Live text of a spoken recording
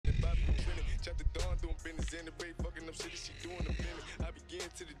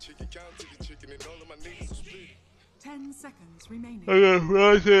10 seconds remaining. I got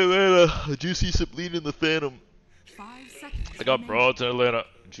broads in Atlanta. Juicy Sabine in the Phantom. 5 seconds. I got broads in Atlanta.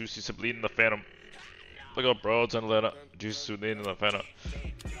 Juicy Sabine in the Phantom. I got broads in Atlanta. Juicy Sabine in the Phantom.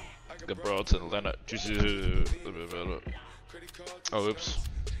 I got broads in Atlanta. Juicy. Oh, oops.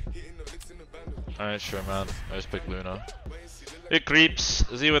 Alright, sure, man. I just picked Luna. It creeps.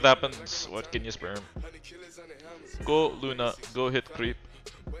 See what happens. What can you sperm? Go, Luna. Go hit creep.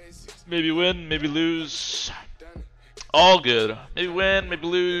 Maybe win, maybe lose. All good. Maybe win, maybe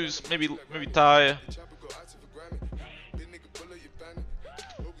lose, maybe tie.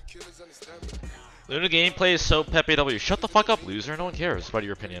 Luna gameplay is so Pepe W. Shut the fuck up, loser. No one cares about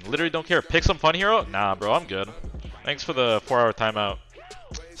your opinion. Literally don't care. Pick some fun hero? Nah, bro, I'm good. Thanks for the 4-hour timeout.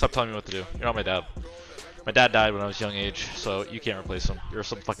 Stop telling me what to do. You're not my dad. My dad died when I was young age, so you can't replace him. You're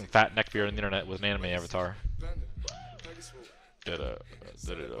some fucking fat neckbeard on the internet with an anime avatar. I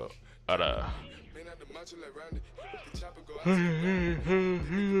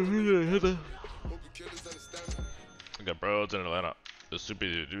got broads in Atlanta. The super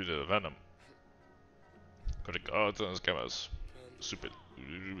dude the Venom. Got the gods and scammers. Super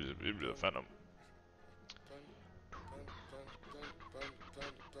the Venom.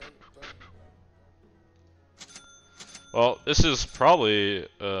 Well, this is probably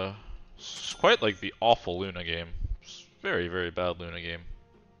quite like the awful Luna game. Very, very bad Luna game.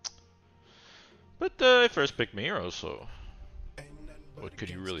 But I first picked my hero, so what could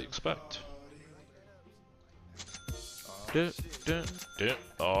you really expect?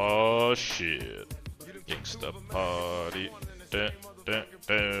 Oh shit. Gangsta party.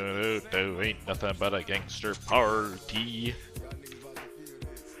 Ain't nothing but a gangster party.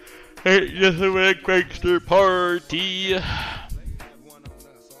 Ain't nothing but a gangster party.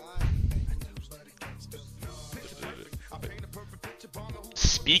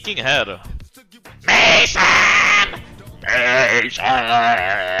 Speaking ahead. Mason!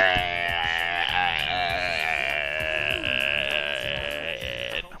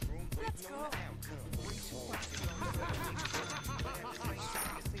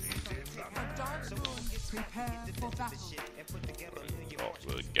 Oh,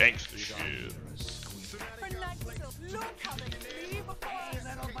 the gangster shit.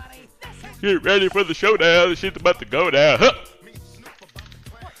 Get ready for the showdown. The shit's about to go down. Huh.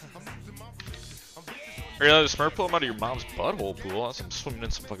 Or you let a Smurf pull him out of your mom's butthole pool. That's some swimming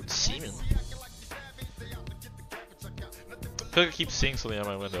in some fucking semen. I feel like I keep seeing something out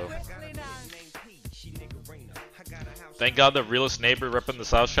my window. Thank God the realest neighbor repping the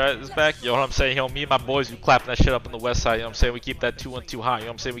south side is back. You know what I'm saying? Yo, me and my boys, we clapping that shit up on the west side. You know what I'm saying? We keep that 2-1-2 high. You know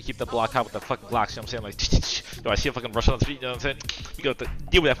what I'm saying? We keep that block high with that fucking Glocks. You know what I'm saying? Like, yo, I see a fucking rush on the street. You know what I'm saying? We gotta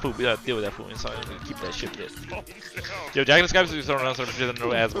deal with that food. We gotta deal with that food inside. Keep that shit lit. Yo, Jack and the Skype is throwing around some shit and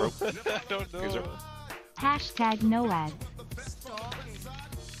no ads, bro. I don't know. Hashtag no ads.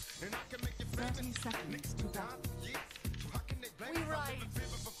 30 seconds to go.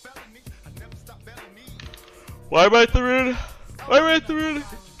 Why am I at the rune? Why am I at the rune?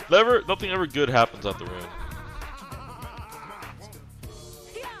 Nothing ever good happens at the rune.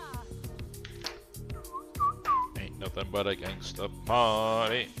 Ain't nothing but a gangsta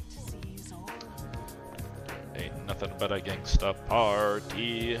party. Ain't nothing but a gangsta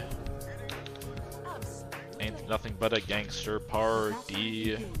party. Ain't nothing but a gangster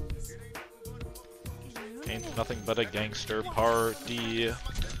party. Ain't nothing but a gangster party.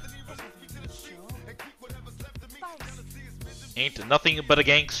 Ain't nothing but a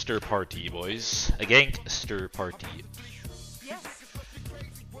gangster party, boys. A gangster party.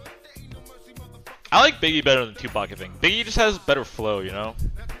 I like Biggie better than Tupac, I think. Biggie just has better flow, you know?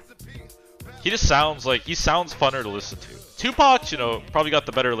 He just sounds like, he sounds funner to listen to. Tupac, you know, probably got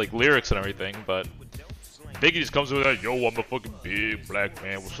the better, like, lyrics and everything, but Biggie just comes with that, yo, I'm a fucking big black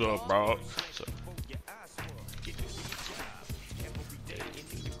man, what's up, bro? So,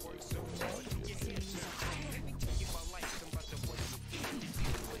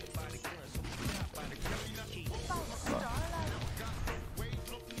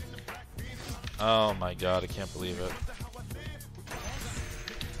 oh my god, I can't believe it.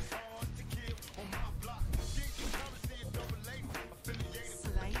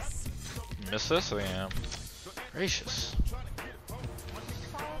 Miss this? I am. Gracious.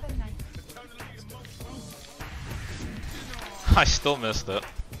 I still missed it.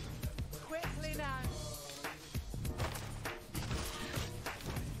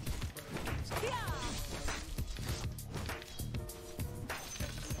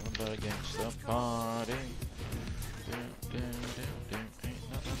 Against the party. Ain't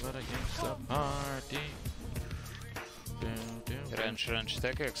nothing but against the party. Range,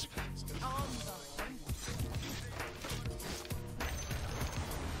 take exp.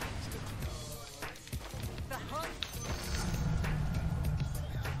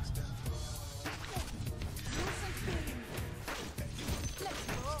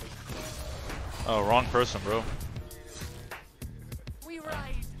 Oh, wrong person, bro. We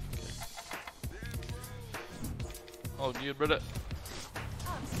ride. Oh, dude, brother.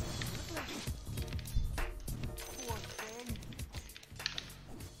 Poor thing.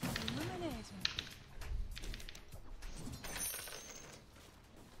 Illuminating.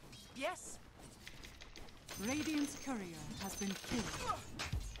 Yes. Radiant's courier has been killed.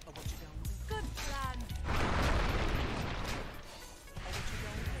 Good plan.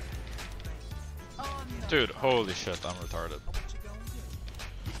 Oh, no. Dude, holy shit, I'm retarded.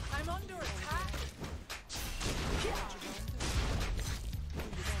 I'm under attack.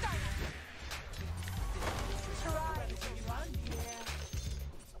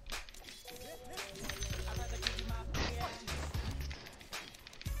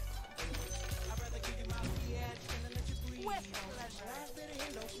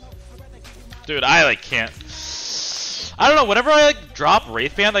 Dude, I like can't. I don't know, whenever I like drop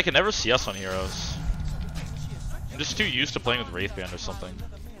Wraithband, I can never CS on heroes. I'm just too used to playing with Wraithband or something.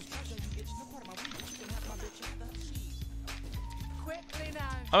 Quickly now.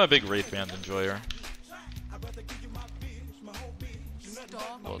 I'm a big Wraithband enjoyer.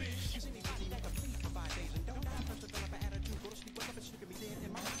 Storm. Well,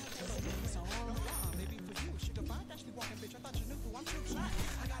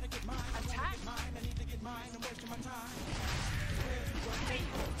 Attack.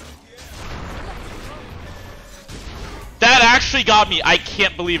 that actually got me. I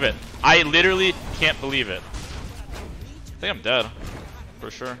can't believe it. I literally can't believe it. I think I'm dead.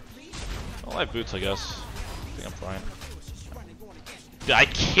 For sure. Well, I have boots, I guess. I think I'm fine. Dude, I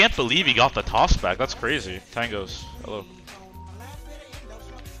can't believe he got the toss back. That's crazy. Tangos. Hello.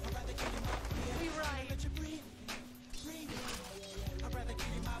 We ride.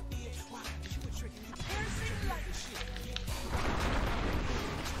 Piercing light.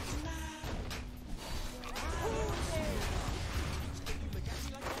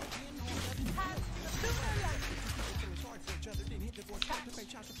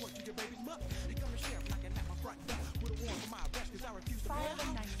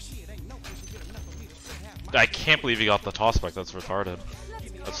 I can't believe he got the toss back. That's retarded.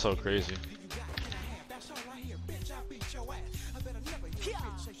 That's so crazy.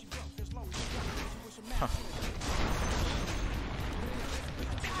 Huh.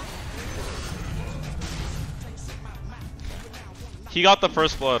 He got the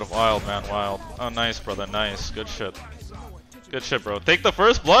first blood. Wild, man, wild. Oh, nice, brother, nice. Good shit. Good shit, bro. Take the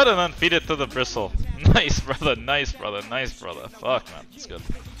first blood and then feed it to the bristle. Nice, brother, nice, brother, nice, brother. Fuck, man. It's good.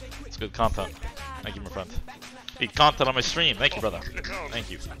 It's good content. Thank you, my friend. Good content on my stream. Thank you, brother. Thank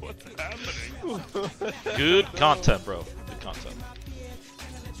you. Good content, bro. Good content.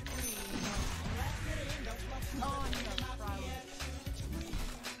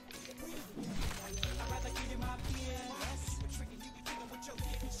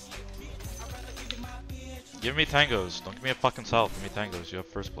 Give me tangos. Don't give me a fucking salve. Give me tangos. You have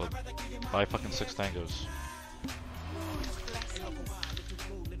first blood. Buy fucking 6 tangos. Let's go.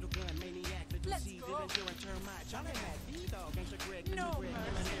 No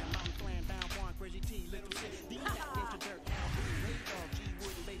mercy.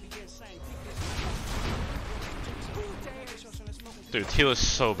 Dude, Teal is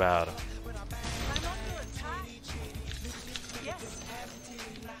so bad. I'm under attack. Yes.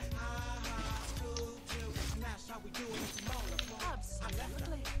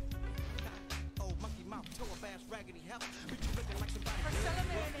 Absolutely.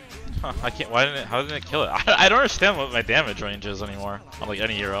 Huh, I can't. Why didn't it? How didn't it kill it? I don't understand what my damage range is anymore on like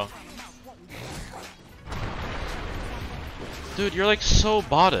any hero. Dude, you're like so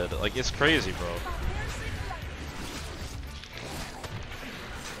botted. Like it's crazy, bro.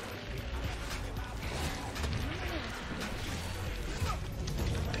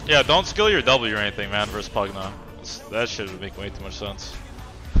 Yeah, don't skill your W or anything, man, versus Pugna. That shit would make way too much sense.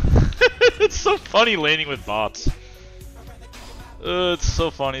 It's so funny laning with bots. It's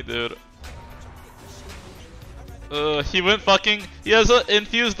so funny, dude. He went fucking. He has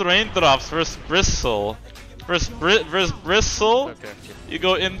infused raindrops versus Bristle. Versus Bristle. Okay. You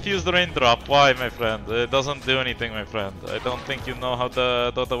go infuse the raindrop. Why, my friend? It doesn't do anything, my friend. I don't think you know how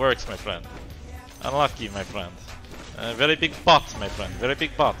the Dota works, my friend. Unlucky, my friend. Very big bot, my friend. Very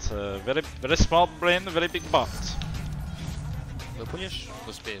big bot. Very small brain, very big bot. Выпулишь?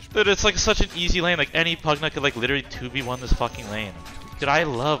 Успеешь. Dude, it's like such an easy lane. Like any Pugna could like literally 2v1 this fucking lane. Dude, I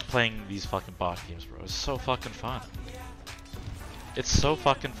love playing these fucking bot games, bro. It's so fucking fun. It's so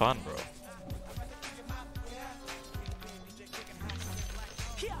fucking fun, bro.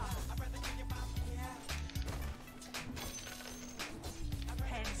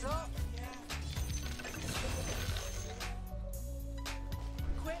 Hands up.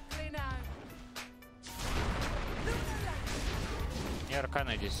 Quickly now. Не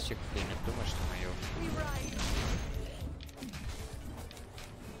аркана 10 секунд, я не думаю, что на ее. We ride.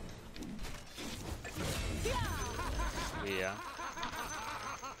 И я.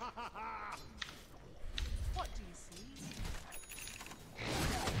 What do you see?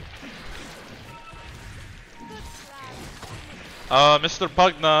 Mr.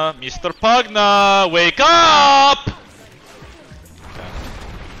 Pugna, wake up! Okay.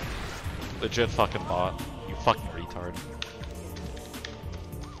 Legit fucking bot. You fucking retard.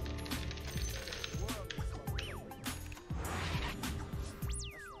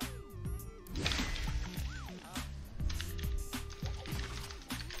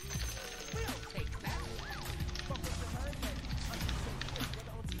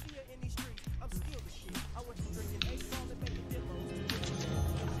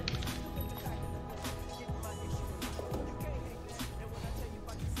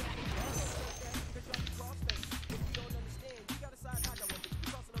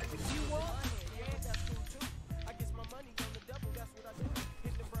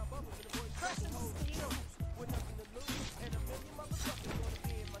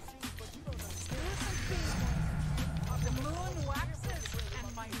 The moon waxes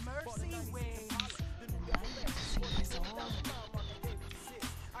and my mercy wanes. Death approaches.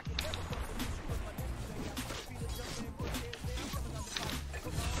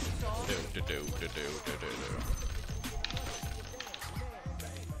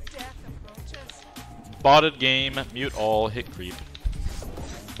 Botted game, mute all, hit creep.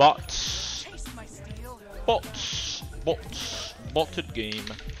 Bots. Chase my steel. Bots. Bots. Botted game.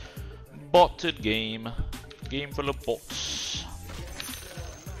 Botted game. Game full of bots.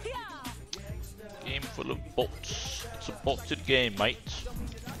 Game full of bots. It's a botted game, mate.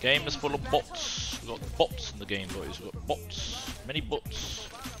 Game is full of bots. We've got bots in the game, boys. We've got bots. Many bots.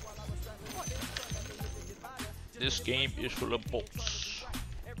 This game is full of bots.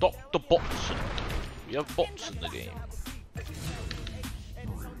 Dr. Botson. We have bots in the game.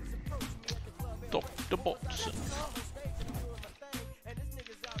 Dr. Botson.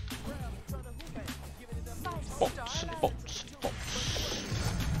 Bots and bots and bots.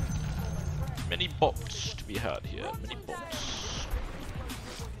 Many bots to be had here. Many bots.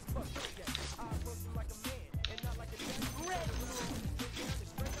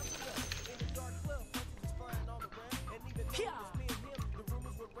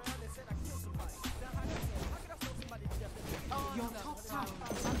 Your top tower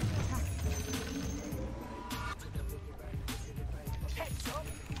is under attack.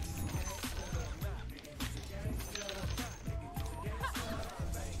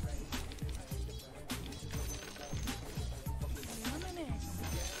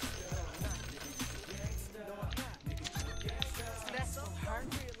 This will hurt.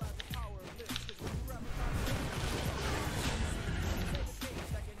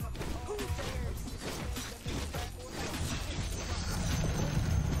 Who dares?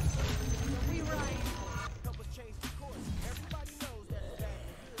 We ride.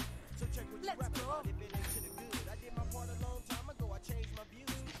 Let's go.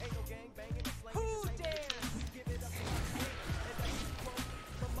 Who dares?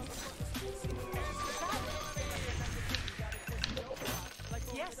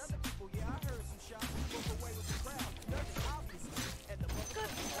 Yes.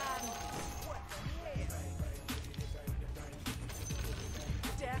 Good plan.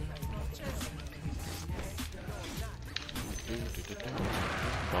 Death approaches.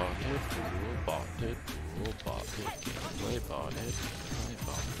 Botted, gameplay botted,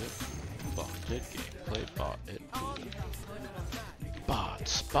 botted, gameplay botted.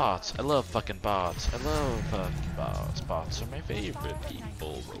 Bots, I love fucking bots. I love fucking bots. Bots are my favorite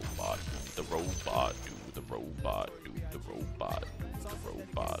people. Robot, do the robot, do the robot, do the robot, do the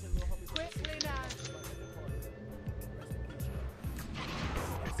robot. Quickly now.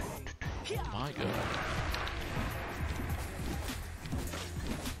 My god.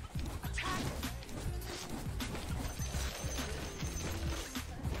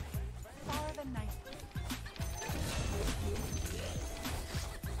 For the night.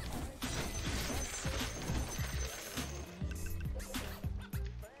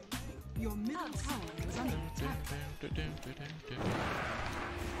 Your middle tower is under attack.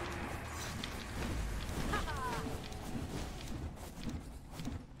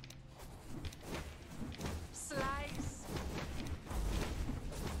 Slice.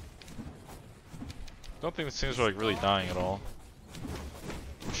 Don't think these things are like really dying at all.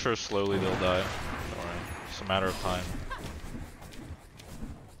 I'm sure slowly they'll die. Don't worry. It's a matter of time.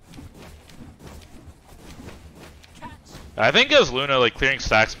 Catch. I think as Luna, like clearing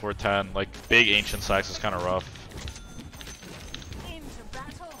stacks for 10, like big ancient stacks is kind of rough. Into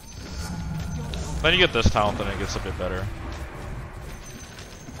battle. Then you get this talent and it gets a bit better.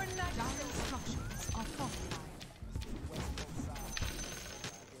 For Dire Nexus. structures are fortified.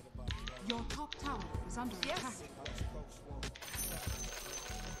 Your top tower is under Yes. attack.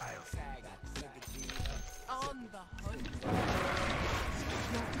 On the hunt.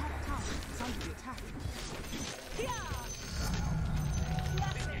 Your top tower is under attack.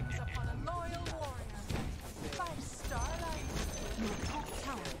 Blessings upon a loyal warrior. By starlight. Your top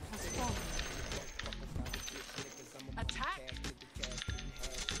tower has fallen. Attack.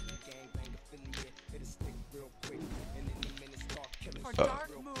 For dark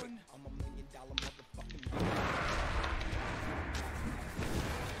moon.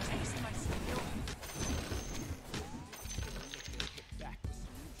 Taste my steel.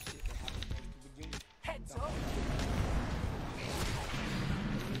 Heads up.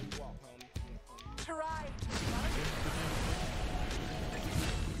 Try to run.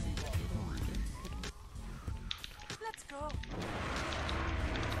 Let's go.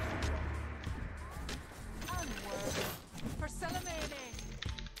 Onward. For Salamene.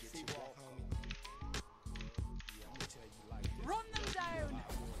 Run them down.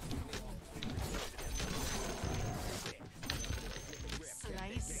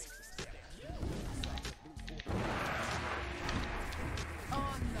 Slice.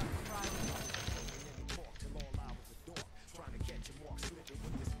 On the crown.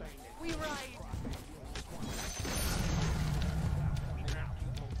 We ride.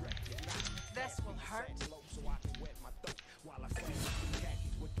 This will hurt.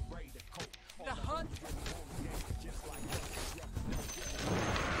 The hunt.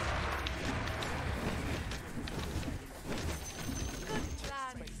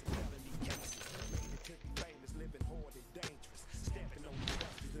 Good plan.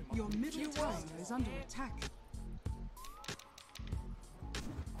 Your middle tower is under attack.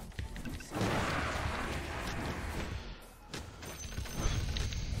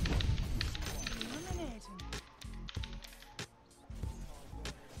 Illuminating.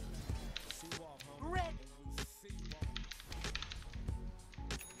 Red.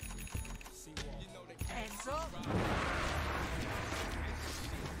 Heads up.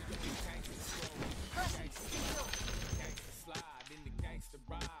 Pressing steel.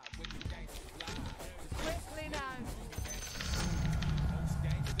 Quickly now.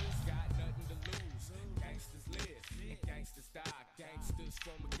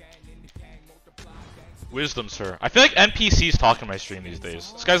 Wisdom, sir. I feel like NPCs talk in my stream these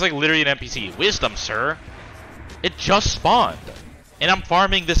days. This guy's like literally an NPC. Wisdom, sir. It just spawned. And I'm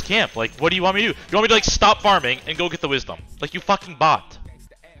farming this camp. Like, what do you want me to do? You want me to like stop farming and go get the wisdom? Like, you fucking bot.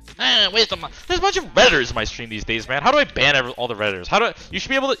 Wisdom. There's a bunch of Redditors in my stream these days, man. How do I ban all the Redditors? How do I, you should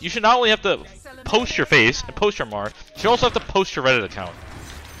be able to, you should not only have to post your face and post your mar, you should also have to post your Reddit account.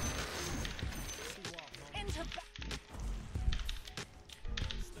 Into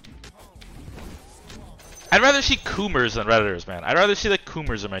I'd rather see Coomers than Redditors, man. I'd rather see like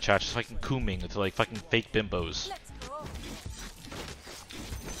Coomers in my chat just fucking cooming to like fucking fake bimbos. let's go.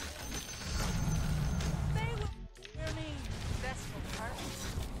 They will hear me. This will hurt.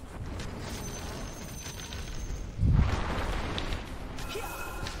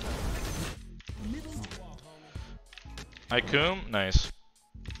 I coom? Nice.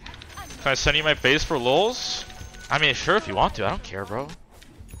 Can I send you my face for lols? I mean, sure if you want to. I don't care, bro.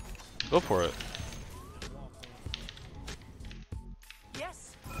 Go for it.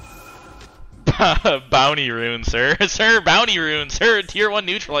 Yes. Bounty rune, sir. Sir, bounty rune, sir. Tier 1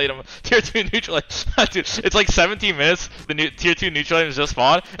 neutral item. Tier 2 neutral item. Dude, it's like 17 minutes. The new Tier 2 neutral item just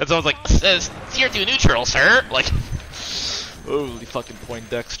spawned. And someone's like, says Tier 2 neutral, sir. Like, holy fucking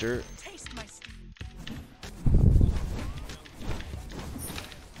Poindexter. Taste my steel.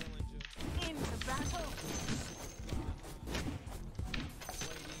 Into battle.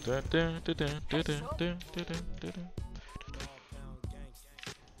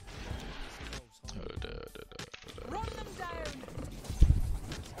 Run them down.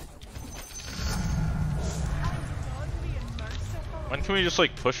 I'm done being merciful. When can we just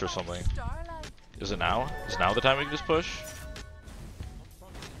like push or something? Starlight. Is it now? Is now the time we can just push?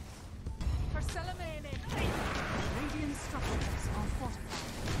 For Salamene.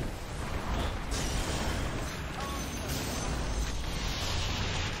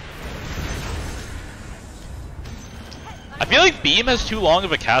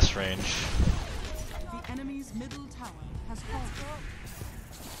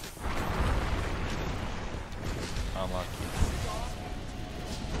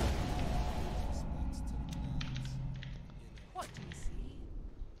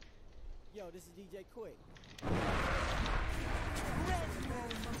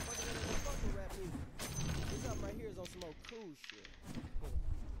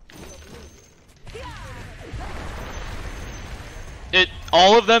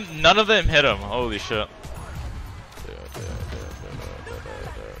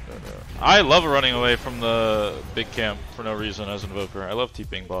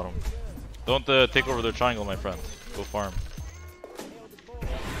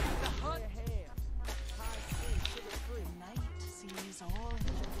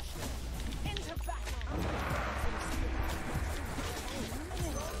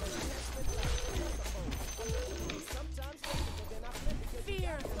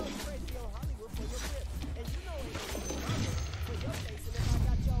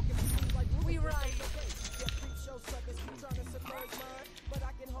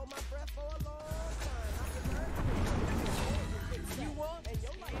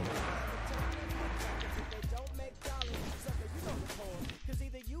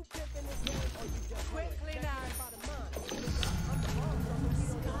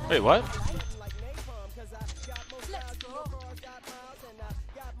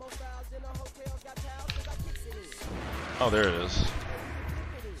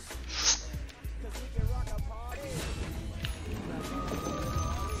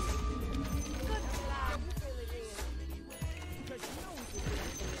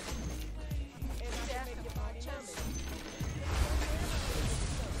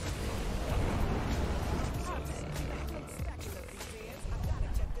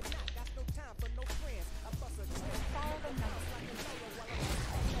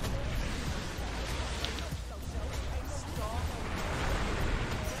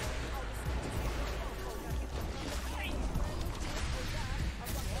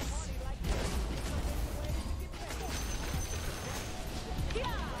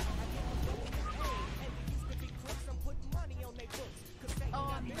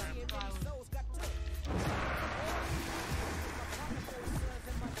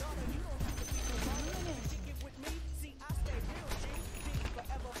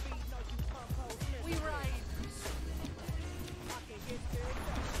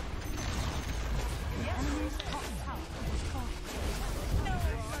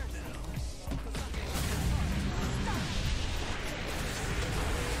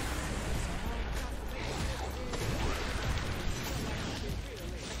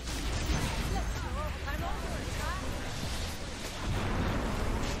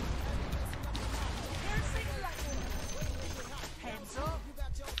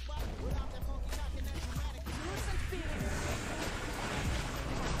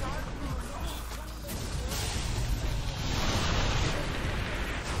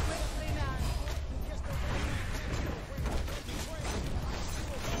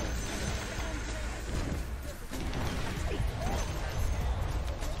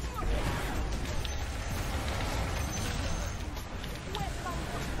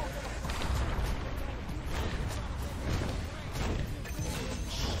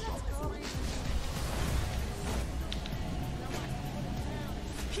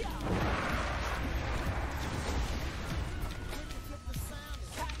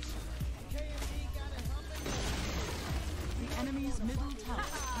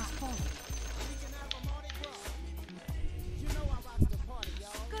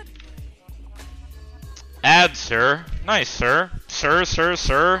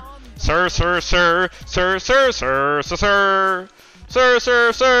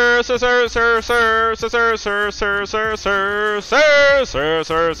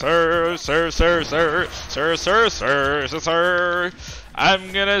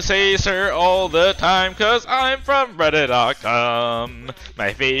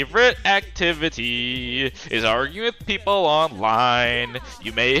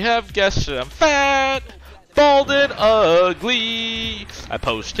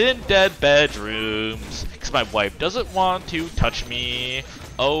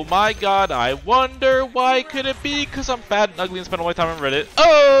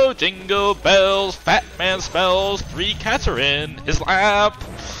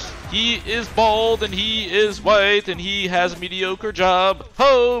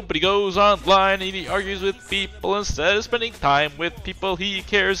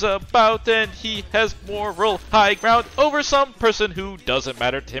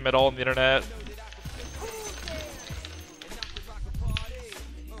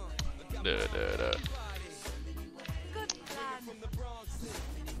 Da, da, da. Good plan.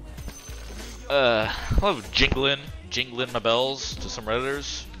 I love jingling my bells to some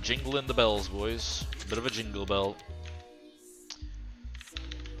redditors. Jingling the bells, boys. Bit of a jingle bell.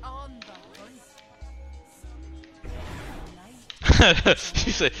 On the hunt.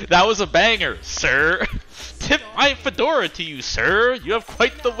 You say that was a banger, sir. Tip my fedora to you, sir. You have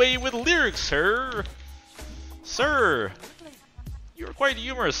quite the way with lyrics, sir. Sir, you're quite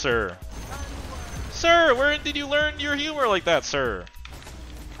humorous, sir. Sir, where did you learn your humor like that, sir?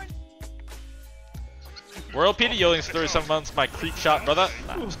 World PD yelling 37 months, my creep shot, brother.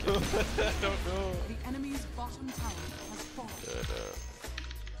 Nah, I'm just kidding. I don't know. The enemy's bottom tower has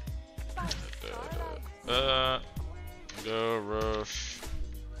fallen. Go rush.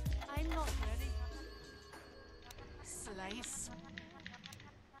 I'm not ready. Slice.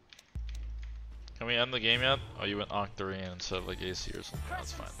 Can we end the game yet? Oh, you went Octarine instead of like AC or something.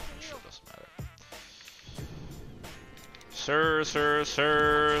 That's fine. Sure, doesn't matter. Sir, sir,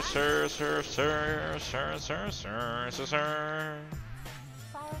 sir, sir, sir, sir, sir, sir, sir, sir, sir.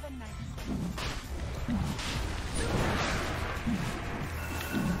 Fire the knife.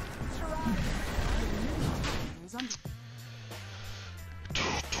 Is under.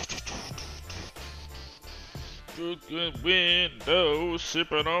 Good window,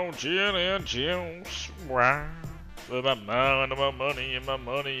 sipping on gin and juice. Wow. With my mind and my money and my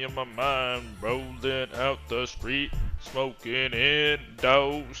money and my mind, rolling out the street, smoking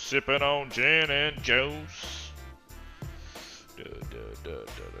indo, sipping on gin and juice. Da, da, da, da, da,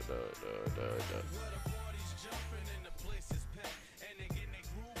 da, da, da.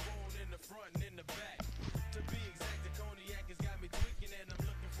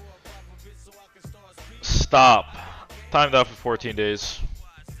 Stop. Timed out for 14 days.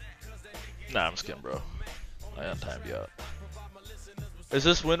 Nah, I'm just kidding, bro. I untimed you out. Is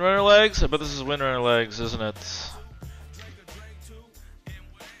this Windrunner legs? I bet this is Windrunner legs, isn't it?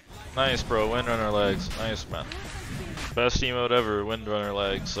 Nice, bro. Windrunner legs. Nice, man. Best emote ever. Windrunner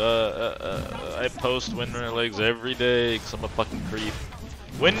legs. I post Windrunner legs every day because I'm a fucking creep.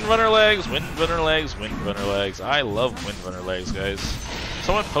 Windrunner legs. Windrunner legs. Windrunner legs. I love Windrunner legs, guys.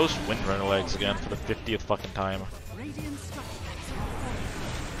 Someone post Windrunner legs again for the 50th fucking time. Radiant structures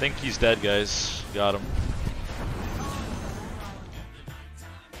Think he's dead, guys. Got him.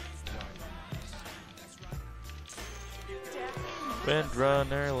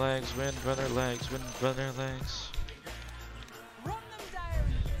 Windrunner legs, Windrunner legs, Windrunner legs. Run them,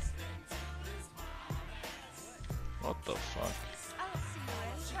 diary. What the fuck? I'll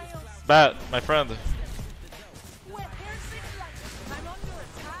see you in trails. Bat, my friend. We're piercing light. I'm under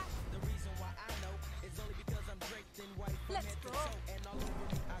attack. Let's go.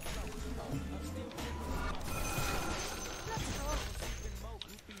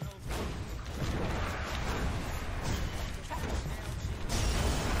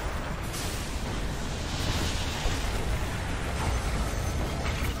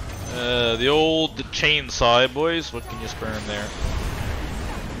 The old chainsaw, boys. What can you spurn there?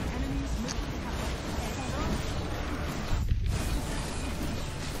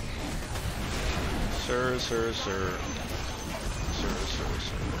 Sir, sir, sir. Sir, sir,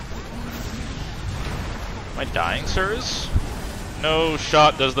 sir. Am I dying, sirs? No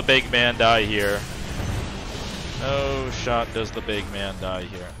shot does the big man die here. No shot does the big man die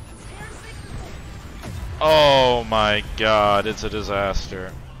here. Oh my god, it's a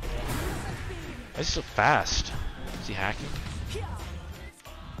disaster. Why is he so fast? Is he hacking?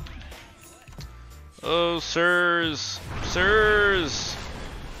 Oh, sirs! Sirs!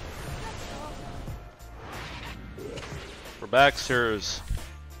 We're back, sirs.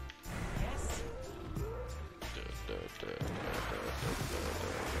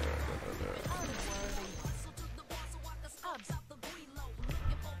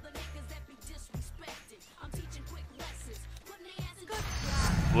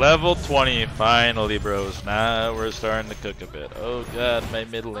 Level 20, finally, bros. Now we're starting to cook a bit. Oh god, my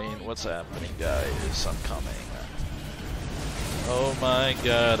mid lane. What's happening, guys? I'm coming. Oh my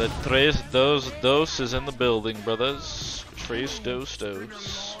god, a Trace Dos is in the building, brothers. Trace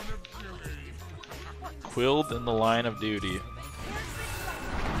Dos. Quilled in the line of duty.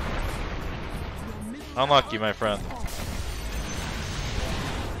 Unlucky, my friend.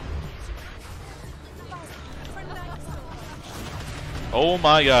 Oh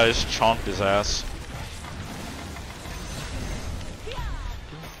my god, I just chonked his ass.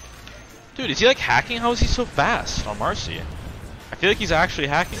 Dude, is he like hacking? How is he so fast on Marcy? I feel like he's actually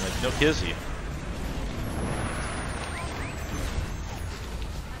hacking, like no kizzy.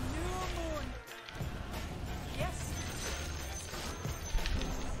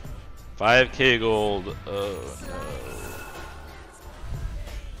 5K gold. Oh no.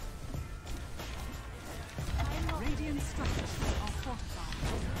 Radiant structures are fortified.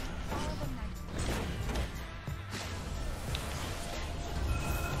 All the night.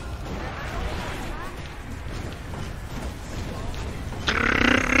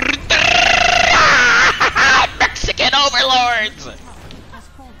 Mexican overlords! Has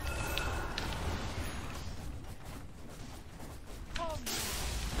fallen.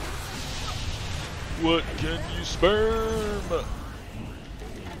 What can you sperm?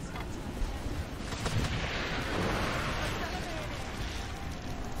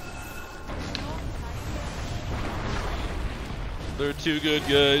 They're too good,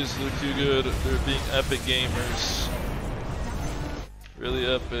 guys. They're too good. They're being epic gamers. Really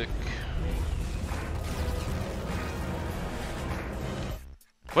epic.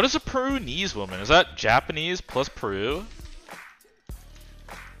 What is a Peruanese woman? Is that Japanese plus Peru?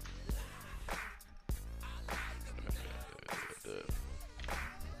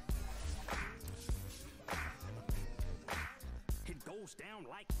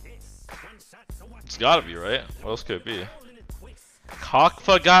 It's gotta be, right? What else could it be?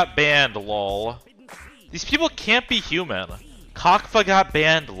 Cockfa got banned, lol. These people can't be human. Cockfa got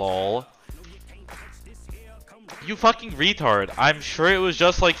banned, lol. You fucking retard. I'm sure it was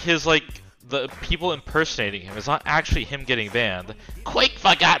just like his, the people impersonating him. It's not actually him getting banned.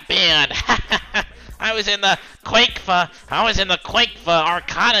 Quakefa got banned! I was in the Quakefa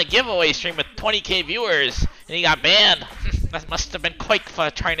Arcana giveaway stream with 20k viewers, and he got banned. That must have been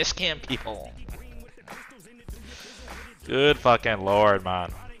Quakefa trying to scam people. Good fucking lord,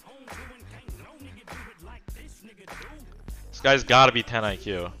 man. This guy's gotta be 10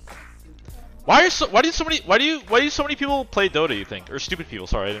 IQ. Why do so many people play Dota, you think? Or stupid people,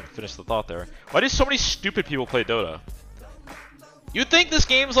 sorry, I didn't finish the thought there. Why do so many stupid people play Dota? You'd think this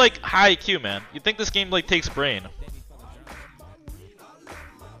game's like high IQ, man. You'd think this game like takes brain.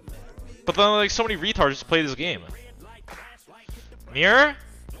 But then like so many retards just play this game. Mirror?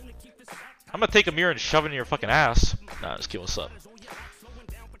 I'm gonna take a mirror and shove it in your fucking ass. Nah, just kidding, what's up?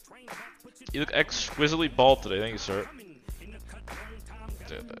 You look exquisitely bald today, thank you, sir.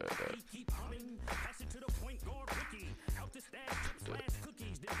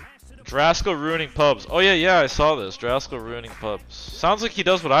 Drasco ruining pubs. Oh yeah, I saw this. Drasco ruining pubs. Sounds like he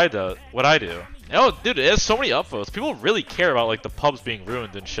does what I do. Oh, dude, it has so many upvotes. People really care about like the pubs being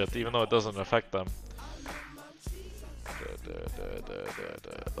ruined and shit, even though it doesn't affect them.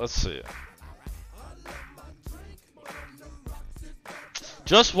 Let's see.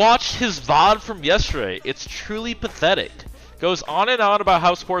 Just watched his VOD from yesterday. It's truly pathetic. Goes on and on about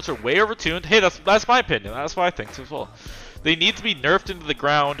how sports are way overtuned. Hey, that's my opinion. That's what I think as well. They need to be nerfed into the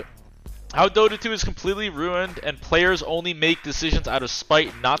ground. How Dota 2 is completely ruined and players only make decisions out of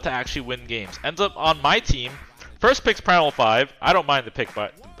spite not to actually win games. Ends up on my team. First pick's Primal 5. I don't mind the pick,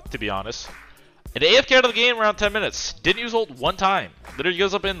 but to be honest. And AFK out of the game around 10 minutes. Didn't use ult one time. Literally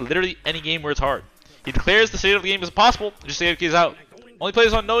goes up in literally any game where it's hard. He declares the state of the game is impossible. Just AFKs out. Only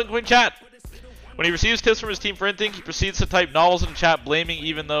plays on knowing Queen chat. When he receives tips from his team for inting, he proceeds to type novels in the chat, blaming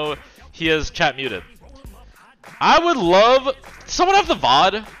even though he has chat muted. I would love someone have the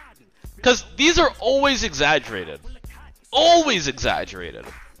VOD, because these are always exaggerated. Always exaggerated.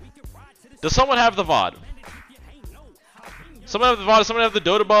 Does someone have the VOD? Someone have the VOD, someone have the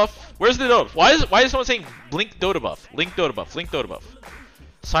Dota buff. Where's the Dota? Why is someone saying blink Dota buff? Link Dota buff, link Dota buff.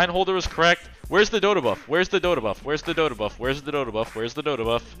 Sign holder was correct. Where's the Dota buff? Where's the Dota buff? Where's the Dota buff? Where's the Dota buff? Where's the Dota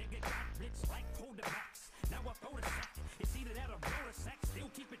buff?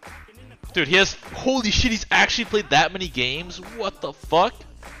 Dude, he has, holy shit, he's actually played that many games? What the fuck?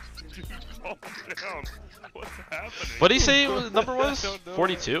 What's happening? What did he say the number was?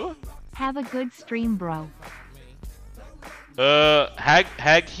 42? Have a good stream, bro.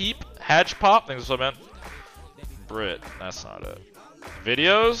 Hag Heap? Hatch Pop? Thanks so, man. Brit, that's not it.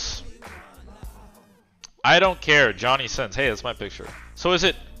 Videos? I don't care, Johnny Sins. Hey, that's my picture. So is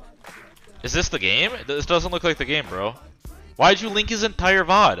this the game? This doesn't look like the game, bro. Why'd you link his entire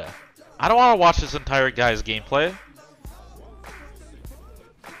VOD? I don't want to watch this entire guy's gameplay.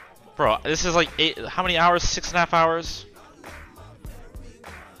 Bro, this is like how many hours? 6.5 hours?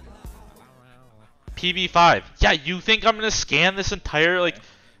 PB5. Yeah, you think I'm gonna scan this entire, like,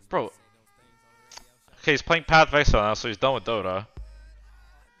 bro. Okay, he's playing Path of Exile now, so he's done with Dota.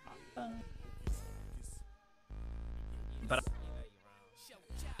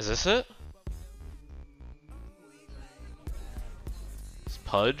 Is this it? It's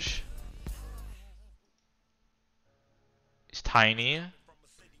Pudge. He's tiny. I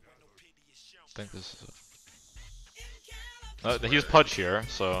think this is it. He was Pudge here,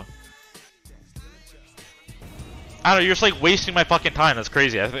 so I don't know, you're just like wasting my fucking time. That's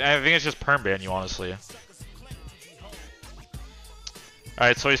crazy. I think it's just perm ban you, honestly.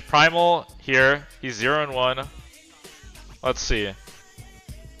 Alright, so he's primal here. He's 0 and 1. Let's see.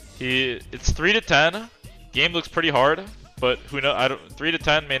 It's 3 to 10. Game looks pretty hard, but who knows? 3 to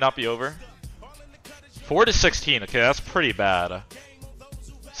 10 may not be over. 4 to 16. Okay, that's pretty bad.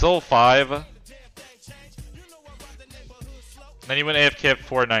 Still 5. Then he went AFK at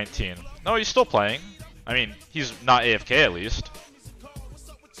 4:19. No, he's still playing. I mean, he's not AFK at least.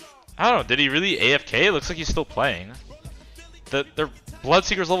 I don't know. Did he really AFK? It looks like he's still playing. Their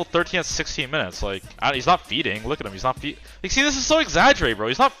Bloodseeker's level 13 at 16 minutes. Like, he's not feeding. Look at him. He's not feeding. Like, see, this is so exaggerated, bro.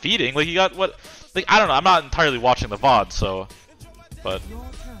 He's not feeding. Like, he got what? Like, I don't know. I'm not entirely watching the VOD, so. But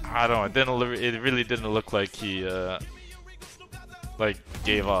I don't know. It really didn't look like he like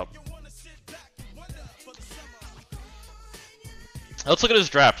gave up. Let's look at his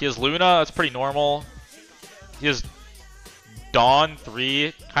draft. He has Luna. That's pretty normal. He has Dawn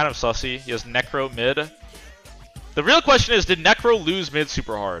 3, kind of sussy. He has Necro mid. The real question is, did Necro lose mid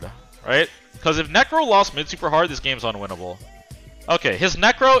super hard? Right? Because if Necro lost mid super hard, this game's unwinnable. Okay, his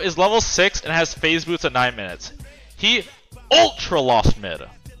Necro is level 6 and has phase boots at 9 minutes. He ultra lost mid.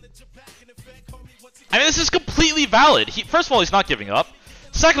 I mean, this is completely valid. First of all, he's not giving up.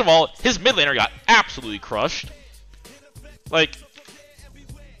 Second of all, his mid laner got absolutely crushed. Like,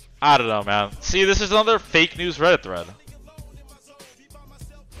 I don't know, man. See, this is another fake news Reddit thread.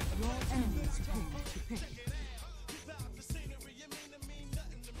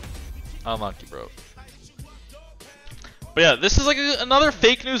 Unlucky, bro. But yeah, this is like another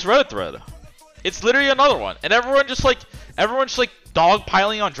fake news Reddit thread. It's literally another one, and everyone's just like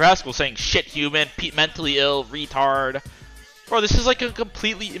dogpiling on Draskell, saying shit human, mentally ill, retard. Bro, this is like a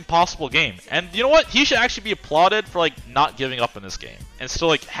completely impossible game. And you know what? He should actually be applauded for like not giving up in this game and still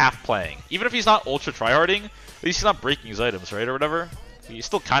like half playing. Even if he's not ultra tryharding, at least he's not breaking his items, right, or whatever. He's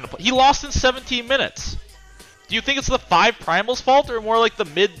still kind of he lost in 17 minutes. Do you think it's the 5 Primal's fault or more like the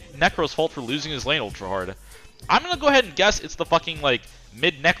mid Necro's fault for losing his lane ultra hard? I'm gonna go ahead and guess it's the fucking like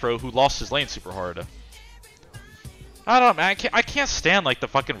mid Necro who lost his lane super hard. I don't know, man. I can't stand like the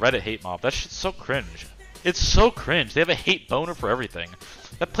fucking Reddit hate mob. That shit's so cringe. It's so cringe. They have a hate boner for everything.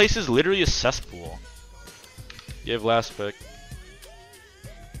 That place is literally a cesspool. Give last pick.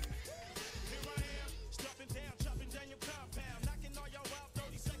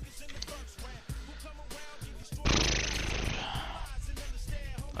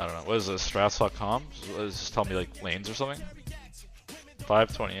 I don't know. What is this? Strats.com? Does this tell me like lanes or something?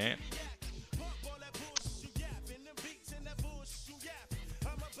 528.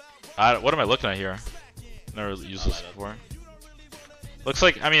 What am I looking at here? Never used this before. Looks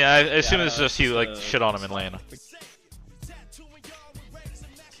like, I mean, I assume this is just he like shit on him in lane.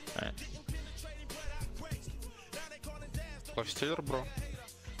 Alright. Life stealer, bro.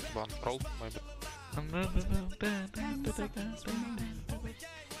 Ban roll, maybe.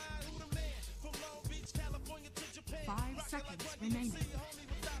 5 seconds remaining.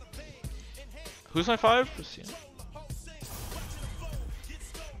 Who's my 5?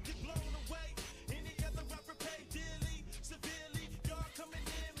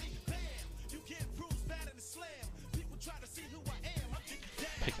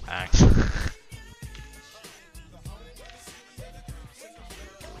 Pick Axe.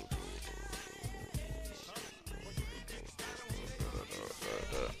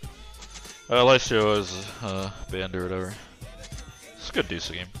 Lifesteal is banned or whatever. It's a good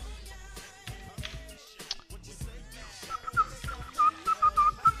Dusa game.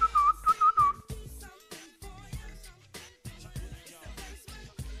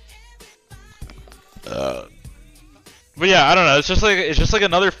 But yeah, I don't know. It's just like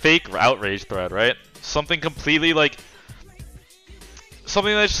another fake outrage thread, right? Something completely like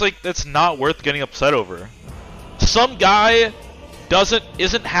something that's just like that's not worth getting upset over. Some guy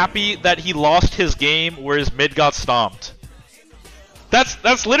isn't happy that he lost his game where his mid got stomped.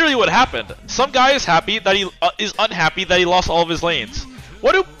 That's literally what happened. Some guy is happy that he is unhappy that he lost all of his lanes.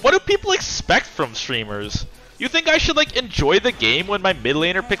 What do people expect from streamers? You think I should like enjoy the game when my mid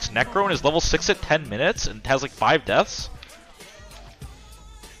laner picks Necro and is level 6 at 10 minutes and has like 5 deaths?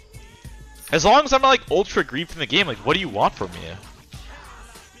 As long as I'm not like ultra griefed in the game, like what do you want from me?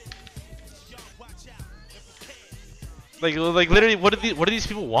 Like literally, what do these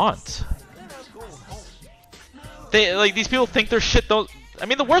people want? They like these people think their shit don't. I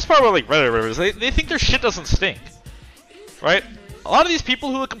mean, the worst part about like Reddit is they think their shit doesn't stink, right? A lot of these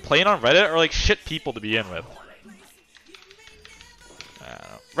people who complain on Reddit are like shit people to begin with.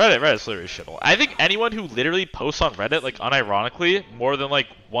 Reddit's literally shithole. I think anyone who literally posts on Reddit like unironically more than like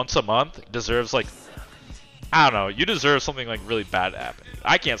once a month deserves like I don't know, you deserve something like really bad to happen.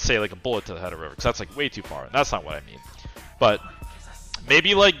 I can't say like a bullet to the head or whatever, because that's like way too far, and that's not what I mean. But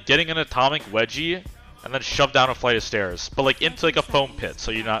maybe like getting an atomic wedgie and then shove down a flight of stairs, but like into like a foam pit,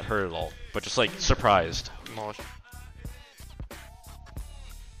 so you're not hurt at all, but just like surprised. Может.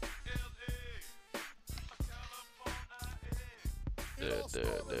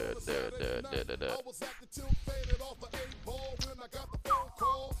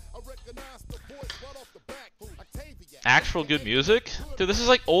 Actual good music? Dude, this is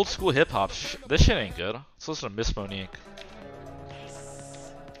like old school hip hop. This shit ain't good. Let's listen to Miss Monique.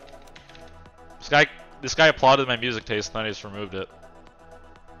 This guy applauded my music taste and then he just removed it.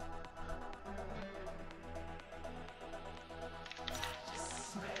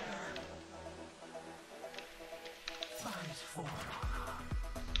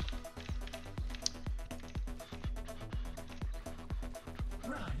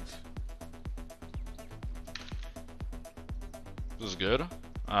 This is good.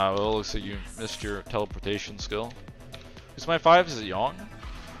 Well, it looks like you missed your teleportation skill. Who's my 5? Is it Yong?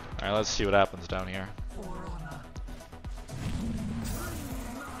 Alright, let's see what happens down here.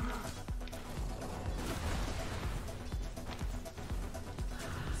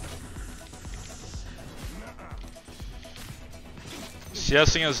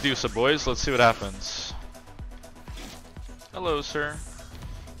 CSing as Dusa, boys. Let's see what happens. Hello, sir.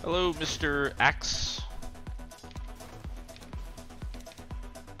 Hello, Mr. Axe.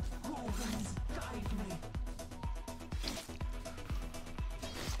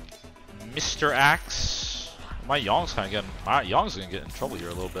 Mr. Axe. My Yong's kind of getting. My Yong's gonna get in trouble here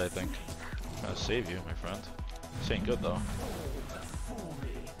a little bit, I think. I'm gonna save you, my friend. This ain't good though.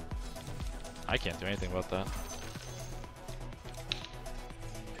 I can't do anything about that.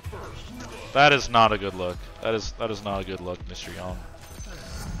 That is not a good look. That is not a good look, Mr. Yong.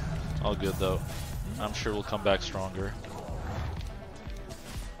 All good though. I'm sure we'll come back stronger.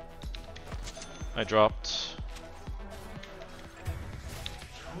 I dropped.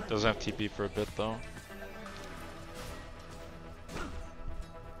 Doesn't have TP for a bit though.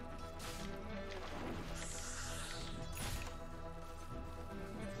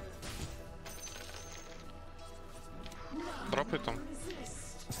 Дропай там.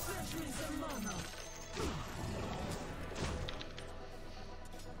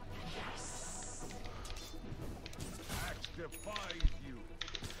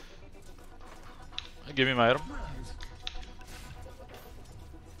 Give me my item.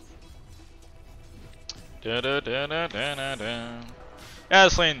 Yeah,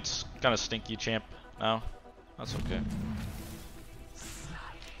 this lane's kind of stinky, champ. Now, that's okay.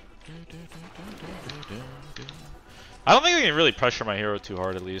 I don't think I can really pressure my hero too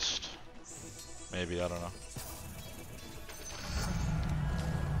hard, at least. Maybe, I don't know.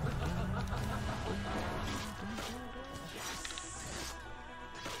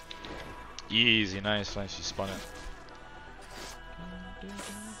 Easy, nice, you spun it.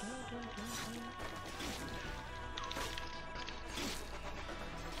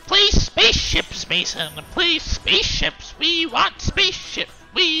 Please spaceships, Mason. Please spaceships. We want spaceship.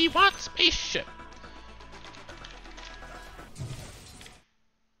 We want spaceship.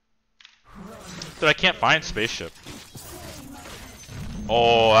 Dude, I can't find spaceship.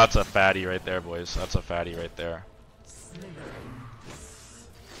 Oh, that's a fatty right there, boys. That's a fatty right there.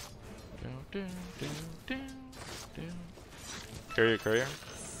 Courier.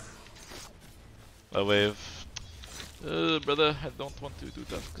 A wave. Brother, I don't want to do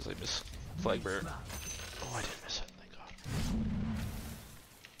that because I miss flag bearer. Oh, I didn't miss it, thank God.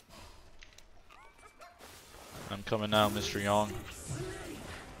 I'm coming now, Mr. Yong.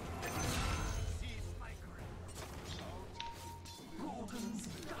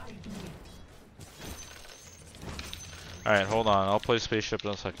 Alright, hold on. I'll play spaceship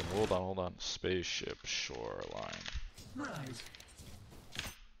in a second. Hold on. Spaceship shoreline.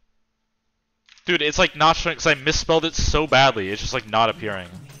 Dude, it's like not showing because I misspelled it so badly. It's just like not appearing.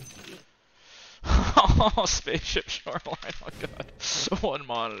 Oh, spaceship shoreline. Oh god. One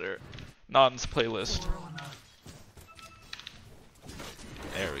monitor. Not in this playlist.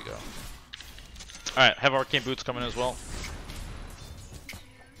 There we go. Alright, have arcane boots coming as well.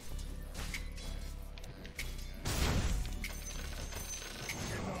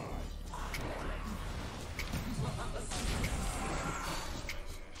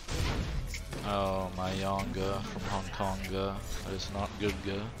 Oh, my Yonga from Hong Kong. That is not good.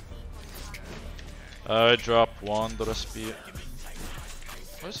 I dropped one, the recipe.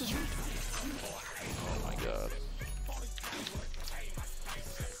 What is this? Oh my god.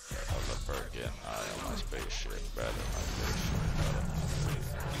 Another again. I am my spaceship. Better my spaceship.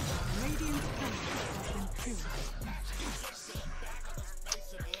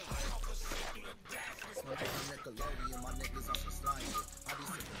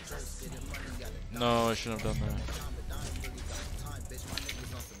 No, I shouldn't have done that.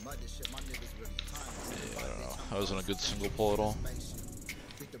 Yeah, I don't know. That wasn't a good single pull at all.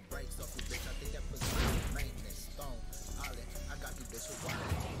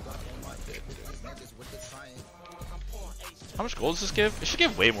 How much gold does this give? It should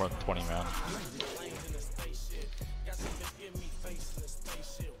give way more than 20, man.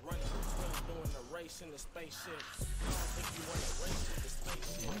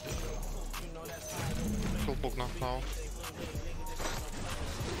 Full book now.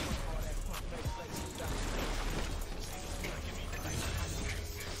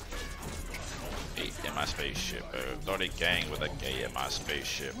 8 in my spaceship. Dirty gang with a gay in my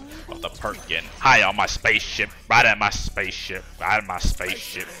spaceship. Of the perk getting high on my spaceship. Right at my spaceship. Right at my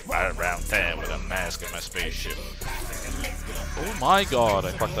spaceship. Right around town with a mask in my spaceship. Oh my god,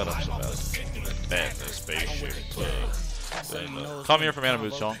 I fucked that up so bad. Bad the spaceship club. Come here for mana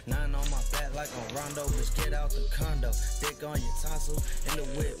boots, y'all. Nine on my back like a rondo, bitch, get out the condo. Dick on your tonsil, in the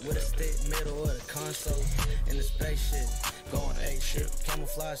whip with a stick, middle of the console. In the spaceship, going A shit.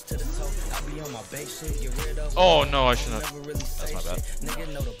 Camouflage to the toe, I be on my base shit, get rid of. Oh no, I shouldn't have. Really that's my bad. Nigga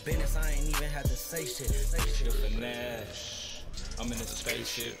know the business, I ain't even had to say shit. I'm in a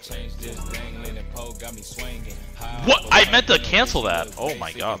spaceship, change this dangling and pole got me swinging. What? I meant to cancel that. Oh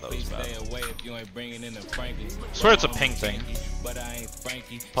my god, that was bad. Swear it's a ping thing. But I ain't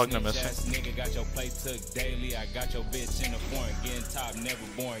Frankie. Pugna missing. Nigga got your plate took daily. I got your bitch in the foreign, getting top, never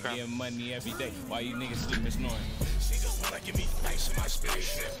born, getting money every day. Why you niggas sleeping snoring? She just wanna give me face in my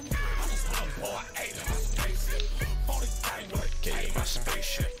spaceship. I just wanna pour an 8 in my spaceship. 40 times with a K in my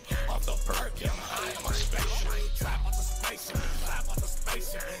spaceship. Off the perk, I'm high in my spaceship. Trap on the spaceship.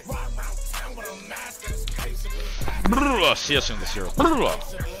 CS in this hero.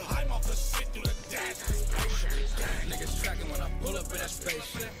 Niggas tracking when I pull up in that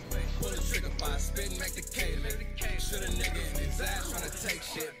spaceship. Pull the trigger by spit, make the K. Shoot a nigga in his ass trying to take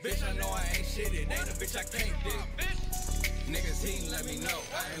shit. Bitch, I know I ain't shit. It ain't a bitch I can't dig. Niggas, he ain't let me know.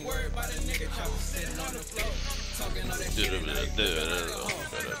 I ain't worried about a nigga chopper sitting on the floor. Talking all that shit.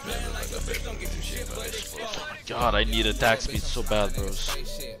 God, I need attack speed so bad, bros.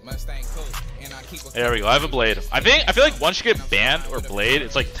 There we go. I have a blade. I feel like once you get banned or blade,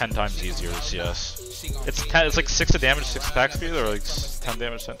 it's like 10 times easier to CS. It's like 6 damage, 6 attack speed, or like 10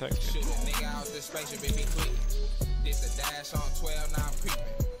 damage, 10 attack speed.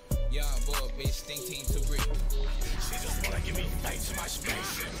 Young boy, bitch, think team too real. She just wanna give me face in my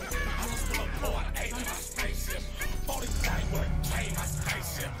spaceship. I just wanna pour an 8 in my spaceship. 40 times with a K in my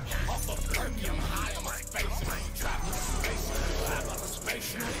spaceship. Off the perk, I'm high on my spaceship. Drop the spaceship, fly on the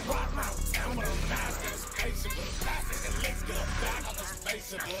spaceship. Rock around town with a mask in the spaceship. Plastic and let's get a back on the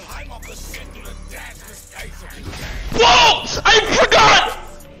spaceship. I'm off the shit through the dash in the spaceship. Whoa! I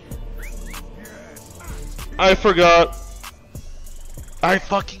forgot! I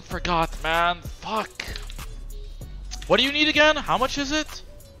fucking forgot, man. Fuck. What do you need again? How much is it?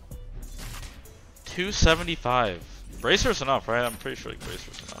 275. Bracer's enough, right? I'm pretty sure like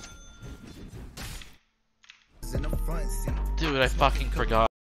Bracer's enough. Dude, I fucking forgot.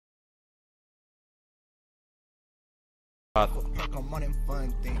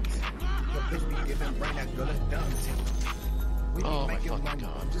 Oh my fucking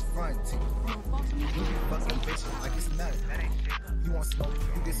god. You want smoke,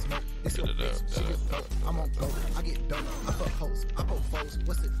 you get smoke. It's your bitch, she get dope. I'm on go, I get dope. I put hoes, I put foes.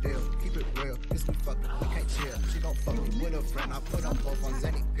 What's the deal? Keep it real. This we fucking, we can't chill. She gon' fuck me with a friend. I put on both on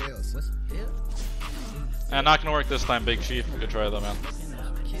Zenny pills. What's the deal? And not gonna work this time, Big Chief. Good try though, man.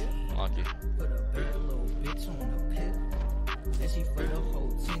 Lucky. Put a big little bitch on the pit. And she for the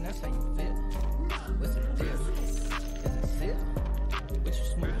whole team. That's how you feel. What's the deal? Is it sick? What you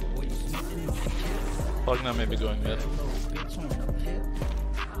smoking? Boy, you smoking? Pugna may be going mid.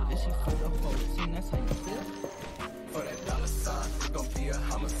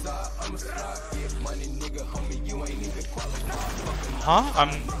 Huh?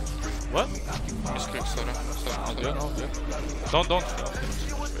 What? Misclick, sorry. Good, no, good. Don't.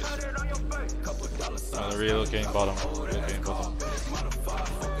 They're relocating bottom.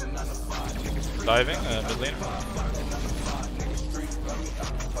 Diving, mid lane.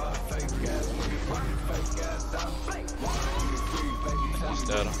 He's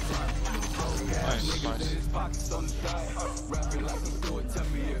dead. Nice.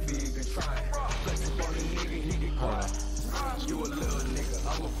 You a little nigga,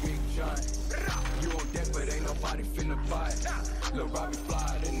 I'm a big giant. You on deck, but ain't nobody finna buy it. Lil' Robbie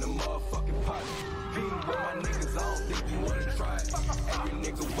fly in the motherfucking pot. Being with my niggas, I don't think you wanna try it. Every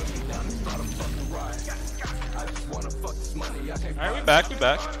nigga with me down and start a fucking riot. I just wanna fuck this money, I can't. Alright, we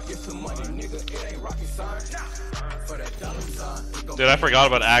back. Get some money, nigga, it ain't rocket science. For that dollar sign. Dude, I forgot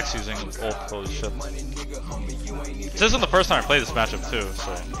about Axe using ult. Holy shit. This isn't the first time I played this matchup too,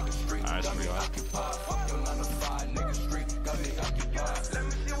 so I just forgot.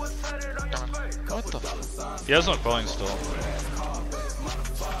 What the fuck? He has no calling still.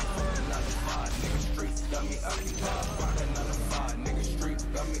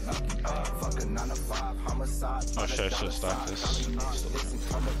 Oh shit, I should have stopped this. You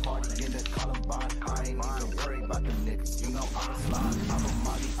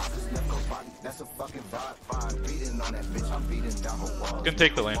can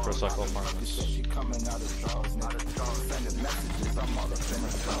take the lane for a second, Marcus.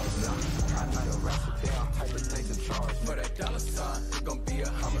 For that dollar sign, it's gonna be a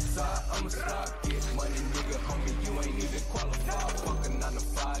homicide. I'ma slide, get money, nigga, homie, you ain't even qualified. Fucking 9 to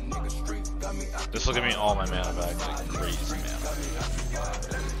 5, nigga, street got me out. This will give me all my mana back, like crazy, man.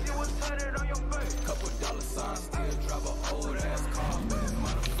 Couple dollar signs, still drive a old ass car.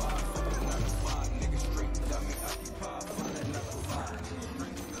 Modified, fucking 9 to 5, nigga, street got me occupied. Find another 5, nigga,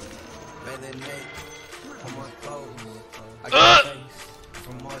 street. Better Nate, I'm on clothes. I got face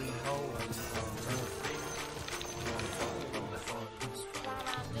from all these hoes.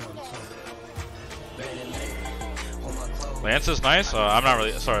 Lance is nice. I'm not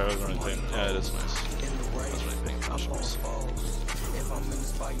really. Sorry, I wasn't really thinking. Yeah, it is nice. I was really thinking mushrooms.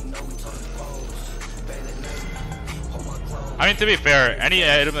 I mean, to be fair, any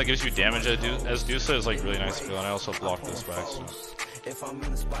item that gives you damage as Dusa is like really nice to feel, and I also block this back. So.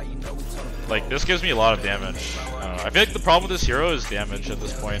 Like this gives me a lot of damage. I don't know. I feel like the problem with this hero is damage at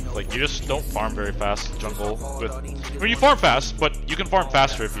this point. Like you just don't farm very fast jungle with. I mean, you farm fast, but you can farm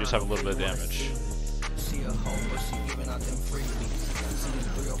faster if you just have a little bit of damage.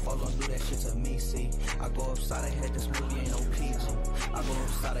 I go upside ahead, this movie ain't no PG. I go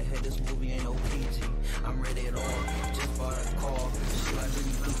upside ahead, this movie ain't no PG. I'm ready at all, just bought a car. Shit, I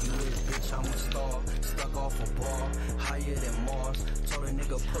really think you is, bitch, I'm a star. Stuck off a bar, higher than Mars. Told a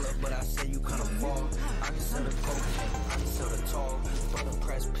nigga pull up, but I said you kinda far. I can sell the cocaine, I can sell the tall. For the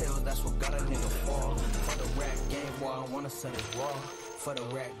press pills, that's what got a nigga fall. For the rap game, boy, I wanna sell it raw. For the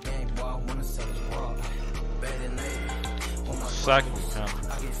rap game, boy, I wanna sell it raw. Better Nate, on my clothes, I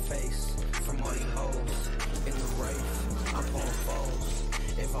get face. From all these hoes, in the race, I'm pulling foes.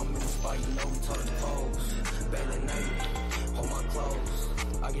 If I'm in the spot, you know we talking foes. Better Nate, hold my clothes.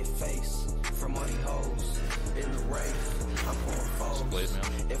 I get face from all these hoes. In the race, I'm pulling foes.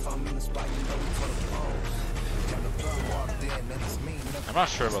 If I'm in the spot, you know we talking foes. I'm not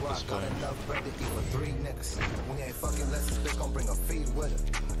sure about this play.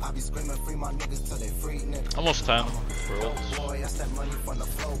 Almost 10 for ults.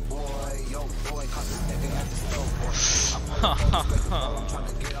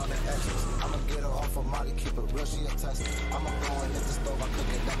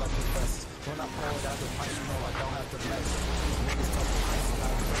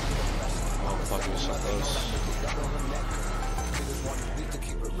 Oh fuck, it was so close.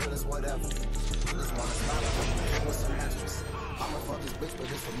 I'ma fuck this bitch, but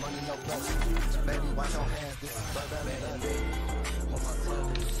this for money, no pressure. Baby, watch your hands, this is baby. On my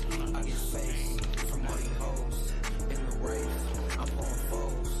clothes, I get face from all these hoes. In the race, I'm pulling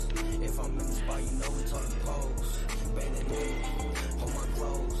foes. If I'm in the spot, you know we talking pose. Baby, on my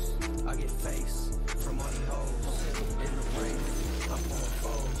clothes, I get face from all these hoes. In the race, I'm pulling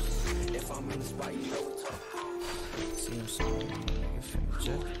foes. If I'm in the spot, you know we talking pose. See him so nigga finna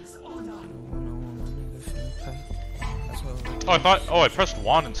jet. Oh, I thought. Oh, I pressed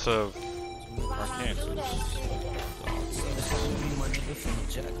 1 instead of Arcane.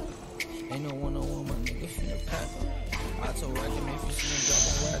 Ain't no one my nigga finna pack. I told Rakim if you see him drop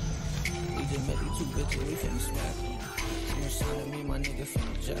on whack. We just met these 2 bitches, we finna smack him. You sign me, my nigga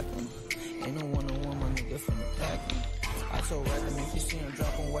finna jack him. Ain't no one my nigga finna pack him. I told Rakim if you see him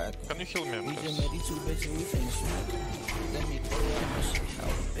drop on whack. Can you heal me? We just met these 2 bitches, we finna smack him. Let me throw that my shit out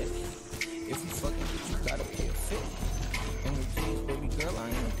a bit. If you fucking bitch, you gotta pay a fit. And the things, baby girl, I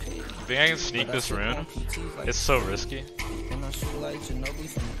ain't a pig. You think I can sneak this rune? It's so risky.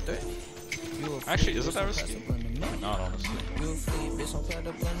 Actually, is it that risky? Not honestly.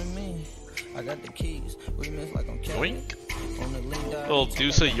 I got the keys. We miss like I'm yoink. Little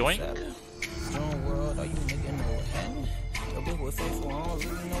Dusa yoink. World, are you nigga know what happened? A bit with faithful, I don't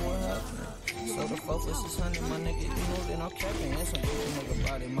really know what happened. So the 4 for 600, my nigga, you know that I'm capping. And some goofy nigga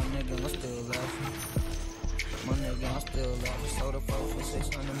body, my nigga, I'm still laughing. My nigga, I'm still laughing. Sold a 4 for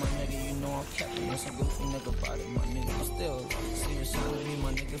 600, my nigga, you know I'm capping. And some goofy nigga body, my nigga, I'm still laughing. See you signing me,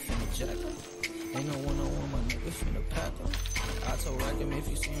 my nigga, finna jack up. Ain't no one-on-one, my nigga, finna pack him. I told Rack him if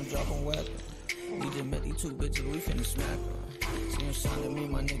you see him drop him, whack him. We just met these 2 bitches, we finna smack him. See him signing me,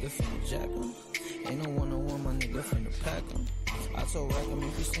 my nigga, finna jack him. Ain't no one-on-one, my nigga, finna pack him. I told Rack him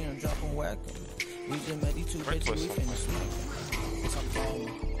if you see him drop him, whack him. We just met these 2 bitches, we finna smack him. It's a bang.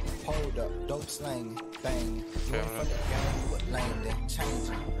 Hold up, dope slang, bang. You ain't for the game, you a lame, then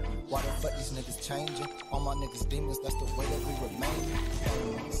changing. Why the fuck these niggas changing? All my niggas demons, that's the way that we remain.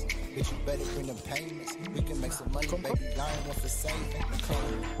 Payments. Bitch, you better bring them payments. We can make some money, baby, I ain't one for saving.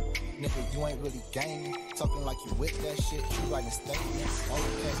 Nigga, you ain't really gaming. Talking like you with that shit, you writing statements.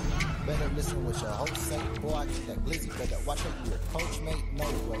 Okay, better listen what your host say. Boy, I get that glizzy, better watch how you approach, mate. No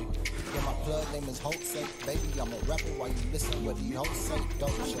way. Yeah, my plug name is Hope Say. Baby, I'm a rapper while you listen what the host say.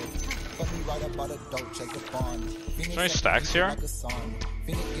 Dolce. Fuck me right up out of Dolce, the bond. Any stacks here?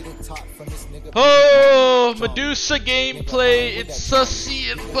 Oh, Medusa gameplay. It's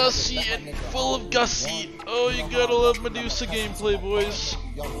sussy and bussy and full of gussy. Oh, you gotta love Medusa gameplay, boys.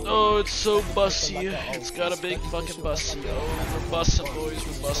 Oh, it's so bussy. It's got a big fucking bussy. Oh, we're bussing, boys.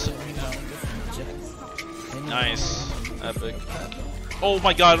 We're bussing right now. Nice. Epic. Oh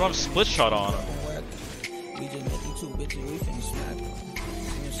my god, I don't have split shot on. We just met these 2 bitches, we finna smack them.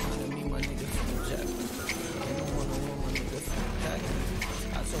 You signing me, my nigga, finna jack them. Ain't no one-on-one, my nigga, finna pack them.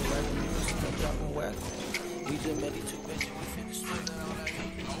 I told Rack him, you finna drop and whack them. We just met these 2 bitches, we finna smack them.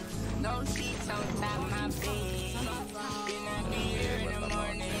 No sheets on top of my bed. Been out there in the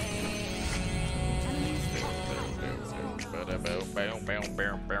morning.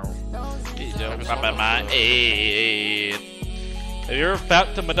 Have you ever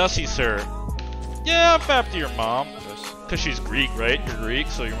fapped to Medusa, sir? Yeah, I'm fapped to your mom. Cause she's Greek, right? You're Greek,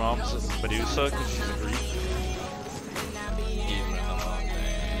 so your mom's Medusa, cause she's a Greek.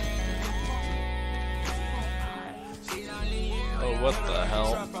 Oh, what the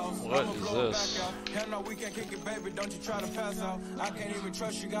hell? What is this? Hell no, we can't kick it, baby. Don't you try to pass out. I can't even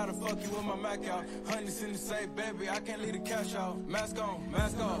trust you. Gotta fuck you with my Mac out. Hundreds in the safe, baby. I can't leave the cash out. Mask on,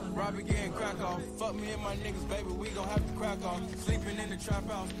 mask off. Robbie getting crack off. Fuck me and my niggas, baby. We gon' have to crack off. Sleeping in the trap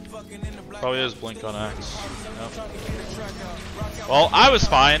house. Fucking in the black. Probably is blink on X. Yep. Well, I was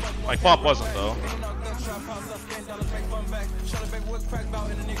fine. My flop wasn't though.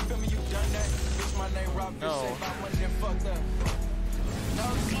 No.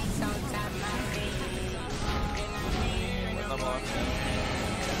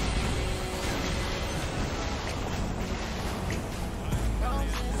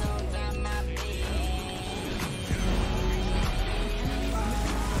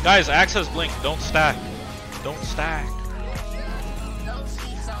 Guys, access blink. Don't stack. Don't stack.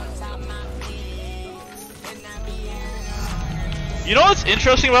 You know what's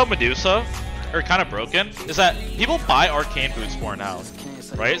interesting about Medusa, or kind of broken, is that people buy arcane boots more now,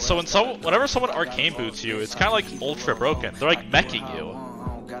 right? So whenever someone arcane boots you, it's kind of like ultra broken. They're like meching you.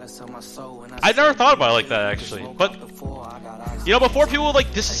 I never thought about it like that actually, but you know, before people would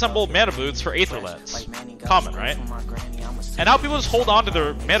like disassemble mana boots for Aether Lens, common, right? And now people just hold on to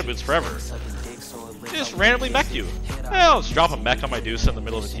their mana boots forever. They just randomly mech you. Well, let's drop a mech on my Medusa in the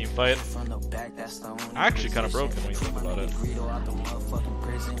middle of a team fight. Actually kind of broken when you think about it.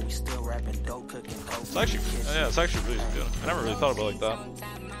 It's actually, yeah, it's actually really good. I never really thought about it like that.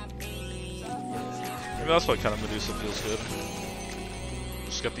 Maybe that's why kind of Medusa feels good.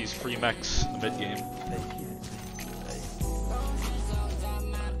 Just get these free mechs in the mid game.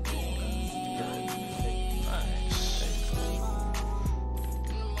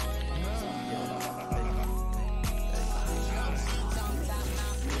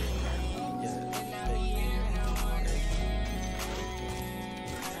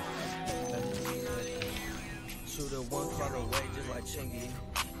 One call away, just like Chingy.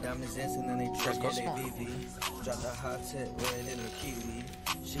 Diamonds dancing and they trust they BV. Drop the hot tip, red in the kiwi.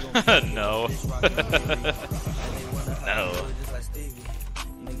 She gon' no. No. Just like Stevie.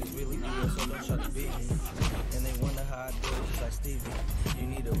 Niggas really do it, so don't try to beat me. And they wonder how I do it, just like Stevie. You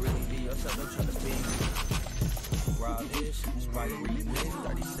need to really be yourself, don't try to beat me. Raw dish, it's probably really mid.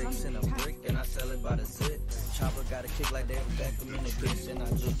 36 in a brick, and I sell it by the zip. Chopper got a kick like they back them in the bitch. And I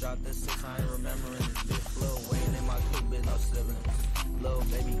just dropped this 6, I ain't remembering this bitch. Lil Wayne in my clip, bitch, no ceilings. Lil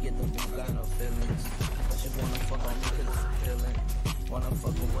baby, get the boot, got no feelings. She wanna fuck on me cause it's appealing. Wanna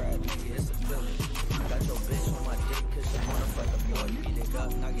fuck a rad, nigga, it's a feeling. Got your bitch on my dick cause she wanna fuck a boy. Beat it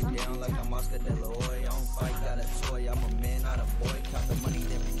up, knock it down like I'm Oscar De La Hoya. I don't fight, got a toy, I'm a man, not a boy. Count the money,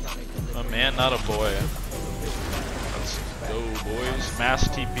 then we count it cause it's man, not a boy. Let's go, boys. Mass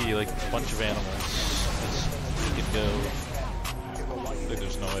TP like a bunch of animals. We can go. I think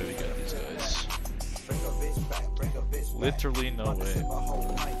there's no way we get these guys. Literally no way.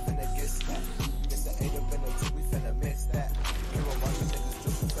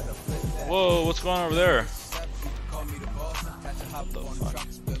 Whoa, what's going on over there? What the fuck?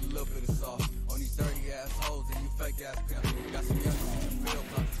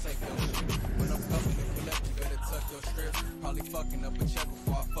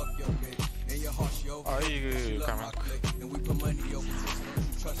 Ay, kamek.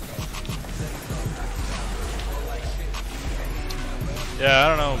 Yeah, I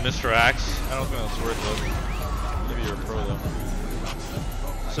don't know, Mr. Axe. I don't think that's worth it. Maybe you're a pro though.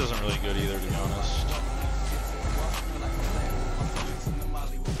 This isn't really good either, to be honest.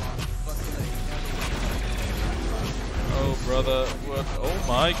 Oh, brother, what? Oh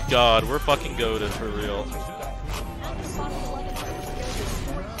my god, we're fucking goated for real.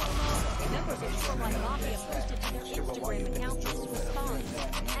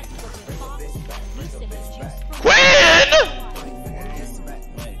 Quinn!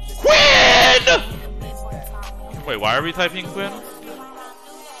 Quinn! Wait, why are we typing Quinn?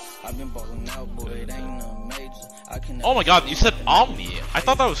 Oh my god, you said Omni. I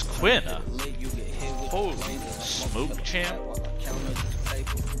thought that was Quinn. Holy smoke champ.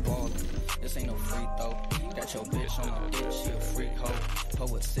 This ain't no free throw. Got your bitch on my dick, she a freak hoe. Put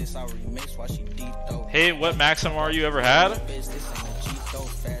with 6 hour remix while she deep throw. Hey, what max MMR you ever had?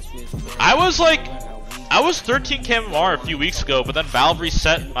 I was 13k MMR a few weeks ago, but then Valve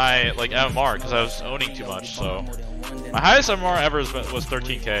reset my MMR because I was owning too much. So my highest MMR ever was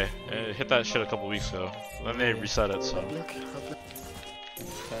 13k. It hit that shit a couple weeks ago. Then they reset it. So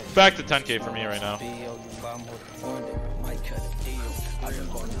back to 10k for me right now.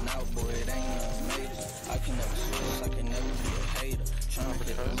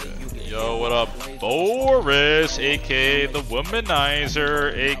 Yo, what up, Boris, aka the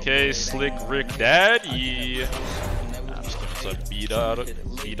Womanizer, aka Slick Rick Daddy. I'm just gonna say B-Dog.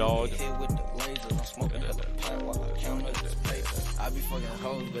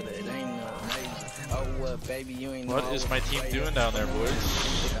 What is my team doing down there, boys?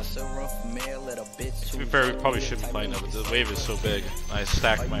 To be fair, we probably shouldn't be playing it, but the wave is so big. I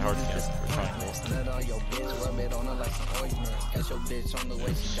stacked my hard camp for triangle.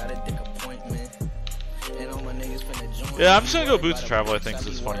 Yeah, I'm just gonna go Boots of Travel, I think, because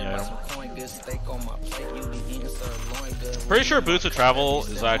it's a funny item. Pretty sure Boots of Travel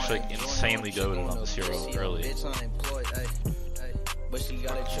is actually insanely goated on this hero early. But she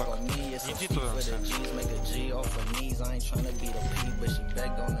got a trick on me, it's a fee for the G's, make a G off her knees. I ain't tryna be the P, but she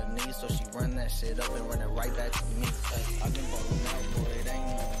begged on her knees, so she run that shit up and run it right back to me. I been ballin' out, boy, it ain't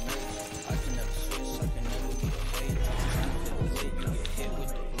no me. I can never switch, I can never be a hater. You get hit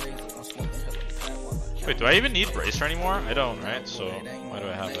with the razor, I'm smoking hella. Wait, do I even need Bracer anymore? I don't, right? So, why do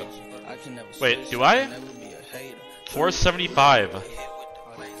I have it? Wait, do I? 475.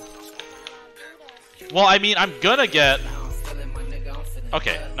 Well, I mean, I'm gonna get...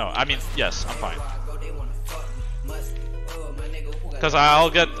 Okay, no, I mean, yes, I'm fine. Because I'll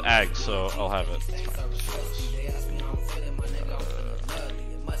get Ag, so I'll have it. It's fine.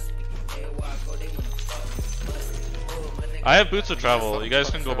 I have Boots of Travel. You guys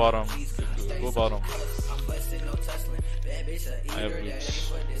can go bottom. Go bottom. I have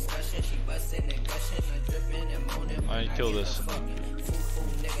Boots. I kill this.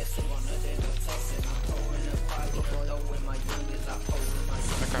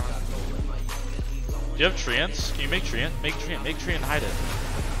 Do you have Treants? Can you make Treant? Make Treant, hide it.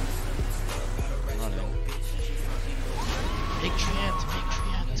 Make Treant,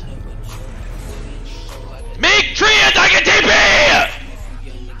 Make Treant, I can TP!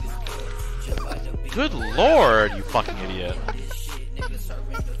 Good lord, you fucking idiot.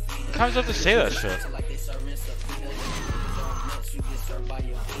 How many times do I have to say that shit?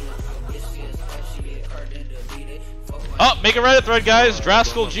 Oh, make a Reddit thread, guys.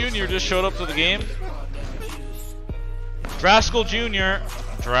 Draskell Jr. just showed up to the game. Draskell Jr.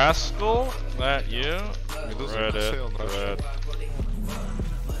 Draskell? That you? Reddit thread.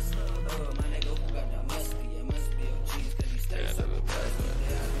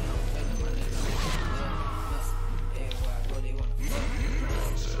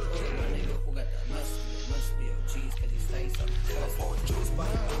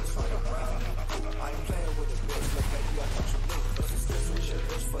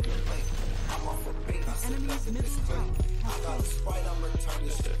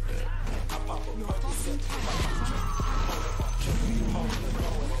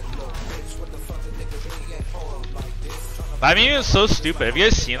 That meme is so stupid. Have you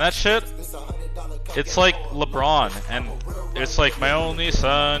guys seen that shit? It's like LeBron, and it's like my only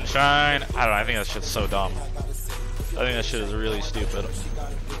sunshine. I don't know. I think that shit's so dumb. I think that shit is really stupid.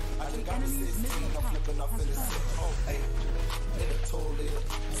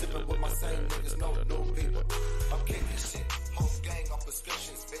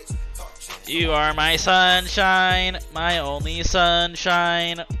 You are my sunshine, my only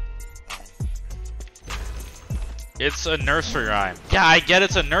sunshine. It's a nursery rhyme. Yeah, I get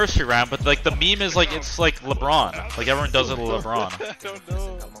it's a nursery rhyme, but like the meme is like it's like LeBron. Like everyone does it to LeBron. I don't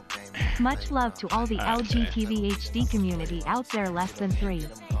know. Much love to all the Okay. LGTVHD community out there less than 3.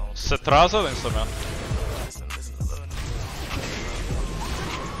 Se atrasa el instrumento.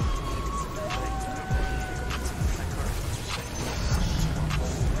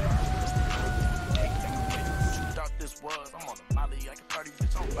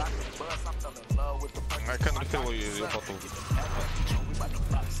 I can't kill you, you bottle.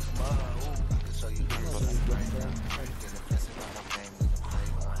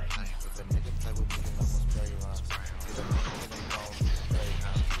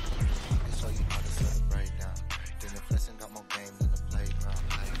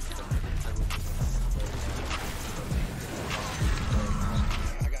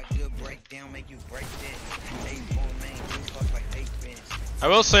 I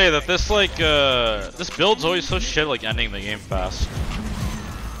will say that this like this build's always so shit like ending the game fast.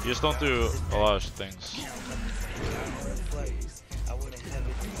 You just don't do a lot of things.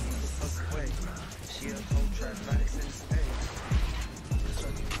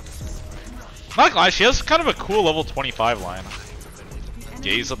 Not gonna lie, she has kind of a cool level 25 line.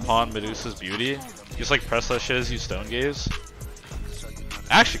 Gaze upon Medusa's beauty. Just like press that shit as you stone gaze.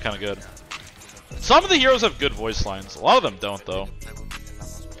 Actually kind of good. Some of the heroes have good voice lines. A lot of them don't though.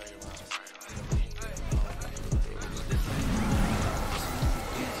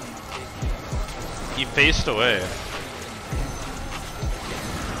 He faced away.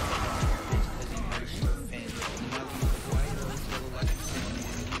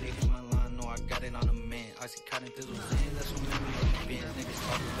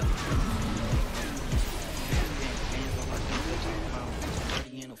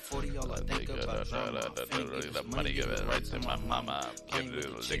 The money give it right to my mama. Give it a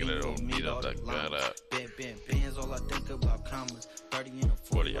little meat of the gutter.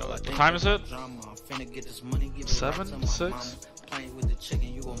 40. What time is it? 7? 6?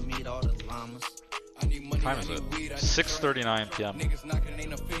 What time is it? 6:39 p.m.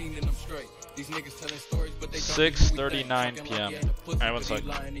 6:39 p.m. Alright, one sec.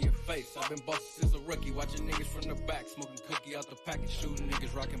 I've been bossed since a rookie, watching niggas from the back, smoking cookie out the package, shooting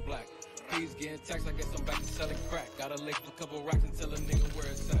niggas rocking black. He's getting taxed, I guess I'm back to selling crack. Got a lick for a couple racks and tell a nigga where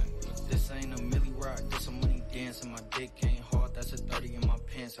it's at. This ain't a milli rock, this a money dance, and my dick ain't hard, that's a 30 in my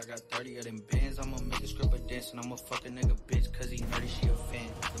pants. I got 30 of them bands, I'ma make a stripper dance, and I'ma fuck a nigga bitch, cause he nerdy, she a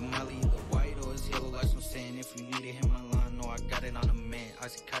fan. The Molly either white or it's yellow like some sand. If you need it, hit my line, no, I got it on the man. I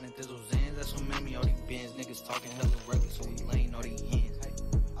see cotton thizzles and that's what made me all these bands. Niggas talking hella reckless, so we laying all these hands.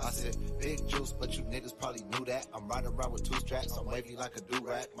 I said, big juice, but you niggas probably knew that. I'm riding around with 2 straps, I'm wavy like a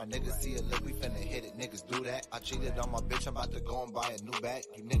do-rag. My niggas see a lick, we finna hit it, niggas do that. I cheated on my bitch, I'm about to go and buy a new bag.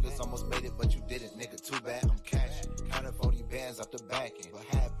 You niggas almost made it, but you didn't, nigga, too bad. I'm cashing, counting 40 bands off the back end. What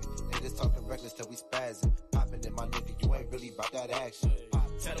happened? Niggas talking reckless till we spazzing. Popping in my nigga, you ain't really about that action.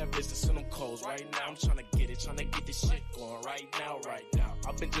 Tell that bitch to send them clothes right now. I'm tryna get it, tryna get this shit going right now, right now.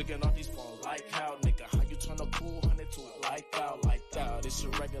 I've been jigging off these phones like how, nigga. How you turn a cool 100 to a like that, like that. This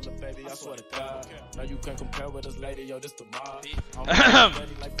your regular baby, I swear to God. Now you can't compare with this lady, yo, this the mob. I'm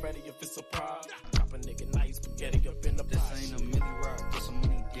ready like Freddy if it's a prop. Chop a nigga nice spaghetti up in the pot. This ain't a milli rock, this a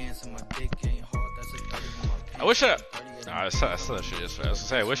money dance, and my dick ain't hard. That's a 30 in my pants. I wish I said that shit yesterday. I was gonna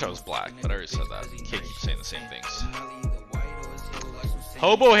say I wish I was black, but I already said that. Can't keep saying the same things.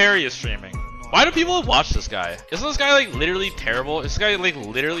 Hobo Harry is streaming. Why do people watch this guy? Isn't this guy like literally terrible? Is this guy like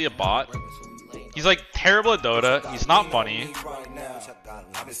literally a bot? He's like terrible at Dota. He's not funny.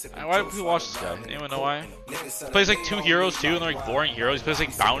 Why do people watch this guy? Anyone know why? He plays like 2 heroes too, and they're like boring heroes. He plays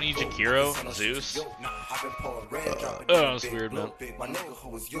like Bounty, Jakiro, Zeus. Oh, that's weird, man.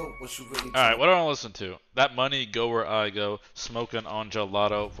 Alright, what do I want to listen to? That money go where I go. Smoking on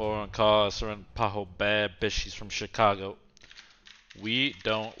gelato, foreign cars, and Pajo bad bitch. She's from Chicago. We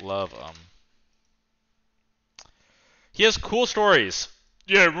don't love him. He has cool stories.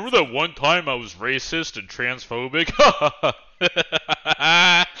 Yeah, remember that one time I was racist and transphobic?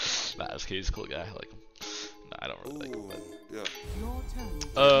 Nah, he's a cool guy. I like him. Nah, I don't really like him. Yeah.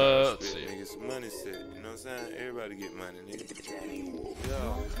 Let's see. Niggas, money set, you know what I'm saying? Everybody get money, nigga.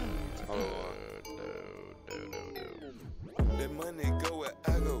 Yeah.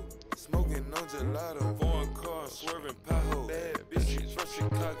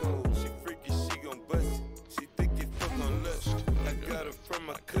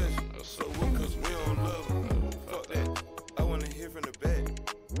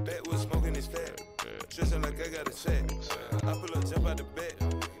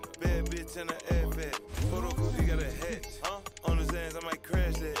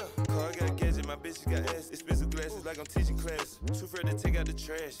 crash that. Car got a gadget, my bitch got ass. Expensive glasses like I'm teaching class. Too afraid to take out the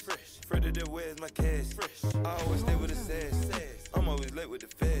trash. Fresh. Afraid of that where's my cash. Fresh. I always stay with a sass. I'm always late with the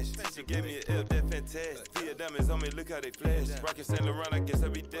fashion. Teacher gave me an L, that fantastic. Via diamonds on me, look how they flash. Rockin' Saint Laurent, I guess I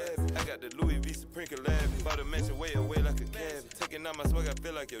be dabbing. I got the Louis V Supreme collab. Bought a mansion way away like a cab. Taking out my smoke, I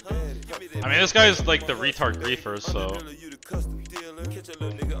feel like your daddy. I mean, this guy is like the retard griefer, so. Catch a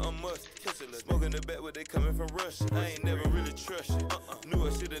little nigga, I'm must. Smoking the back where they coming from Russia. I ain't never really trust you. Knew I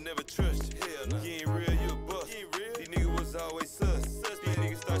shoulda never trust you. Hell no. You ain't real, you a bust. These niggas was always sus. These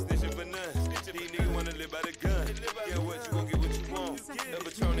niggas start snitching for none. These niggas wanna live by the gun. Yeah, what you gon' get what you want. That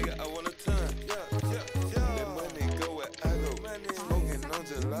Patron nigga, I want a ton. That money go where I go. Smoking on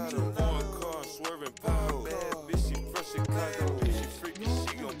gelato. Foreign car, swerving pothole. Bad bitch, she from Chicago. She freaky,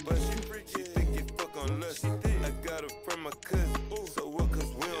 she gon' bust you. She think you fuck on lust. I got her from my cousin. So what,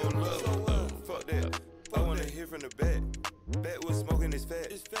 cause we don't love her. Fuck that. I wanna hear from the back. Back was smoking his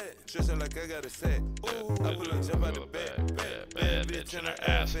fat. Dressing like I got a sack. I pull up, jump out the back. Bad bitch in her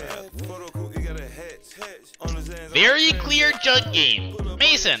ass fat. Photo cool, he got a hatch. On his hands. Very clear jug game.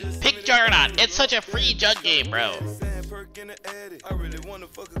 Mason, pick Juggernaut. It's such a free jug game, bro.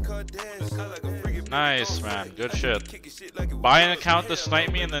 Nice, man. Good shit. Buy an account to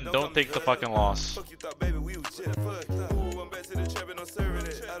snipe me and then don't take the fucking loss.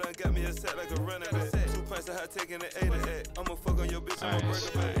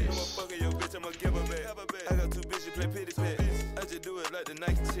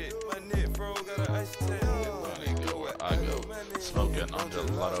 I go smoking on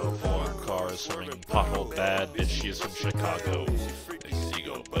gelato, foreign cars, swinging pothole bad. Bitch, she is from Chicago.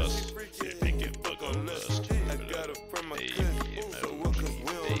 Ego bust. Think it fuck on lust.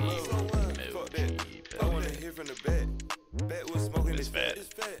 It's fat.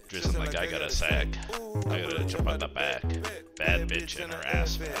 Dressing like I got a sack. I gotta jump out the back. Bad bitch in her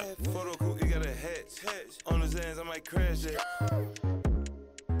ass fat. Photo cool, he got a hatch. On his hands, I might crash it.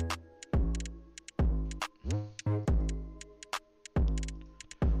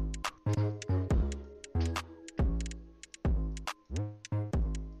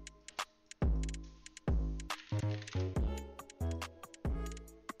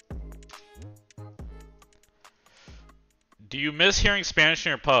 Do you miss hearing Spanish in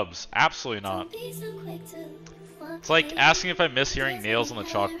your pubs? Absolutely not. It's like asking if I miss hearing nails on the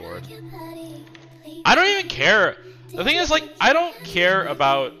chalkboard. I don't even care. The thing is, like, I don't care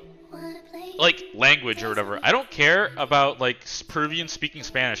about, like, language or whatever. I don't care about, like, Peruvian speaking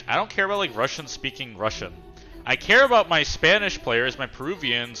Spanish. I don't care about, like, Russian speaking Russian. I care about my Spanish players, my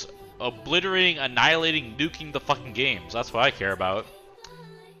Peruvians, obliterating, annihilating, nuking the fucking games. That's what I care about.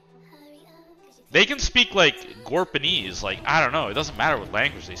 They can speak, like, Gorpanese, like, I don't know, it doesn't matter what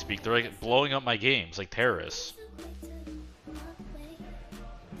language they speak, they're, like, blowing up my games, like terrorists.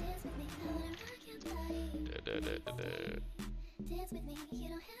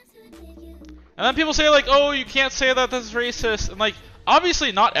 And then people say, like, oh, you can't say that, that's racist, and, like,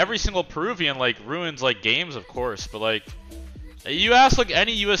 obviously not every single Peruvian, like, ruins, like, games, of course, but, like, you ask, like,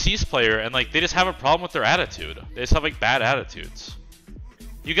 any US East player, and, like, they just have a problem with their attitude. They just have, like, bad attitudes.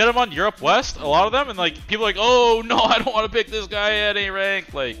 You get them on Europe West, a lot of them, and like people are like, oh no, I don't want to pick this guy at any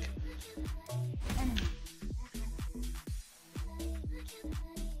rank. Like,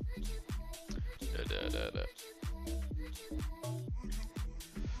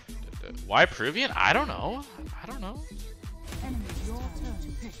 why Peruvian? I don't know. I don't know.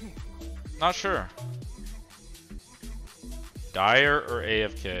 Not sure. Dyer or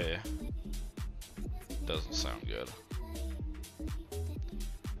AFK? Doesn't sound good.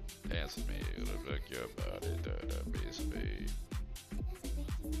 Dance with me, gonna break your body, piece of me.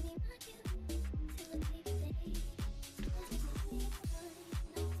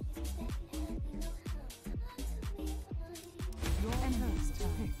 Your enemies to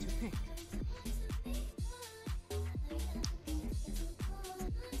pick.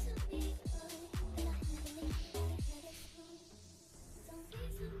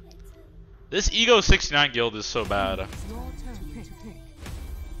 This Ego 69 guild is so bad. Your turn to pick.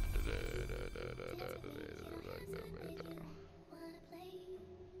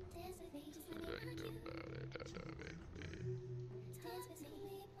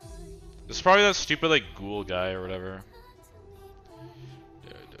 It's probably that stupid like ghoul guy or whatever.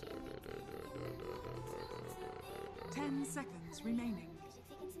 10 seconds remaining.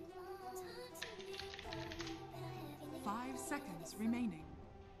 5 seconds remaining.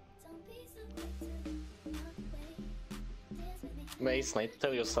 Mason, I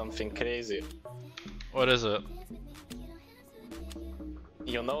tell you something crazy. What is it?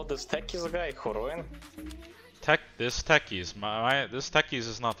 You know this techies guy who ruined? This techies. This techies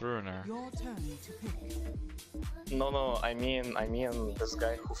is not the ruiner. Your turn to pick. No, I mean this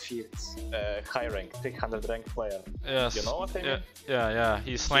guy who feeds high rank, 300 rank player. Yes. You know what I mean? Yeah.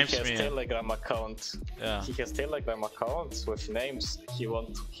 He slimes me. He has Telegram account. Yeah. He has Telegram account with names he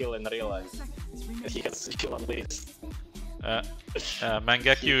want to kill in real life. He has kill on this.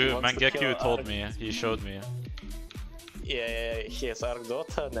 Mangekyu told me. He showed me. Yeah, he has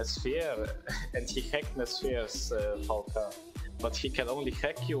Arcdota, Nesphere, and he hacked Nesphere's Falca. But he can only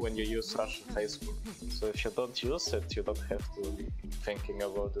hack you when you use Russian Facebook. So if you don't use it, you don't have to be thinking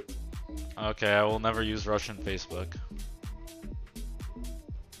about it. Okay, I will never use Russian Facebook.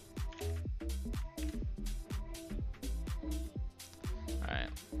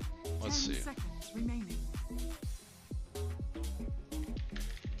 Alright, let's see. 10 seconds remaining.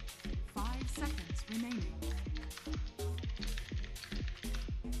 5 seconds remaining.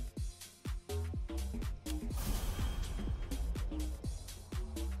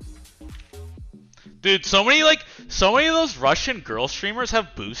 Dude, so many of those Russian girl streamers have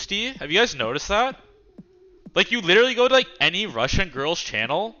Boosty. Have you guys noticed that? Like, you literally go to like any Russian girl's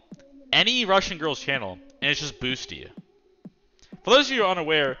channel, and it's just Boosty. For those of you who are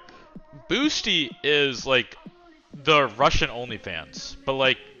unaware, Boosty is like the Russian OnlyFans, but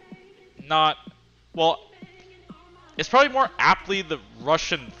like not, well, it's probably more aptly the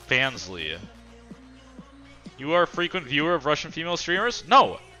Russian Fansly. You are a frequent viewer of Russian female streamers?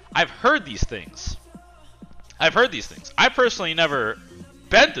 No, I've heard these things. I personally never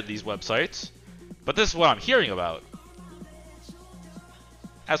been to these websites, but this is what I'm hearing about.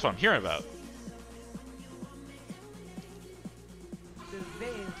 That's what I'm hearing about.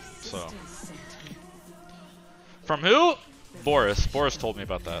 So, from who? Boris. Boris told me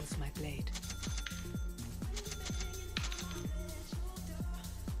about that.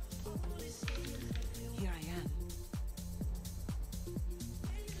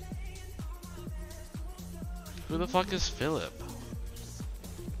 Who the fuck is Philip?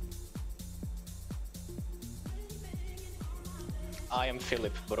 I am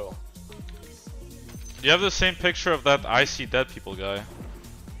Philip, bro. You have the same picture of that I See Dead People guy.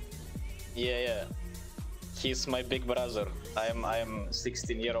 Yeah. He's my big brother. I am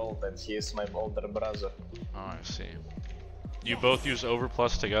 16-year-old and he is my older brother. Oh, I see. You both use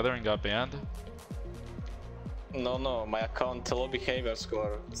Overplus together and got banned? No, my account low behavior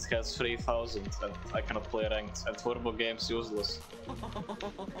score has 3000 and I cannot play ranked and Turbo Games useless.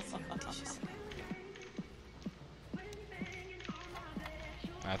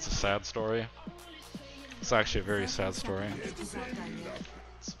 That's a sad story. It's actually a very sad story.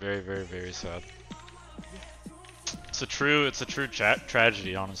 It's very, very, very sad. It's a true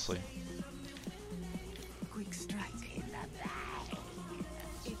tragedy, honestly. Quick strike.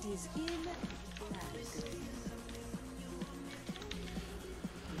 It is in.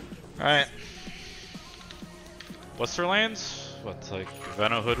 Alright. What's their lanes? What, like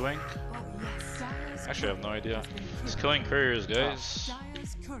Veno Hoodwink? Actually, I have no idea. He's killing couriers, guys.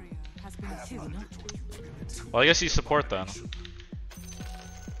 Well, I guess he's support then.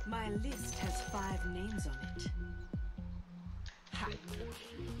 My list has 5 names on it. Ha.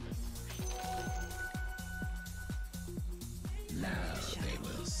 Now they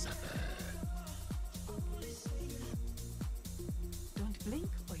will suffer. Don't blink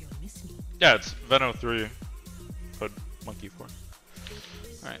or you'll miss me. Yeah, it's Veno 3. Hood Monkey 4.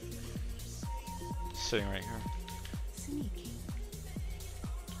 Alright. Sitting right here. Sneaky.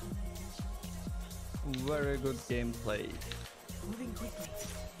 Very good gameplay. Moving quickly.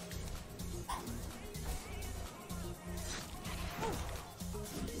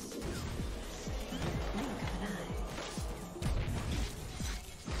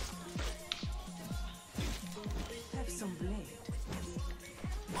 Have some blade.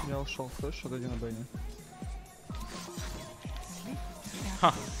 Я ушел, слышь, отойди на бэне.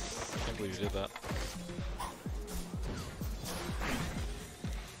 Huh. I can't believe you did that.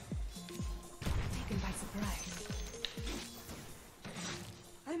 Taken by surprise.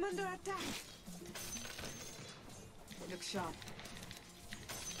 I'm under attack. Look sharp.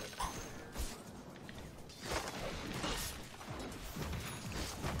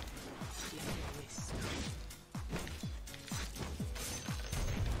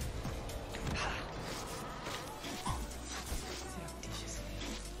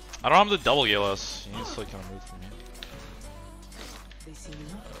 I don't have the double Galos. He needs to kind of move for me. They see me.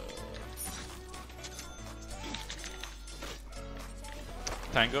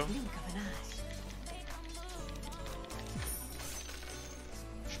 Tango?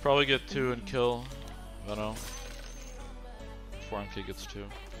 Should probably get 2 and kill Veno. Before MK gets 2.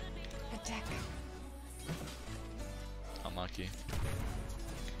 Attack. unlucky.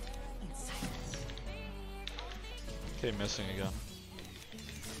 Okay, missing again.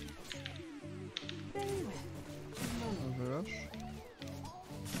 Rush. You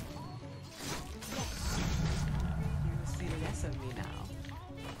will see less of me now.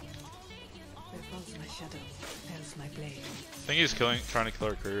 There falls my shadow, there's my blade. I think he's trying to kill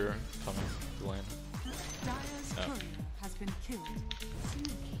our courier coming to lane. Dire's Yeah. courier has been killed.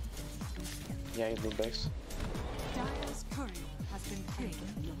 Yeah, you do base. Dire's courier has been killed.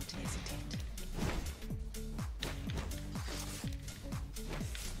 Not hesitate.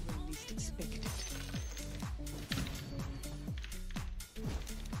 When least expected.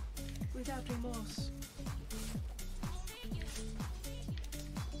 Without remorse.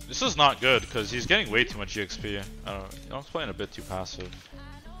 This is not good because he's getting way too much EXP. I don't know. He's playing a bit too passive.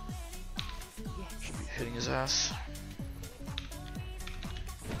 Should be hitting his ass.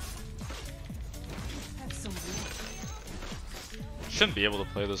 Shouldn't be able to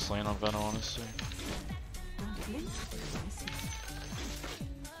play this lane on Venom, honestly.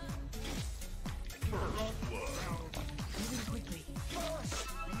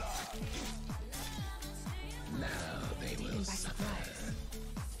 Now they will suffer.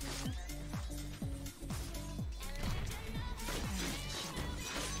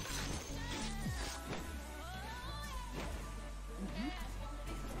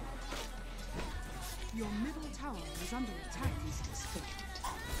 Your middle tower is under attack.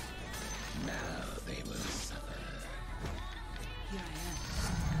 Now they will suffer. Here I am.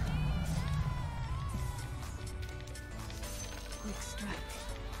 Quick strike.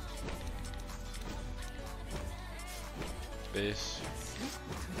 Base.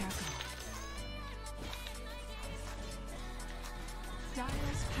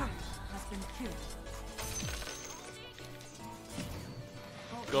 Dire's turret has been killed.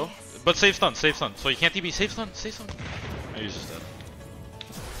 Go. But save stun, save stun. So you can't TB, save stun, save stun. Oh, he's just dead.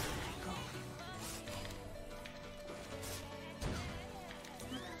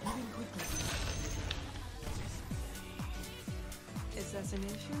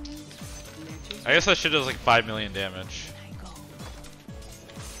 Assassination? I guess that shit does like 5 million damage.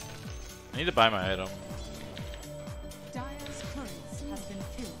 I need to buy my item. Dire's turrets has been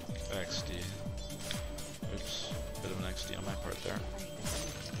killed. XD. Oops. Bit of an XD on my part there.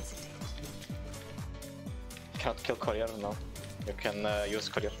 Can't kill courier now. You can use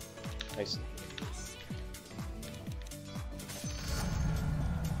courier. Nice.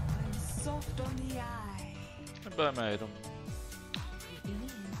 I'm soft on the eye. I buy my item.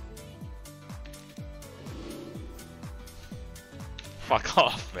 Fuck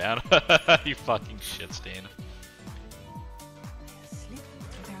off, man. You fucking shit stain.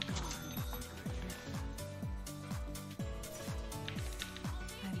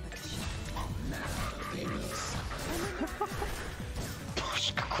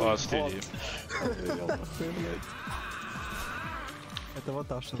 Oh, it's too deep. Это вот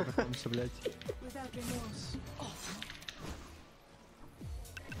Даша знакомься, блядь. Without remorse.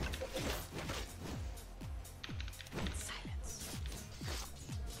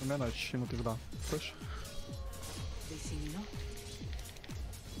 У меня ночь, ему пизда. Слышь? They see me not.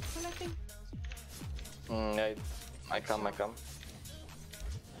 Collecting. I come.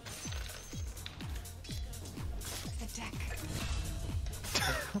 Attack.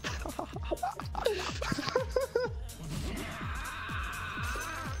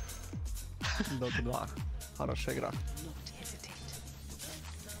 Дота 2. Хорошая игра. Not hesitate.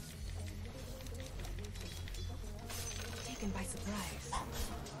 Taken by surprise.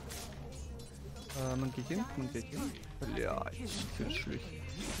 Манкетин. Блядь, ты шлюхи.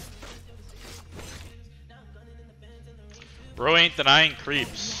 Bro ain't denying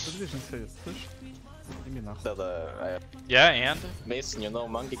creeps. Подвижный совет, слышь? Иди нахуй. Да. Yeah, and? Mason, you know,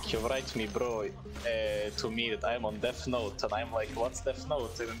 Monkey write me, bro, to me that I'm on Death Note, and I'm like, what's Death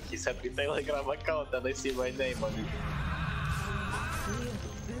Note? And he sent me Telegram account, and I see my name on it.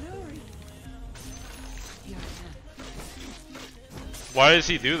 Why does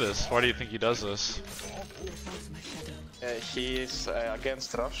he do this? Why do you think he does this? He is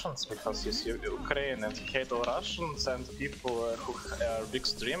against Russians because he's Ukraine and he hates all Russians and people who are big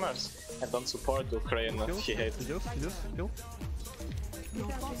streamers and don't support Ukraine. He hates.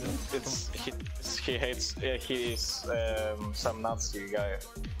 He hates. He is some Nazi guy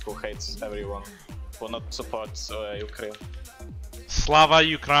who hates everyone, who not supports Ukraine. Slava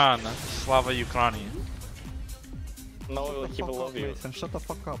Ukraine. Slava Ukraini. No, he will love you. Mason, shut the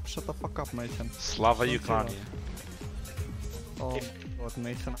fuck up, Mason. Slava Ukraini. Oh, God,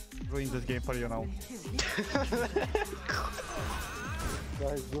 Mason, ruin this game for you now.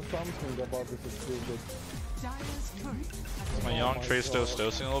 Guys, do something about this exclusive. Dire's turret Is my young Trace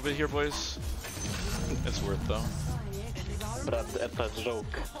dosing a little bit here, boys? It's worth though. Брат, это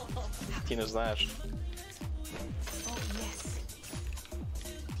joke. Ты не знаешь.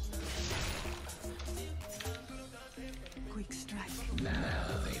 quick strike.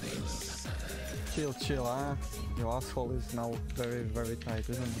 Chill, huh? Your asshole is now very, very tight,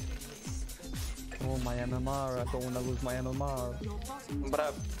 isn't it? Oh, my MMR, I don't wanna lose my MMR.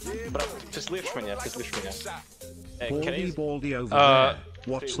 Брат, ты слышишь меня? Baldy, baldy over there.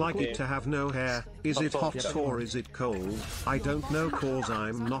 What's like it to have no hair? Is it hot or is it cold? I don't know cause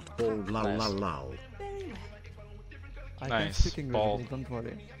I'm not bald, lol lol lol. I Nice, can speak English, bald. don't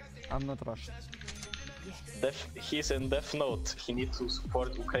worry. I'm not Russian. He's in Death Note. He needs to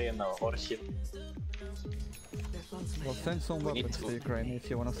support Ukraine or he. Well, send some weapons to Ukraine if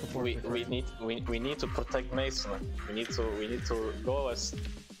you wanna support Ukraine. We need to protect Mason. We need to go as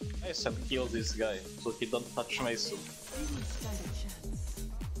nice and kill this guy so he don't touch Mason.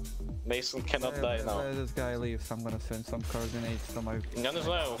 Mason cannot die now. Where this guy leaves, I'm gonna send some coordinates to my... Я не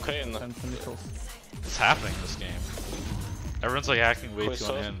знаю, Украина. What's happening in this game? Everyone's like acting way too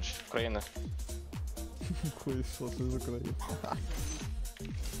Хуесос, unhinged. Украина. Хуесос из Украины.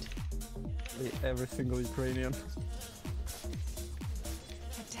 Every single Ukrainian.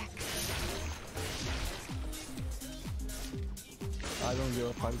 I don't give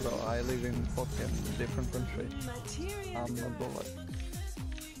a fuck, bro. I live in fucking different country. I'm not bothered.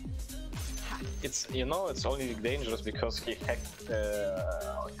 It's it's only dangerous because he hacked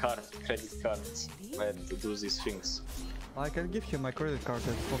credit cards and to do these things. I can give you my credit card.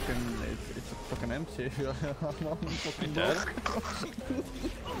 It's fucking empty. I'm fucking dead? broke.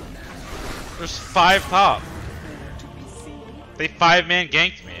 There's 5 top. They 5-man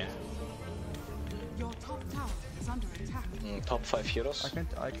ganked me. Your top tower is under attack. Top 5 heroes. I can.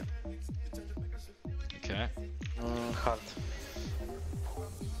 Okay. Hard.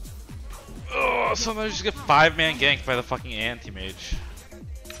 Oh, sometimes you just get 5-man ganked by the fucking anti-mage.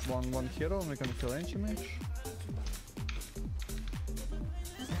 One hero and we can kill anti-mage.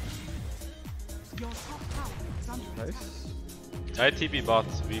 Your top tower is under Nice. ITB bot,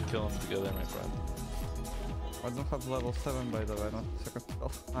 we kill him together, my friend. I don't have level 7 by the way, not second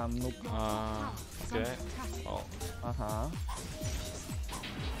spell. Nope. Okay. Oh. Uh-huh.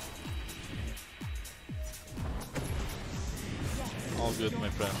 All good, my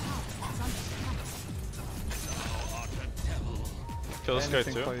friend. Kill this guy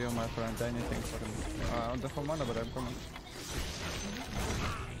Anything too? for you, my friend, anything for me. I don't have mana, but I'm coming.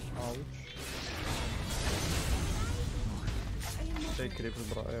 Ouch. Take creeps,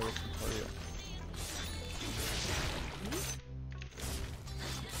 bro, everything for you.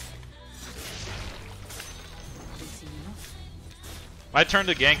 My turn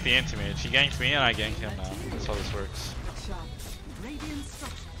to gank the anti-mage. He ganked me and I ganked him now. That's how this works. Radiant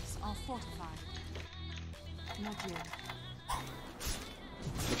structures are fortified. Not yet.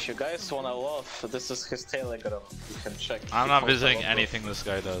 If you guys wanna love, this is his telegram. You can check. I'm not visiting anything this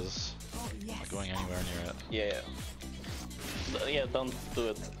guy does. I'm not going anywhere near it. Yeah, don't do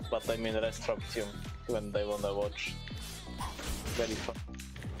it. But I mean, rest from team when they wanna watch. Very fun.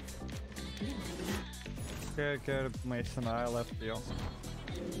 Care, Mason, I left you.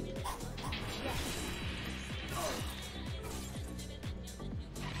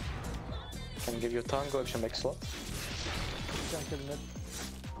 Can give you tango if you make slot. Can't kill mid.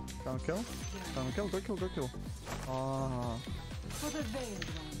 Can't kill? Can't kill, go kill. Ah. For the veiled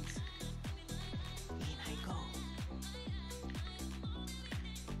ones. In I go.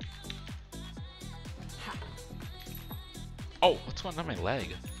 Oh, what's going on my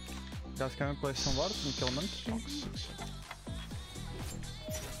leg? Guys, can we play some wards and kill him?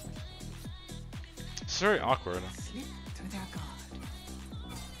 It's very awkward. Slip to their guard.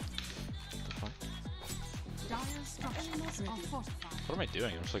 Dire structures are fortified. What am I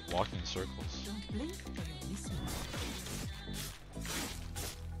doing? I'm just like walking in circles. Don't blink or you'll miss me.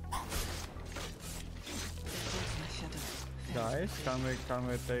 Guys, can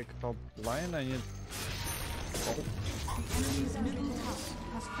we take top line? I need... Oh. The enemy's middle tower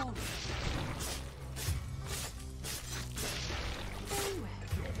has fallen. Very well.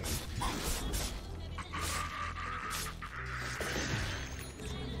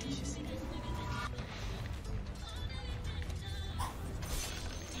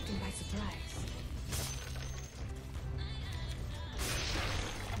 Taken by surprise.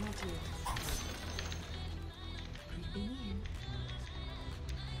 Not yet. Creeping in.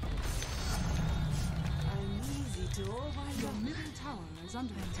 I'm easy to override. Your middle tower is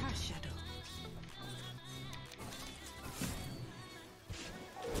under attack. Shadow.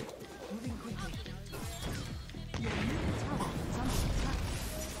 Moving quickly.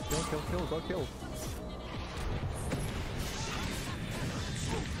 Kill, go kill.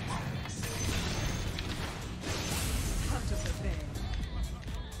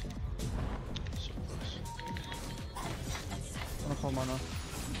 Oh, mana.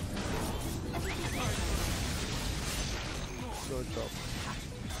 Good job.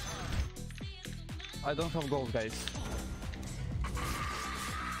 I don't have gold, guys.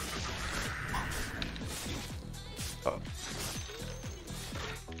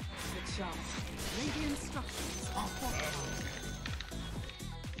 Good shot. Radiant structures are fortified.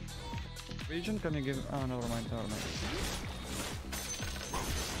 Region, can you give... Oh, never mind.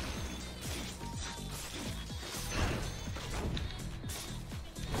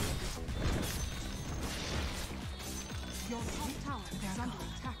 Your top tower is under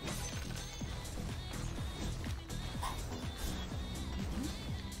attack.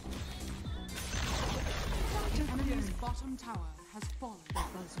 Enemy's bottom tower has fallen. There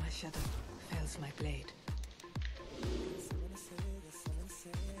falls my shadow, fails my blade.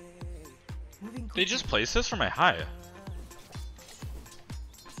 They just placed this for my high.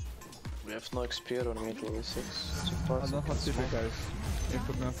 We have no XP on mid level 6. I don't have TP, guys. If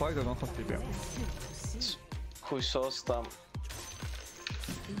we're gonna fight, I don't have TP. Who saw stam?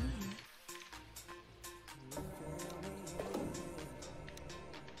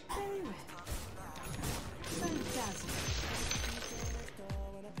 Very well. Fantastic.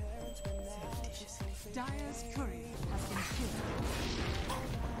 Dire's courier has been killed.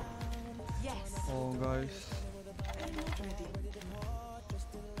 Yes. Oh, guys. Ready.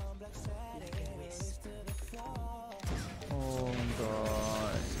 Like a wisp. Oh,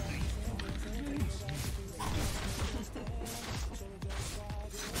 God.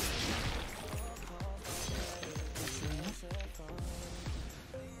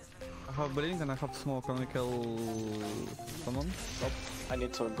 I have blink and I have smoke. Can we kill someone? Stop. I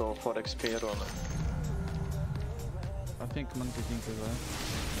need to go for XP on it. I think Monkey King is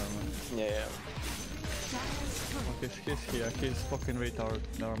there. Yeah. Okay, he's here. He's fucking retard.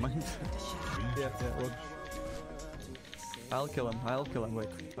 Never mind. yeah, look. I'll kill him. Wait,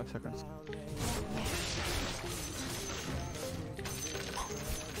 5 seconds.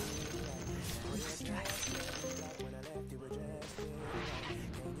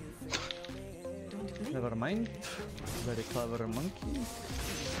 Never mind. Very clever monkey.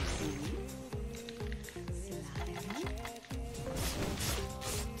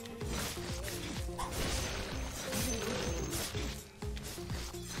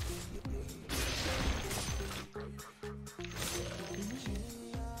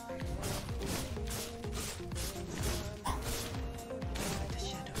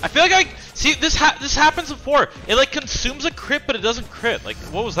 I feel like see this happens before. It like consumes a crit, but it doesn't crit. Like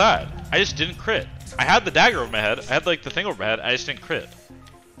what was that? I just didn't crit. I had the dagger over my head. I had like the thing over my head. I just didn't crit.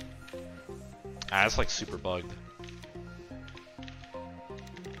 Ah, it's like super bugged.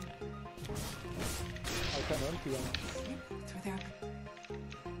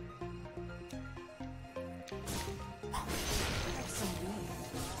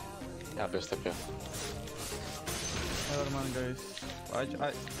 Yeah, best up here. Never mind, guys.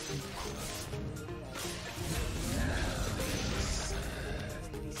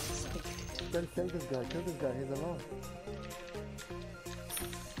 Kill this guy, he's alone.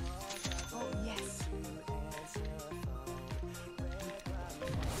 Oh, yes.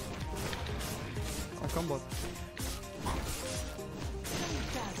 I come bot.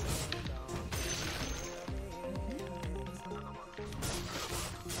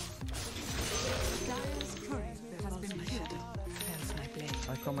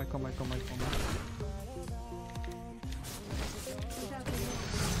 I come.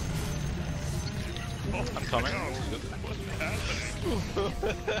 I'm coming. I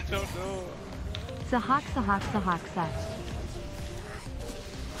don't know. Sahak.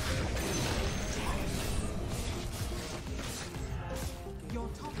 Your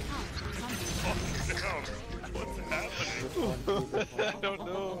top tower is under attack. What's happening? I don't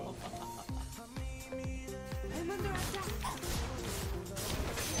know. I'm under attack.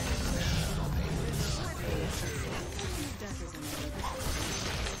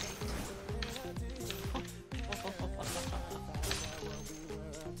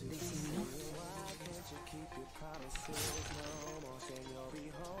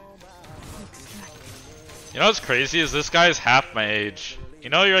 You know what's crazy is this guy's half my age. You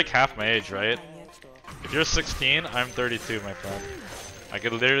know you're like half my age, right? If you're 16, I'm 32, my friend. I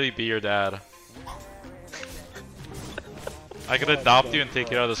could literally be your dad. I could adopt you and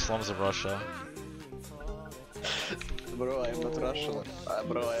take you out of the slums of Russia. Bro, I'm not Russian.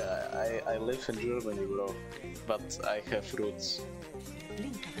 Bro, I live in Germany, bro. But I have roots.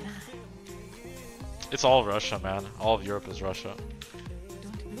 It's all Russia, man. All of Europe is Russia.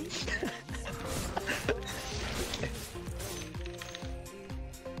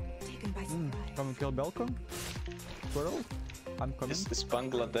 Come and kill Belko? Squirrel? I'm coming. Is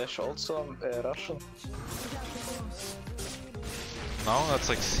Bangladesh also Russian? No, that's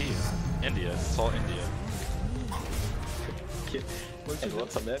like sea. India. It's all India. And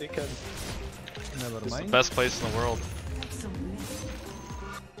what's American? Never It's mind. the best place in the world.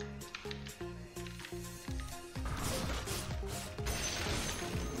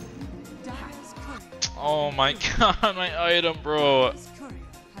 Oh my god, my item, bro.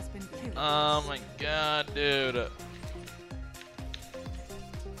 Oh my god, dude.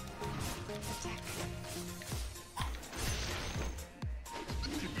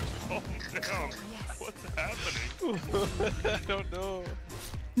 Oh no, what's happening? I don't know.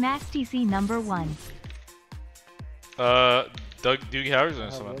 Max TC number 1. Duke Howard's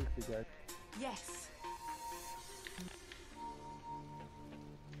doing something. Yes.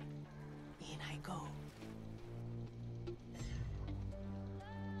 In I go.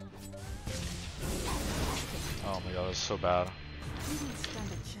 Oh my god, that's so bad. You don't stand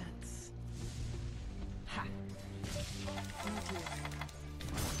a chance. Ha.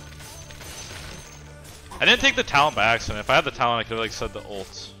 I didn't take the talent by accident. If I had the talent, I could have like said the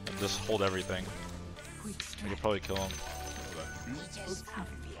ult and just hold everything. I could probably kill him.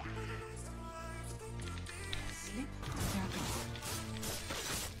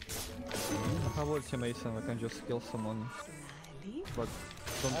 I have ultimates and I can just kill someone. But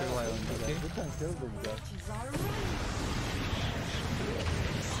don't rely on it, okay? We can kill this guy.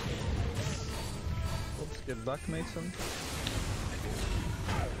 Oops, get back, Mason.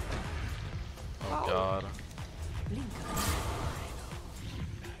 Oh god.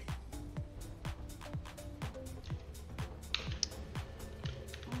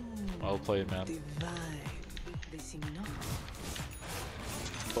 Well played, man. They seem not.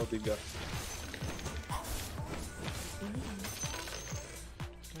 Bodyguard.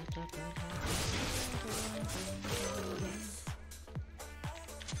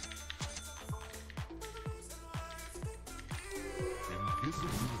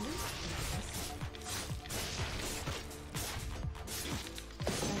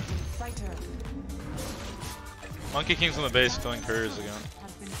 Fighter. Monkey King's on the base killing couriers again.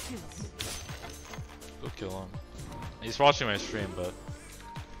 Go kill him. He's watching my stream, but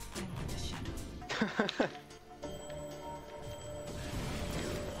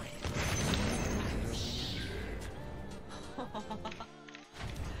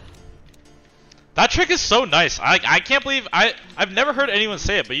that trick is so nice. I can't believe I've never heard anyone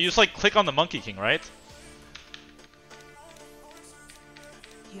say it, but you just like click on the Monkey King, right?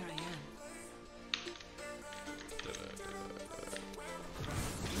 Here I am.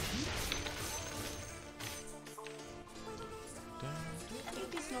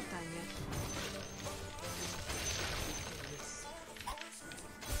 It is not time yet.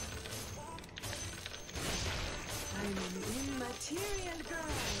 I'm an immaterial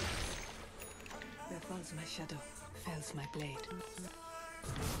girl. Where falls my shadow, fells my blade.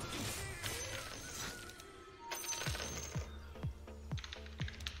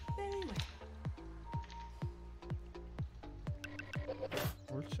 Very well.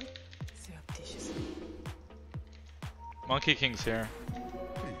 Surreptitiously. Monkey King's here.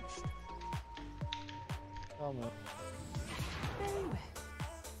 Oh man. Very well.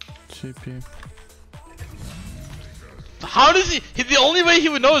 GP. How does he? The only way he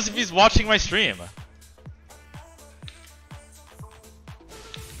would know is if he's watching my stream.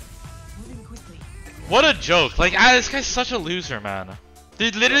 Moving quickly. What a joke! Like, this guy's such a loser, man.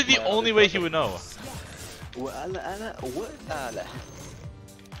 Dude, literally the only way he would know. Your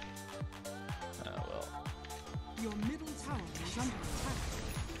middle tower is under attack.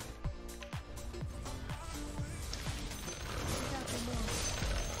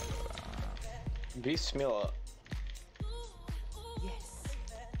 Bismillah. Yes.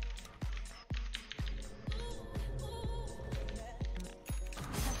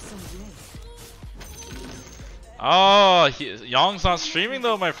 Have some blade. Oh, Yong's not streaming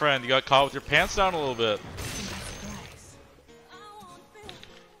though, my friend. You got caught with your pants down a little bit.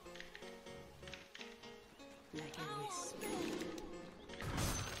 Like a wisp.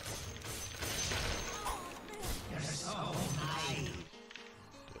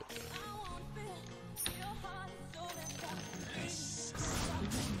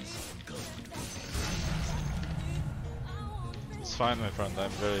 It's fine, my friend.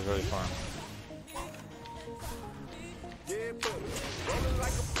 I'm very, very fine.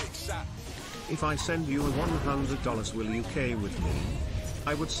 If I send you $100, will you K with me?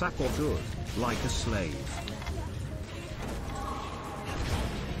 I would sap or do it, like a slave.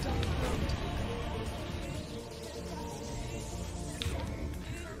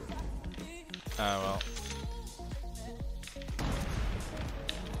 Well.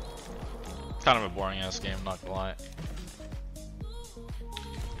 Kind of a boring ass game, not gonna lie.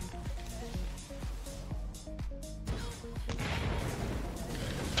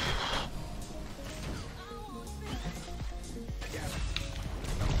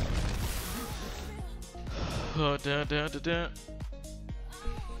 Oh, da, da, da, da.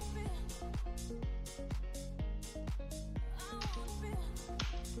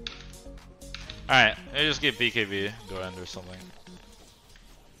 Alright, maybe just get BKB, go end or something.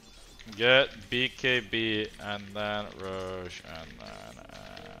 Get BKB and then Roche and then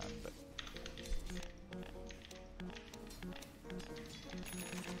end.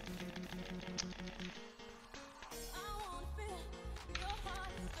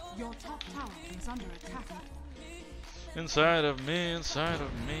 Your top tower is under attack. Inside of me, inside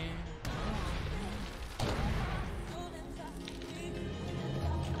of me.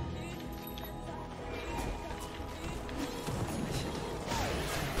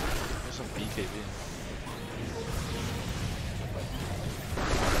 There's some BKB.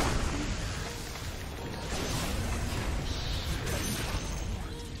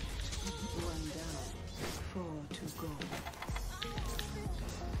 One down, 4 to go.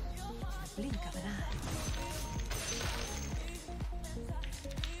 Blink of an eye.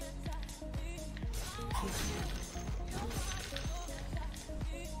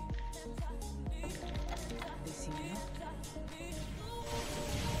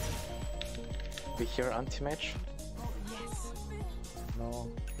 We hear anti-match. Yes. No,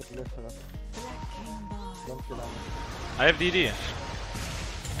 listen up. Don't kill him. I have DD.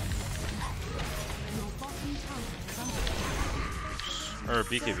 Or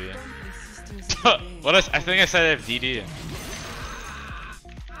BKB. What I think I said I have DD.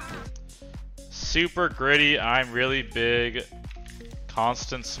 Super gritty, I'm really big.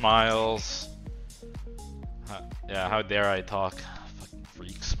 Constant smiles. Yeah, how dare I talk? Fucking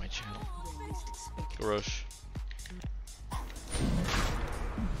freaks, my channel. Garrosh.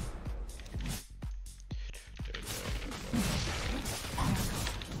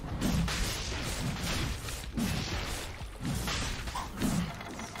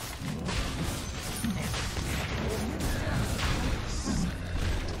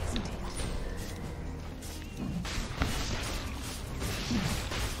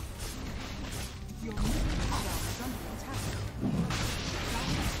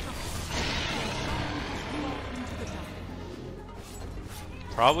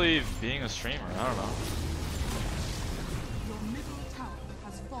 Probably being a streamer, I don't know. Your middle tower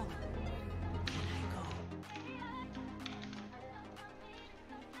has fallen.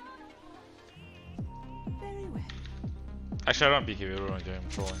 Very well. Actually, I don't have BKB, what am I doing? I'm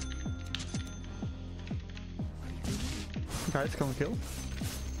trolling. Guys, can we kill?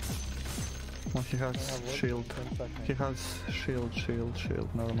 Oh, he has shield. He has shield,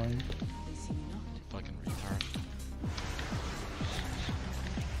 never mind. Fucking retard.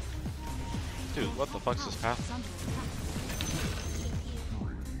 Dude, what the fuck's this path?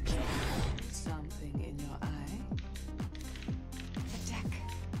 Something in your eye. Attack.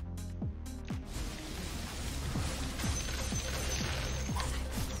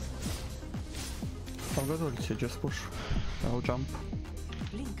 I've got ulti, just push. I'll jump.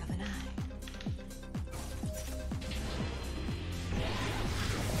 Blink of an eye.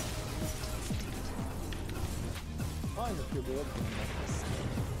 Fine if you do it.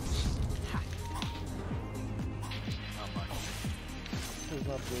 It's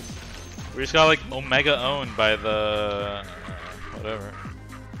not good. We just got like Omega owned by the whatever.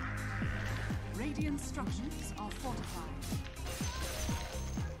 Radiant structures are fortified.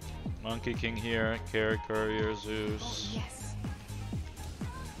 Monkey King here, Carry Courier, Zeus. Yes.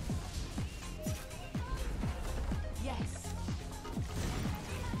 Yes.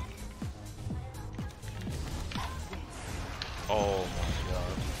 Oh my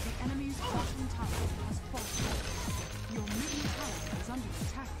god. The enemy's bottom tower has fallen. Your middle tower is under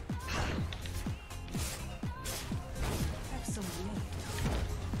attack. Have some lead.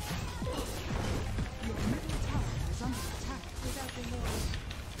 Your middle tower is under attack without the noise.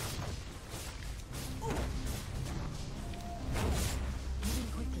 Moving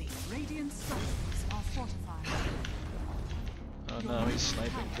quickly. Radiant structures are fortified. Oh no, he's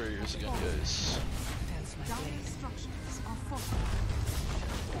sniping couriers again, guys. Dire structures are fortified.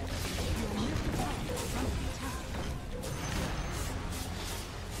 Your middle tower is under attack.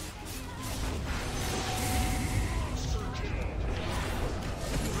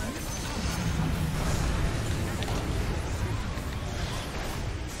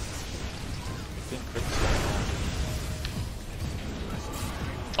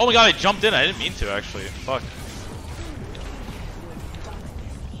 Oh my god, I jumped in. I didn't mean to actually. Fuck.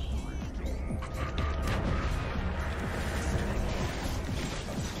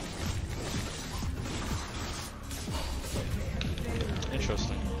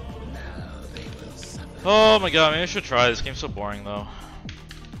 Interesting. Oh my god, maybe I should try. This game's so boring though.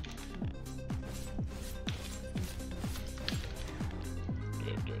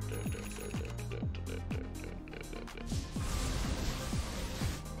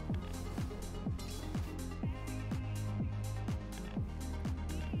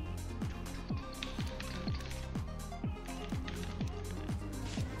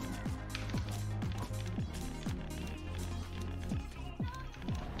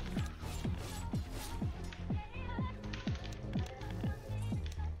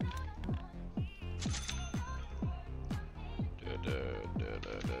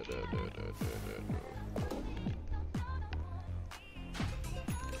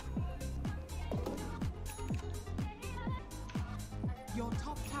 Your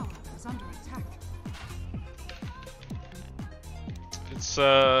top tower is under attack. It's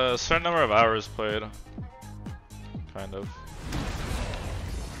a certain number of hours played. Kind of.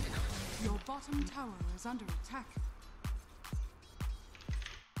 Your bottom tower is under attack.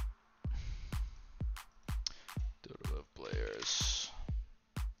 Total of players.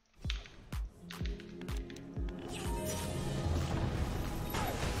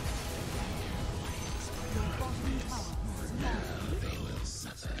 Your bottom tower is They will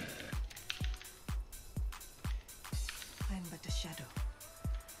suffer. I'm but a shadow.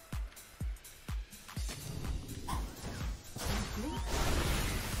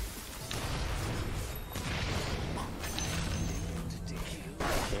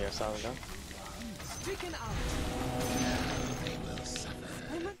 Here, sound gun. Stricken out. They will suffer.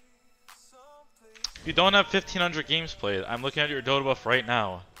 You don't have 1500 games played. I'm looking at your Dota buff right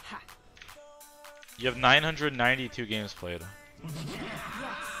now. You have 992 games played.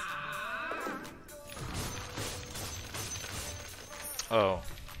 Oh.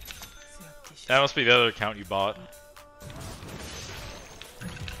 That must be the other account you bought.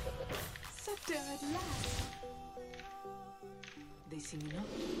 Scepter at last. They see me not.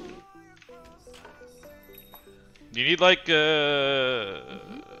 You need like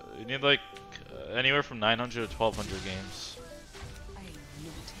anywhere from 900 to 1200 games. I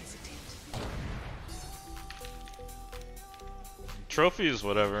not hesitate. Trophies,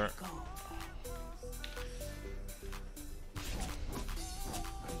 whatever. Go.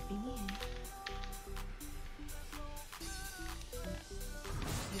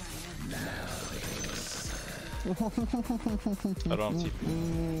 I don't TP.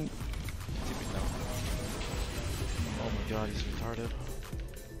 TP now. Oh my god, he's retarded.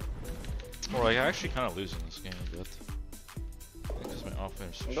 Or like, I'm actually kind of losing this game a bit. Because my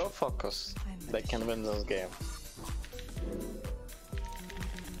offense. Go focus. They can win this game.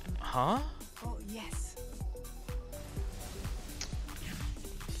 Huh? Oh yes.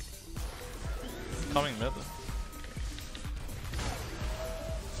 Coming mid.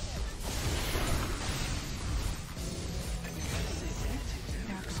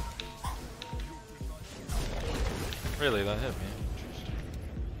 Really, that hit me. Interesting.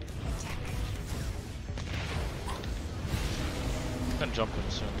 I'm gonna jump him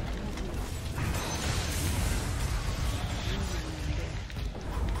soon.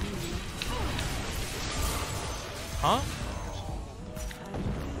 Huh?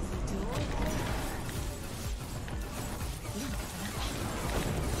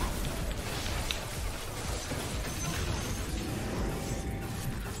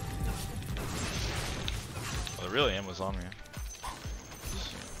 Well, the real aim was on me.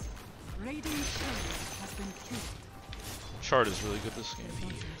 Radiant Shard has been killed. Shard is really good this game.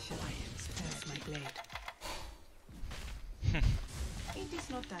 There's my blade. It is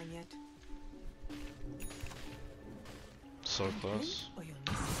not done yet. So close. Or you'll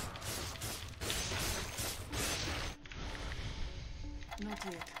miss it. Not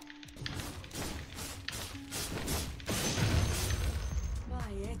yet.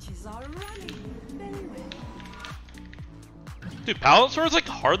 My edges are running very well. Dude, Paladin Sword's like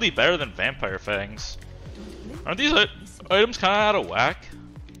hardly better than Vampire Fangs. Aren't these items kind of out of whack?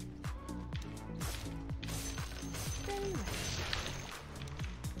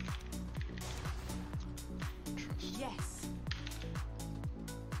 Yes.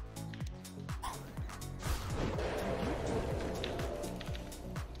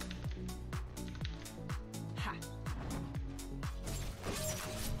 Ha.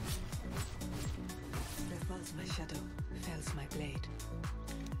 There falls my shadow, fells my blade.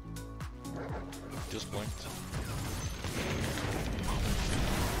 Just blinked.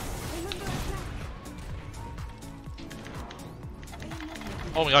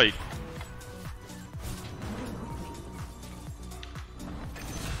 Oh my god.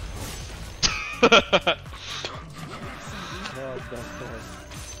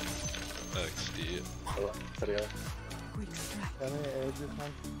 XD.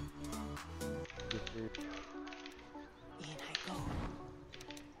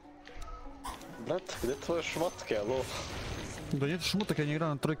 Брат, где твои шмотки, алло? Да нет шмоток, я не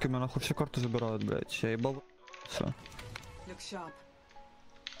играю на тройке, у меня нахуй все карты забирают, блядь. Я ебал. Все. Look sharp.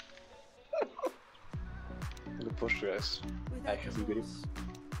 Good push, guys. I have grip.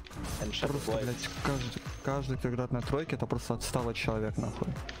 And shut Просто, the блядь, каждый, кто играет на тройке, это просто отсталый человек, нахуй.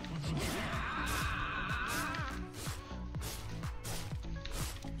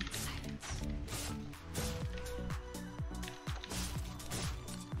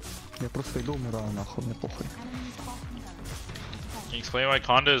 Я просто иду, умираю, нахуй, мне похуй. Can you explain why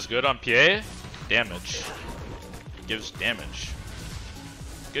Conda is good on PA? Damage. It gives damage.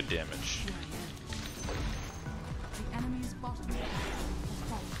 Good damage.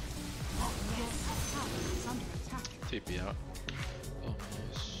 TP out. Oh,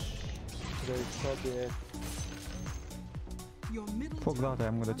 nice. Fuck that,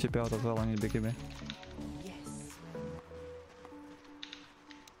 I'm gonna TP out as well, I need big me.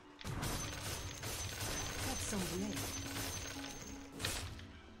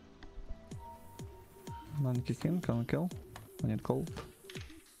 Man kick in, can kill. I need cold.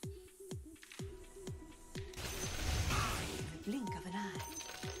 Blink of an eye.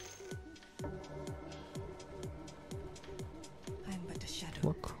 I'm but a shadow.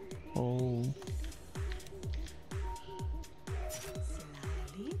 Look. Oh.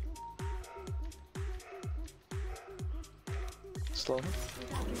 Slyly. Slow.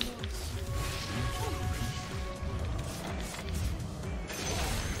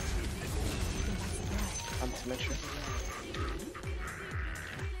 Anti-measure.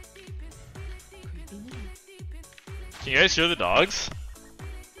 Can you guys hear the dogs?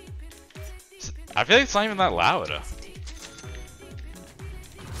 I feel like it's not even that loud. Dude.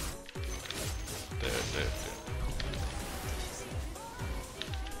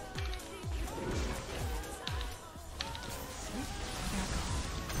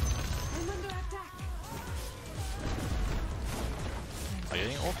 I'm under attack. Am I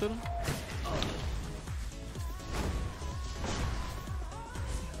getting ulted?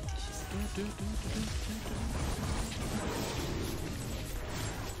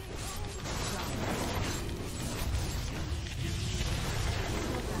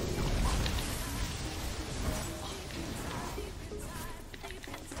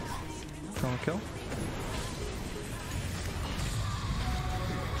 Can I kill?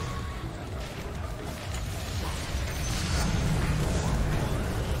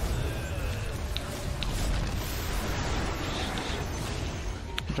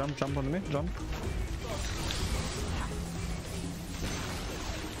 Jump on me, jump.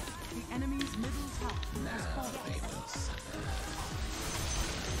 The enemy's middle tower has fallen.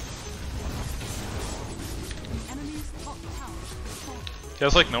 The enemy's top tower has fallen. He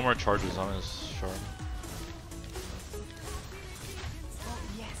has like no more charges on his shard. Oh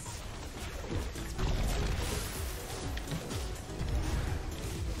yes.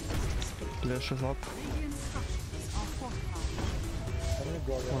 Flash is up. Radiant structures are fortified.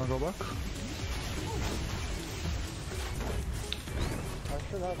 Wanna go back? I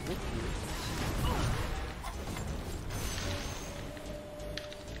should have victory.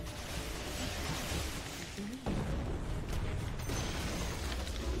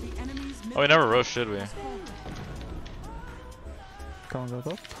 The enemy's middle Oh, we never rushed, did we? has fallen. Can't get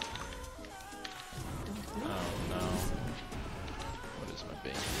up. Oh no. What is my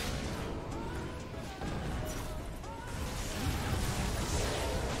bane doing?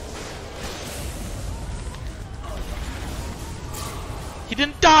 He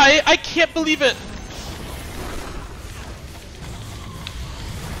didn't die! I can't believe it!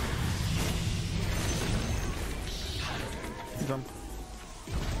 Jump.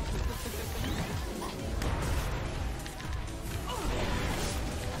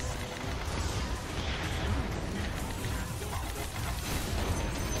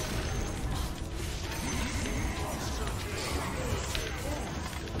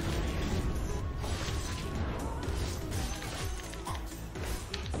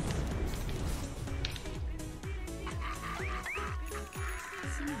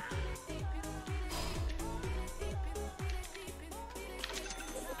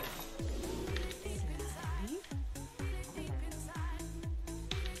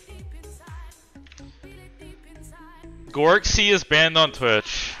 Gorksy is banned on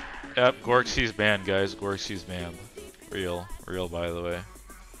Twitch. Yep, Gorksy's banned, guys. Gorksy's banned. Real by the way.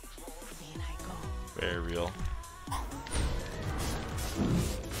 Very real.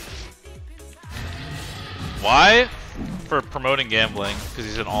 Why? For promoting gambling, because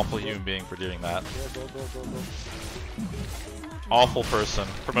he's an awful human being for doing that. Awful person.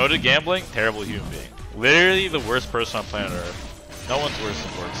 Promoted gambling, terrible human being. Literally the worst person on planet Earth. No one's worse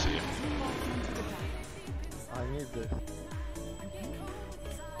than Wordsy. I need this.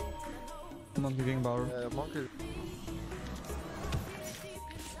 Monkey King Power. Monkey.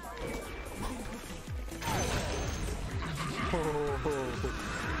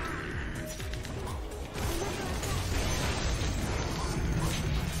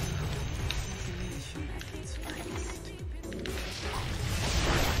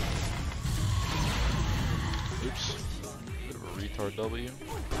 Oops. Bit of a retard W.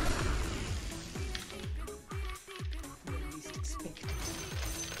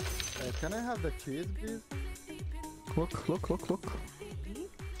 Can I have the cheese, please? Look.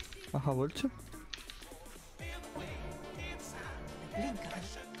 Aha, wolcie?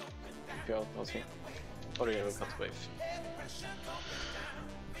 Go, nothing. Or you have got wave.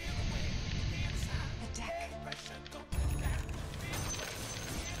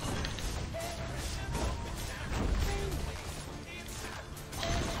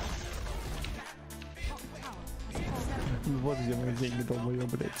 Вот где мои деньги, долбоёб,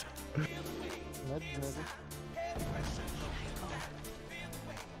 блять. Надо.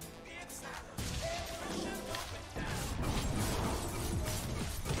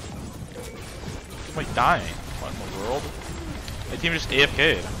 Am I dying? What in the world? My team just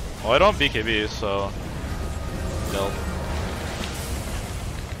AFK'd. Well, I don't have BKB, so... Dealt.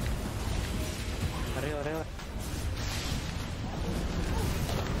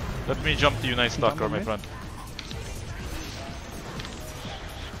 Let me jump to you, nice stalker, my friend.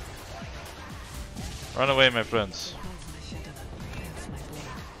 Run away, my friends.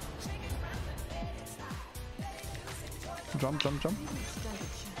 Jump.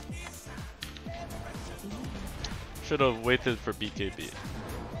 Should have waited for BKB.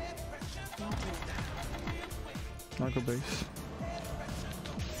 I go base.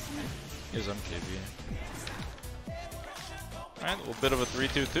 Here's MKB. Alright, a little bit of a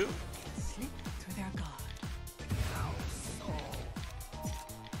 3-2-2.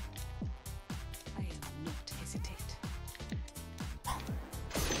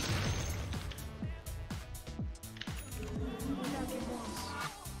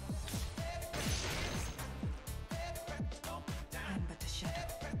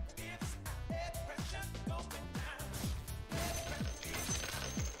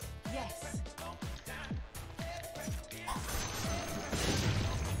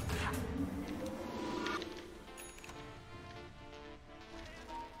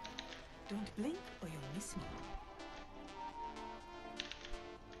 Don't blink or you'll miss me.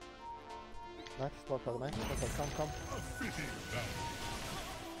 Nice water, come.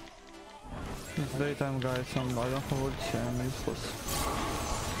 It's daytime, guys. I don't have ulti, I'm useless.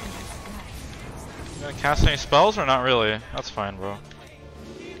 You gonna cast any spells or not really? That's fine, bro.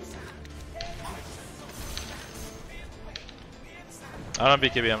 I don't have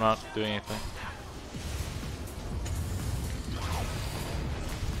BKB, I'm not doing anything.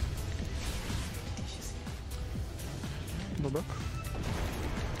 Go back.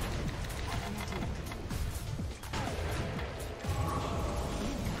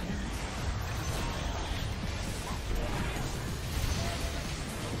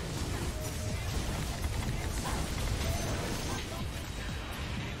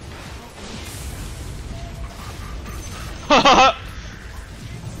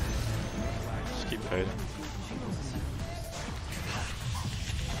 Just keep fighting.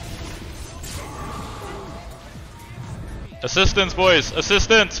 Assistance, boys!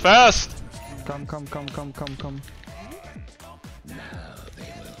 Assistance! Fast! Come. Now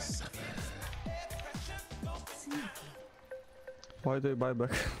they will suffer. Why do you buy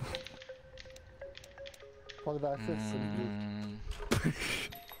back? For the assist, please.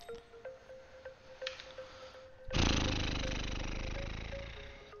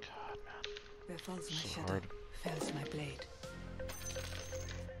 Where falls my So shadow, hard. fells my blade.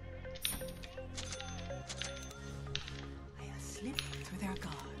 I slip through their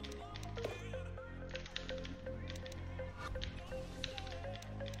guard.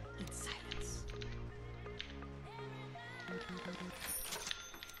 In silence.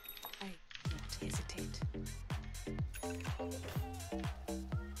 I won't hesitate.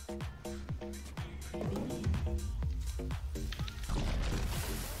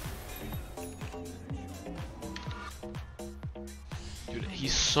 Dude,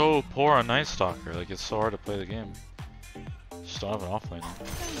 he's so poor on Night Stalker, like it's so hard to play the game. Just just don't have an offlane.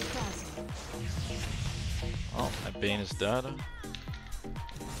 Oh, my Bane is dead.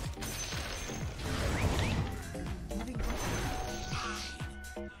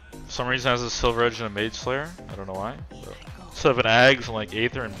 For some reason it has a Silver Edge and a Mage Slayer. I don't know why. But instead of an Ags and like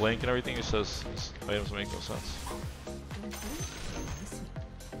Aether and Blink and everything, it says his items make no sense.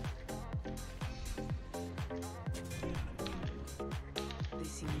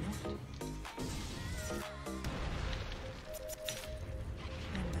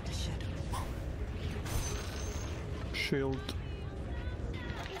 Shield.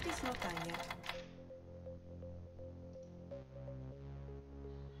 It is not done yet.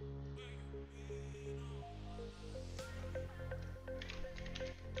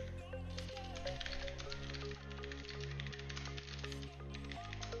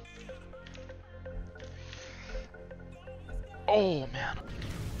 Oh man.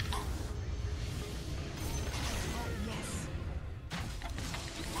 Yes.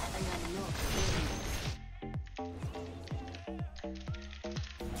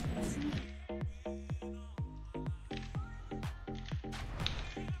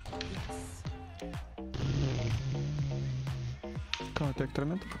 Can I take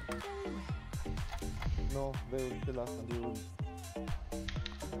treatment? No, they will kill us and we will.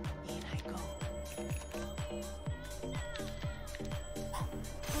 In I go.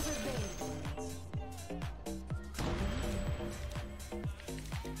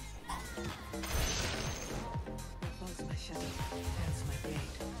 There falls my shadow, falls my blade.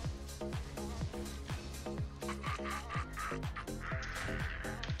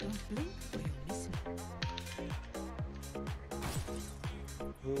 Don't blink or you'll miss me.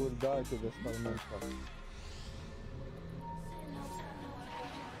 We will die to this Elemental.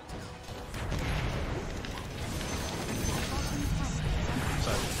 Is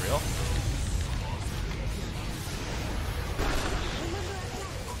that real?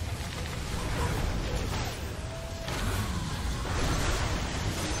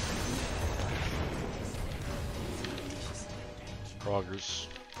 Roggers.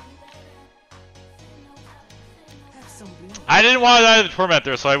 I didn't want to die to the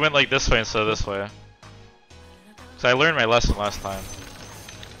Tormentor, so I went like this way instead of this way. So I learned my lesson last time.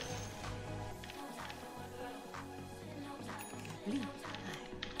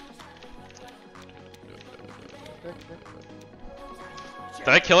 Did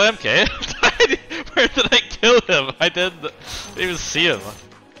I kill him? Okay. Where did I kill him? I didn't even see him.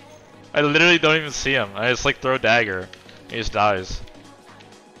 I literally don't even see him. I just like throw a dagger. He just dies.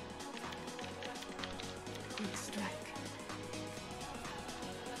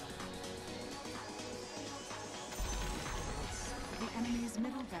 The enemy's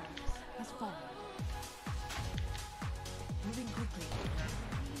middle barracks has fallen. Moving quickly.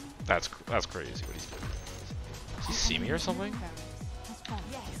 That's crazy what he's doing. Does he see me or something?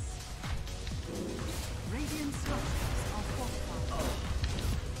 Yes. Radiant structures are fortified.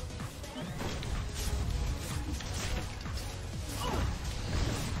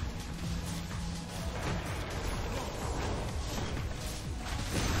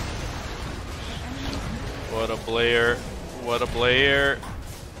 What a Blair. What a Blair.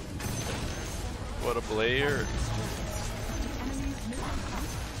 What a Blair.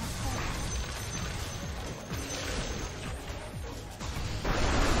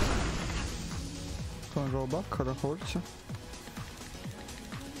 Can I go back or hold you?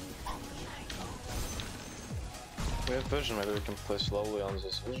 We have vision, maybe we can play slowly on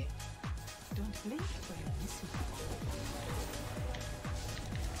this vision. Don't blink or you'll miss me.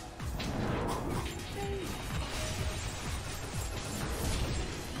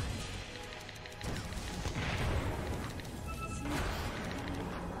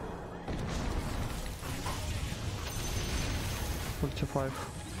 Forty-five.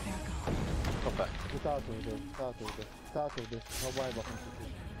 Okay. Get out of this, get out of this, get out of this. No buy button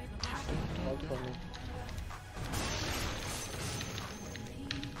position. Out for me.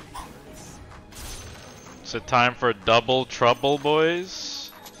 Is it time for double trouble,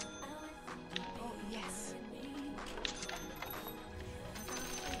 boys? Oh, yes.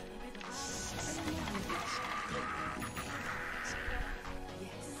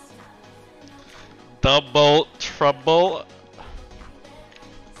 Double trouble.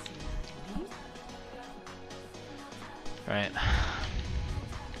 Right.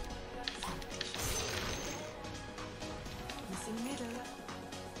 Missing middle.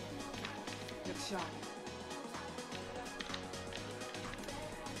 Look sharp.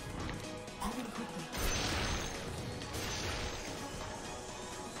 Moving quickly.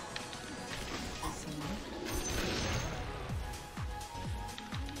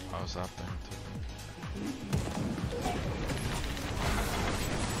 I was out there.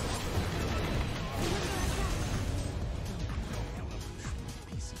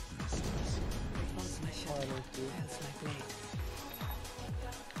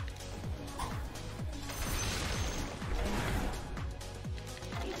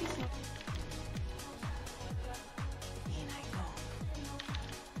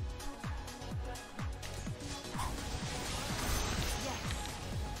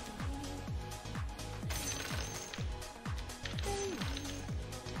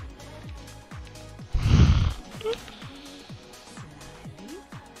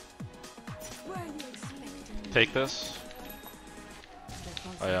 take this.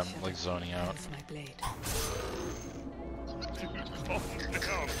 I am like zoning out.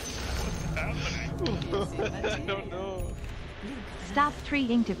 I don't know. Stop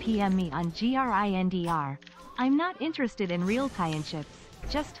treating to PM me on GRINDR. I'm not interested in real tie-in-ships,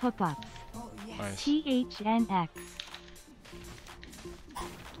 just hookups. Nice. THNX.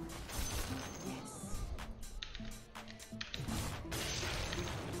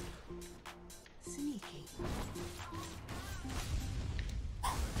 Sneaky.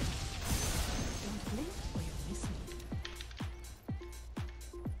 Don't blink or you'll miss me.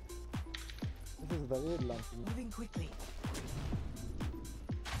 This is the weird lamp. Moving quickly.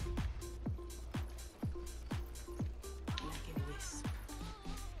 Like a wisp.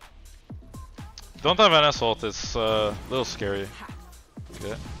 Don't have NS ult, it's a little scary.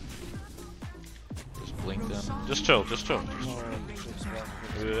 Okay. Just blink in. Just chill, just chill.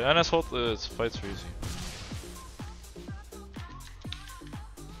 NS ult, its fights are easy.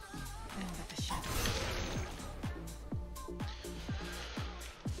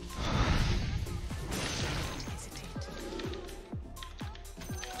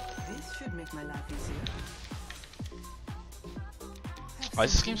 This should make my life easier. Why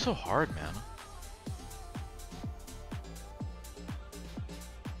is this game so hard, man?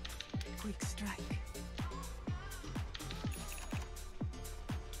 Quick strike.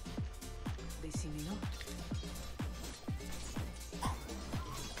 They see me not.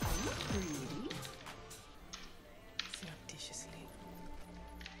 Are you greedy? Surreptitiously.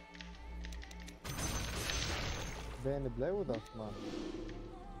 They ain't play with us, man.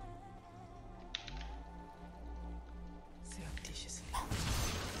 Surreptitiously.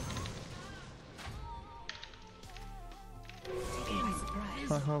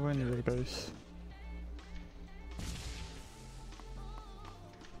 I have any guys.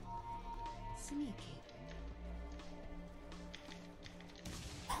 Sneaky.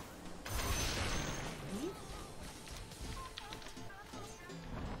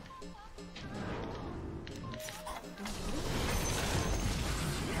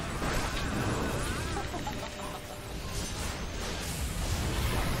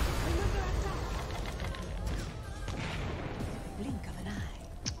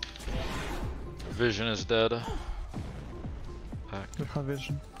 Vision is dead. Pack. You have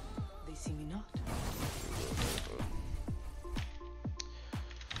vision. They see me not.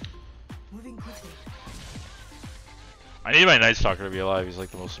 Moving quickly. I need my Night Stalker to be alive, he's like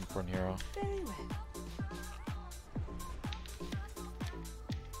the most important hero. Very well.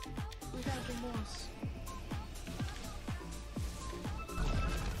 Without remorse.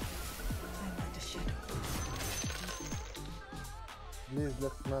 I'm like a shadow. Please,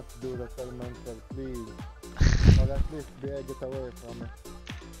 let's not do the elemental, please. Or at least get away from it.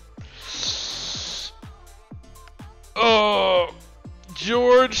 Oh,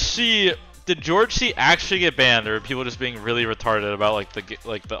 George C. Did George C. actually get banned, or are people just being really retarded about like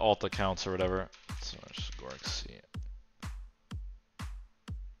the alt accounts or whatever? So just Gorg C.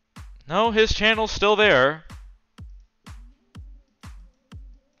 No, his channel's still there.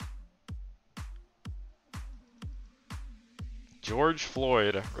 George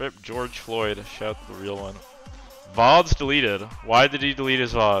Floyd. Rip George Floyd. Shout the real one. VODs deleted. Why did he delete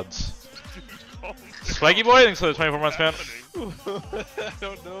his VODs? Swaggy boy, thanks for the 24 months, man. I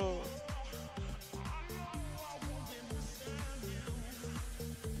don't know.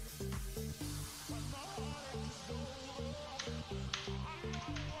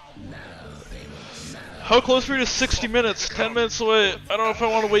 How close are we to 60 minutes? 10 minutes away. I don't know if I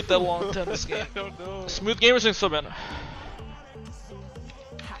want to wait that long to end this game. I don't know. Smooth Gamers thanks so man.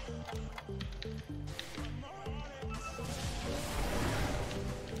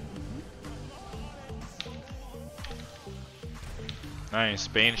 Nice,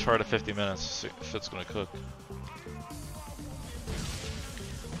 Bane shard at 50 minutes. See if it's gonna cook.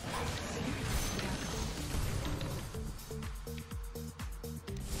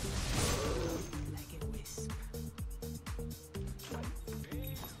 Like a wisp.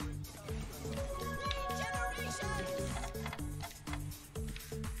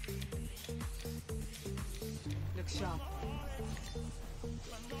 Look sharp.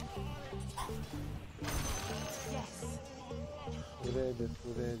 Yes. We read it,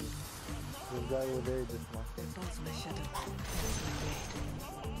 we read it. This guy will read it, man. There falls my shadow.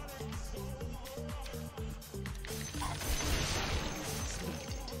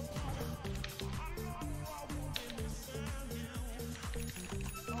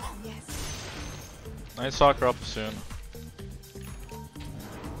 Oh, yes. Nice soccer up soon.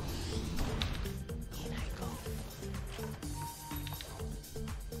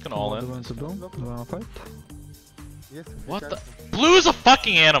 Can all in. The ones that don't, wanna fight? Yes, What the? Blue is a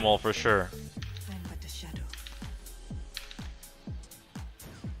fucking animal for sure. I'm but a shadow.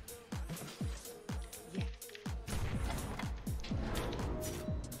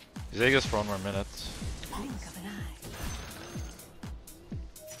 Zegas for 1 more minute. Blink of an eye.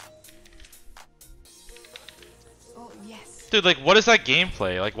 Oh yes. Dude, like, what is that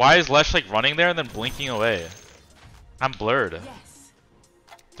gameplay? Like, why is Lesh like running there and then blinking away? I'm blurred. Yes.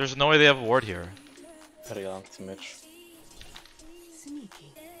 There's no way they have a ward here. Brilliant match.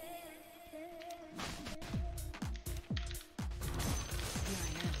 Sneaky.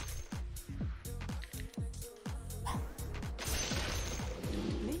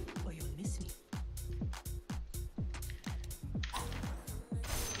 Blink or you'll miss me.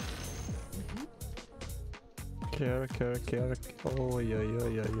 Care.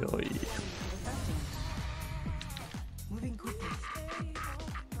 Oj. Moving quickly.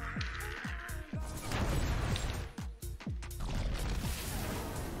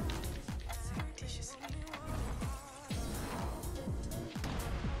 Surreptitiously.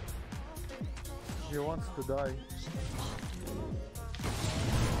 She wants to die.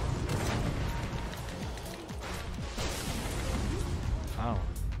 How?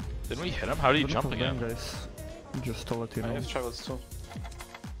 Didn't we hit him? How did he jump again? Guys. Just to let you I know. have travels too.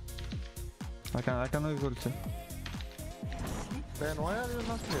 I can use ulti. Ben, why are you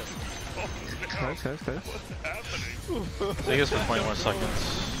not here? Guys. Zegas for 20 more seconds.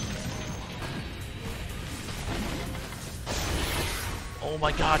 Oh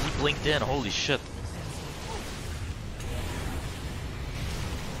my god, he blinked in. Holy shit.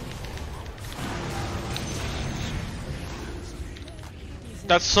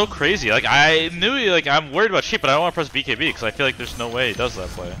 That's so crazy. Like, I knew, like, I'm worried about Sheep, but I don't want to press BKB because I feel like there's no way he does that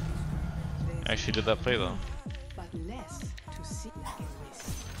play. I actually did that play though. But less to see in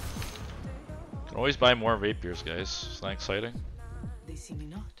this. Can always buy more rapiers, guys. It's not exciting. They see me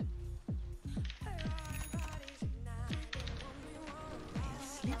not. I'll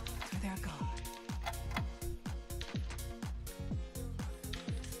slip through their guard.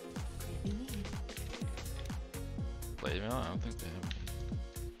 Creeping in. Play me on? I don't think they have any.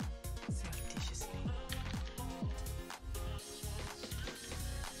 Surreptitiously.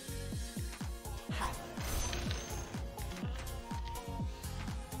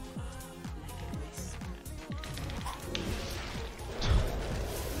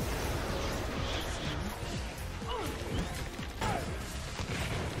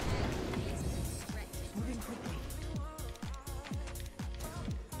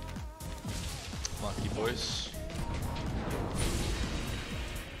 Lucky boys.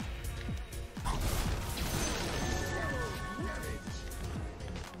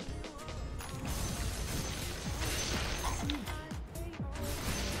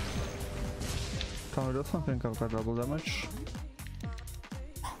 Can we do something of double damage?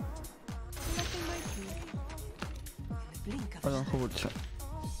 I don't have ulti.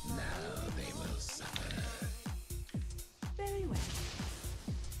 Very well.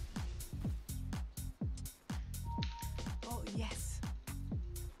 Oh yes.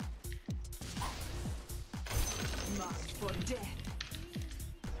 Marked for death.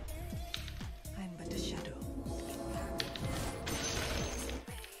 I'm but a shadow.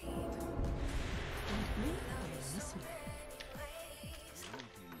 Don't blink or you'll miss me.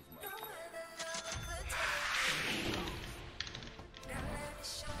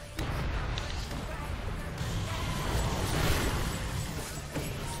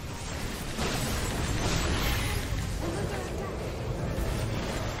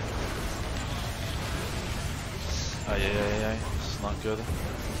 Ay. It's not good.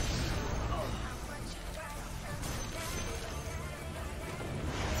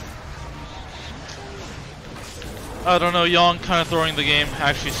 I don't know, Young kind of throwing the game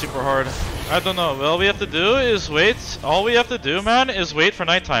actually super hard. I don't know. All we have to do is wait. All we have to do, man, is wait for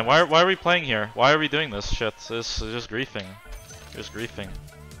nighttime. Why are we playing here? Why are we doing this shit? This is just griefing. Just griefing.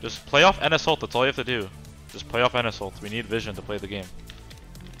 Just play off NS ult. That's all you have to do. Just play off NS ult. We need vision to play the game.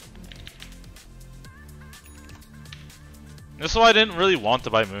 This is why I didn't really want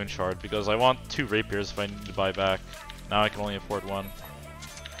to buy Moon Shard, because I want 2 rapiers if I need to buy back. Now I can only afford 1.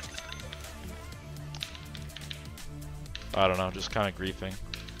 I don't know, just kind of griefing.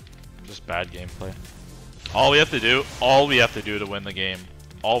 Just bad gameplay. All we have to do to win the game,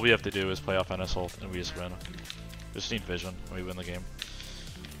 all we have to do is play off NS ult and we just win. Just need vision and we win the game.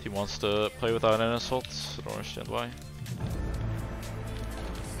 Team wants to play without NS ult, I don't understand why.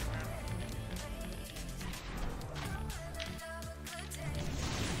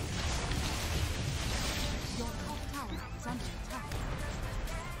 Your top tower is under attack.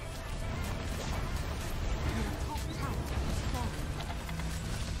 Your top tower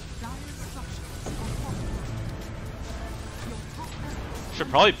Should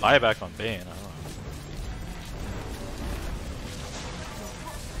probably buy back on Bane. I don't know.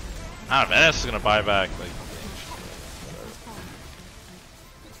 Ah, Venice is gonna buy back. Like,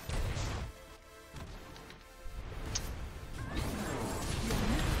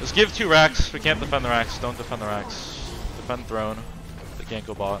 just give 2 racks. We can't defend the racks. Don't defend the racks. Defend throne. They can't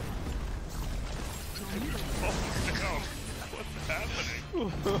go bot.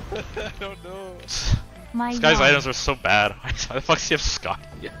 I don't know. This guy's items are so bad. Why the fuck does he have Scotty?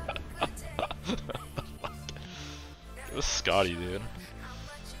 It was Scotty, dude.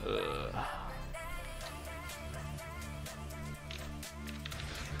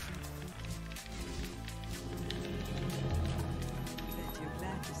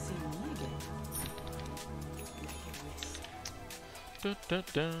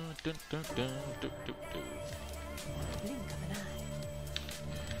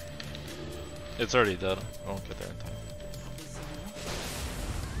 It's already dead. I won't get there in time.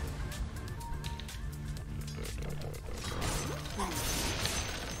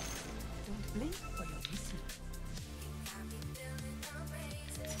 Don't blink or you'll miss me.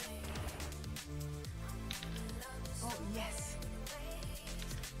 Oh yes.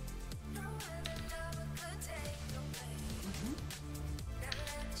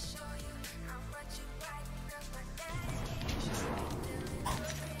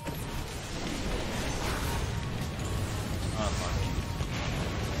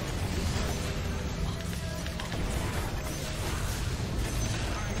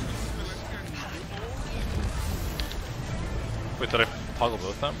 Wait, did I toggle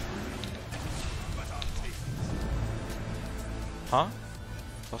both them? Huh?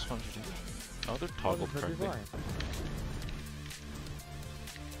 Plus 1 GD. Oh, they're toggled correctly.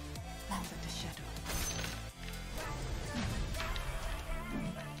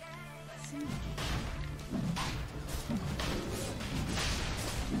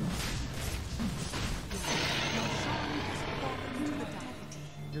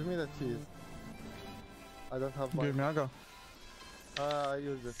 Give me the cheese. I don't have mine. Give me Aga. I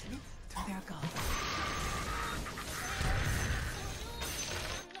use it. They're gone.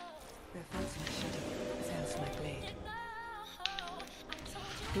 There falls my shadow, fells my blade.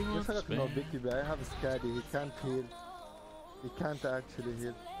 Just like no Vicky, but I have a Scaddy. He can't heal. He can't actually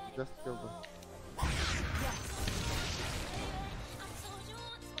heal. Just kill them.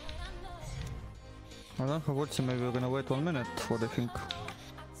 I don't know what's maybe we're gonna wait 1 minute. What do you think?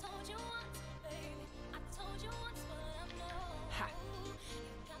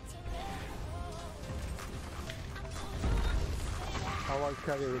 How I'll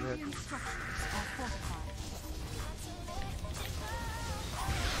carry with it.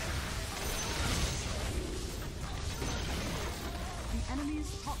 The enemy's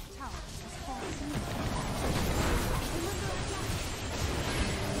top tower has fallen.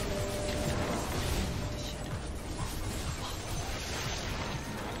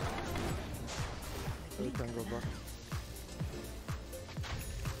 So we can go back.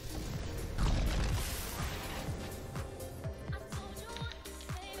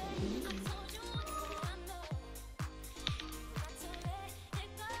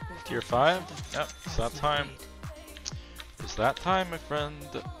 Tier 5? Yep, it's that time. It's that time, my friend.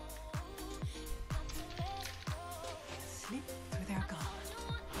 Slip through their guard.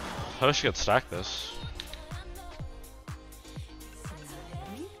 I wish you could stack this.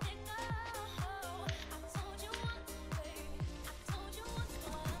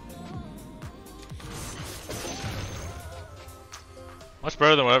 Much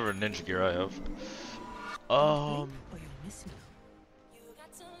better than whatever ninja gear I have.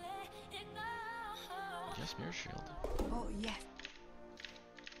 Yes, mirror shield. Oh yes.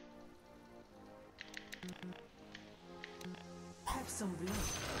 Have some blood.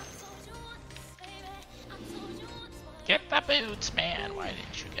 Get the boots, man. Why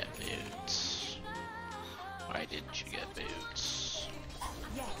didn't you get boots? Why didn't you get boots?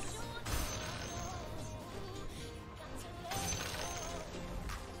 Yes.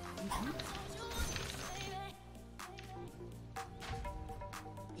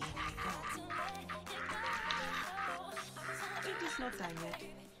 It is not time yet.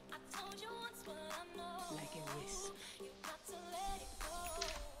 Like a wisp.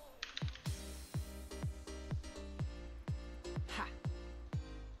 Ha!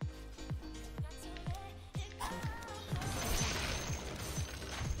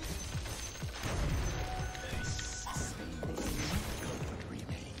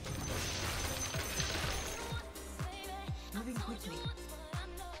 Moving quickly.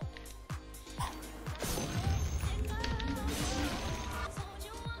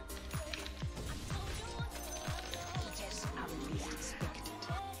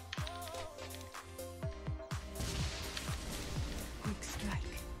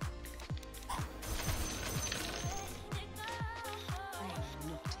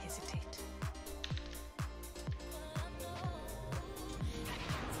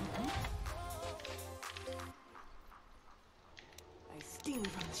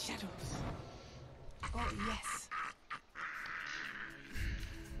 shadows. Oh, yes.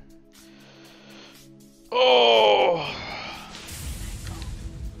 Oh!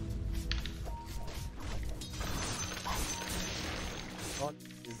 Oh,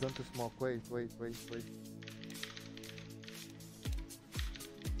 he's going to smoke. Wait.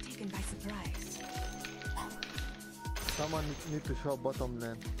 Taken by surprise. Someone need to show bottom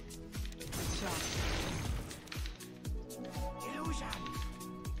lane. Illusion.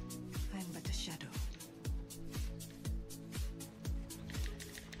 I'm but a shadow.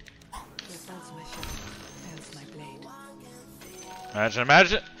 Where falls my shadow, fails my blade.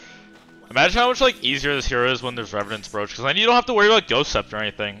 Imagine how much like easier this hero is when there's Revenant's Brooch, because then you don't have to worry about Ghost Scepter or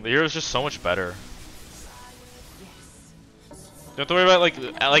anything. The hero is just so much better. You don't have to worry about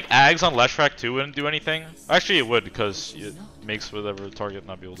like Ags on Leshrac 2 wouldn't do anything. Actually, it would because it makes whatever target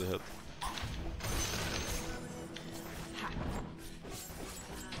not be able to hit.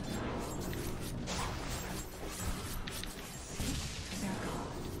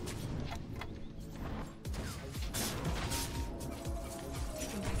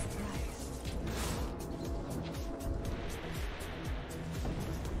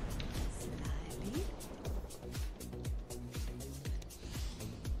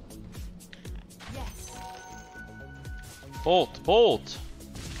 Bolt!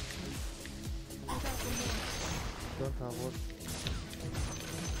 Don't have what?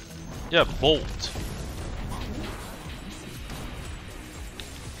 Yeah, bolt.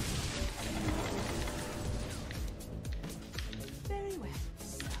 Very well.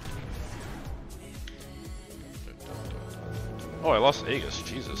 Oh, I lost Aegis.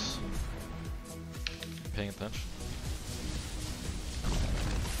 Jesus. Paying attention.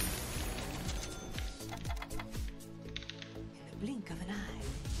 Blink of an eye.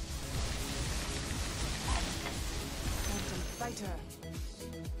 Phantom fighter.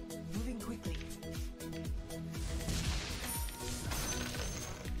 Moving quickly.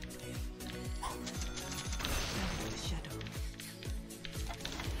 The shadow.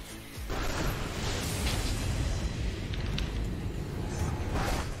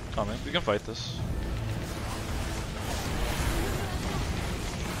 Coming. We can fight this.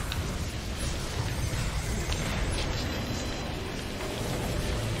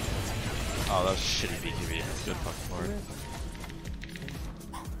 Oh, that's shitty BKB. Good fucking lord.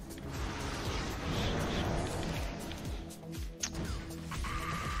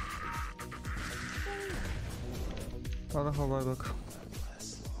 How the hell I look?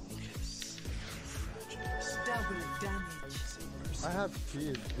 Double damage. I have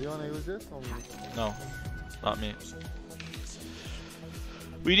cheese. Do you wanna use it or me? No, not me.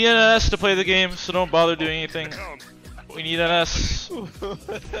 We need an NS to play the game, so don't bother doing anything. We need NS.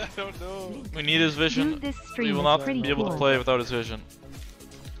 I don't know. We need his vision. Dude, this stream We will is not pretty be able to cool. play without his vision.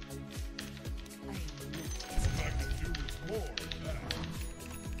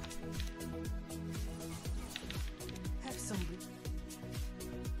 Have some.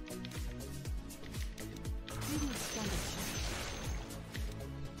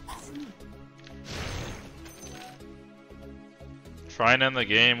 Try and end the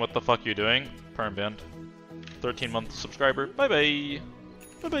game. What the fuck you doing? Perm banned. 13-month subscriber. Bye bye.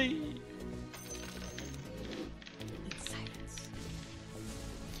 Bye bye.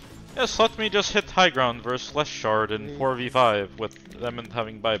 Yes, let me just hit high ground versus Lesh Shard in 4v5 with them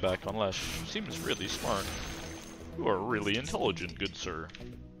having buyback on Lesh. Seems really smart. You are really intelligent, good sir.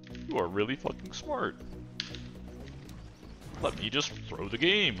 You are really fucking smart. Let me just throw the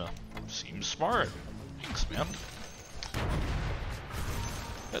game. Seems smart. Thanks, man.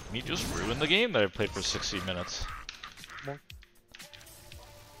 Let me just ruin the game that I've played for 60 minutes. There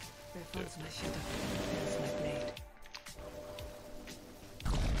falls my shadow. There's my blade.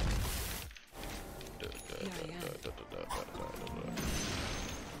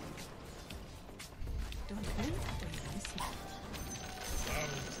 Don't blink or you'll miss me.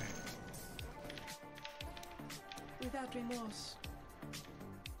 Without remorse.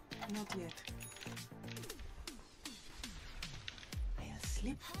 Not yet. I'll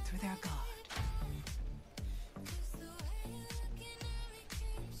slip through their guard.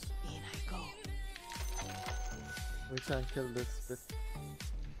 In I go. We can kill this bit.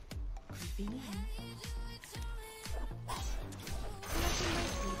 Creeping in.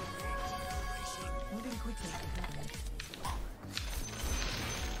 Moving quickly.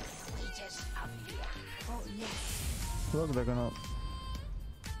 Oh yes. Look, they're gonna.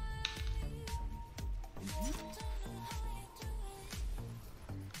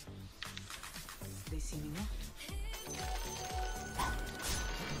 They see me not.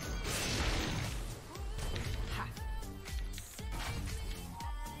 Ha.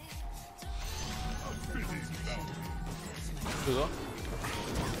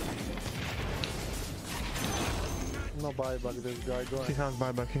 No buyback, this guy going. He has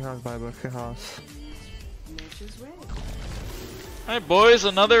buyback, he has buyback, he has. Alright boys,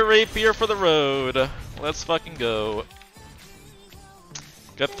 another rapier for the road. Let's fucking go.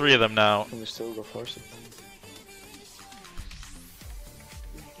 Got 3 of them now. Can we still go force it?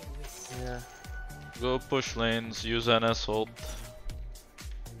 Yeah. Go push lanes, use NS ult.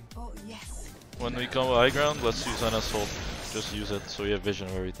 Oh, yes. When we go high ground, let's use NS ult. Just use it so we have vision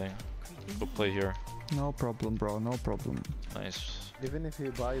of everything. Go play here. No problem, bro, no problem. Nice. Even if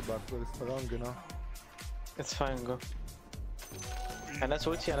you buy back, we're strong, you know. It's fine, go. And that's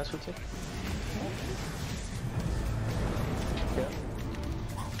ulti, and that's ulti. Yeah.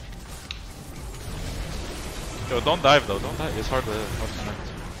 Yo, don't dive though, don't dive. It's hard to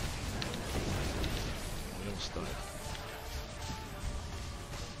connect. We almost died.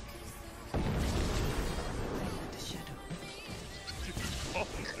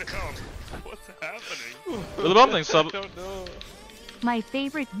 What's happening? The bomb thing sub. I don't know. My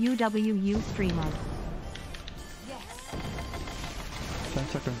favorite UWU streamer. 10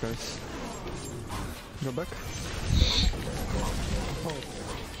 seconds, guys. Go back. Oh.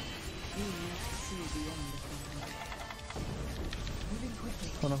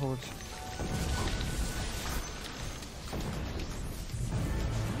 One hold.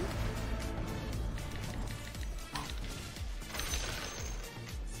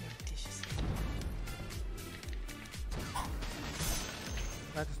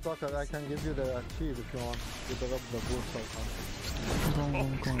 Stalker, I can give you the shield if you want. With the boost or something.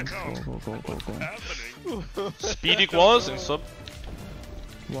 Go. Speed equals in sub.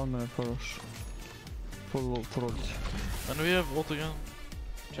 1 minute for rush. Full ult. And we have ult again.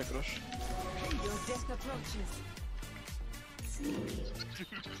 Check rush. Your death approaches.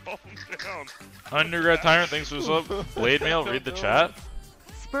 Calm down. Undergrad Tyrant, thanks for sub. Blade Mail, read the chat.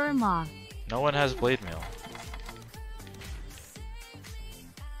 Sperma. No one has Blade Mail.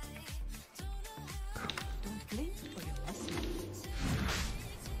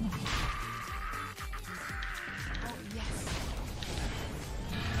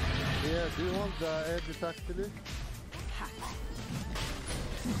 Yeah, do you want the edges actually?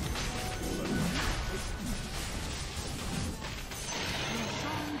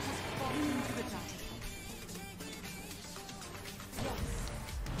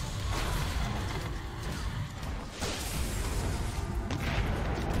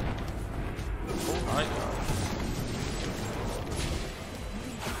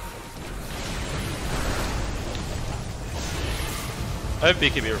 I have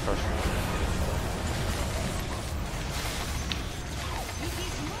BKB refresh.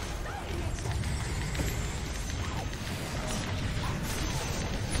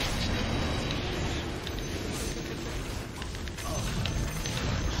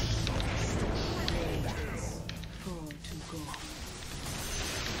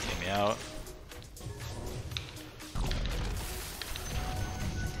 Get me out.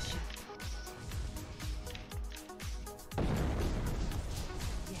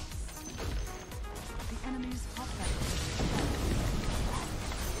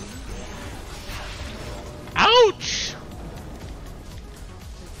 Ouch!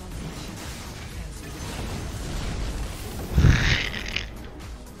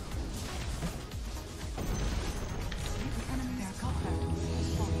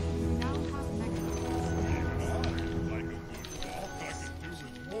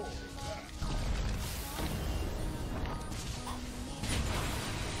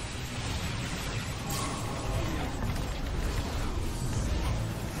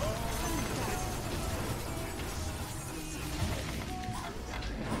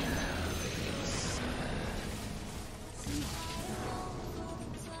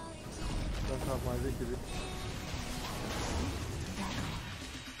 Don't have my victory.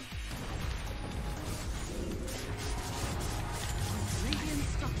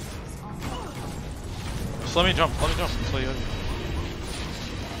 Just let me jump, That's all you gotta do.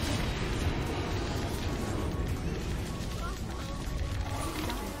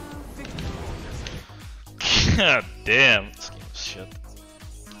 God damn, this game is shit.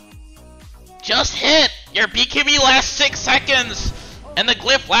 Just hit! Your BKB lasts 6 seconds! And the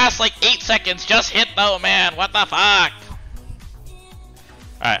glyph lasts like 8 seconds. Just hit though, man. What the fuck?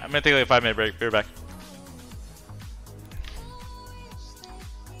 Alright, I'm gonna take like a 5-minute break. Be right back.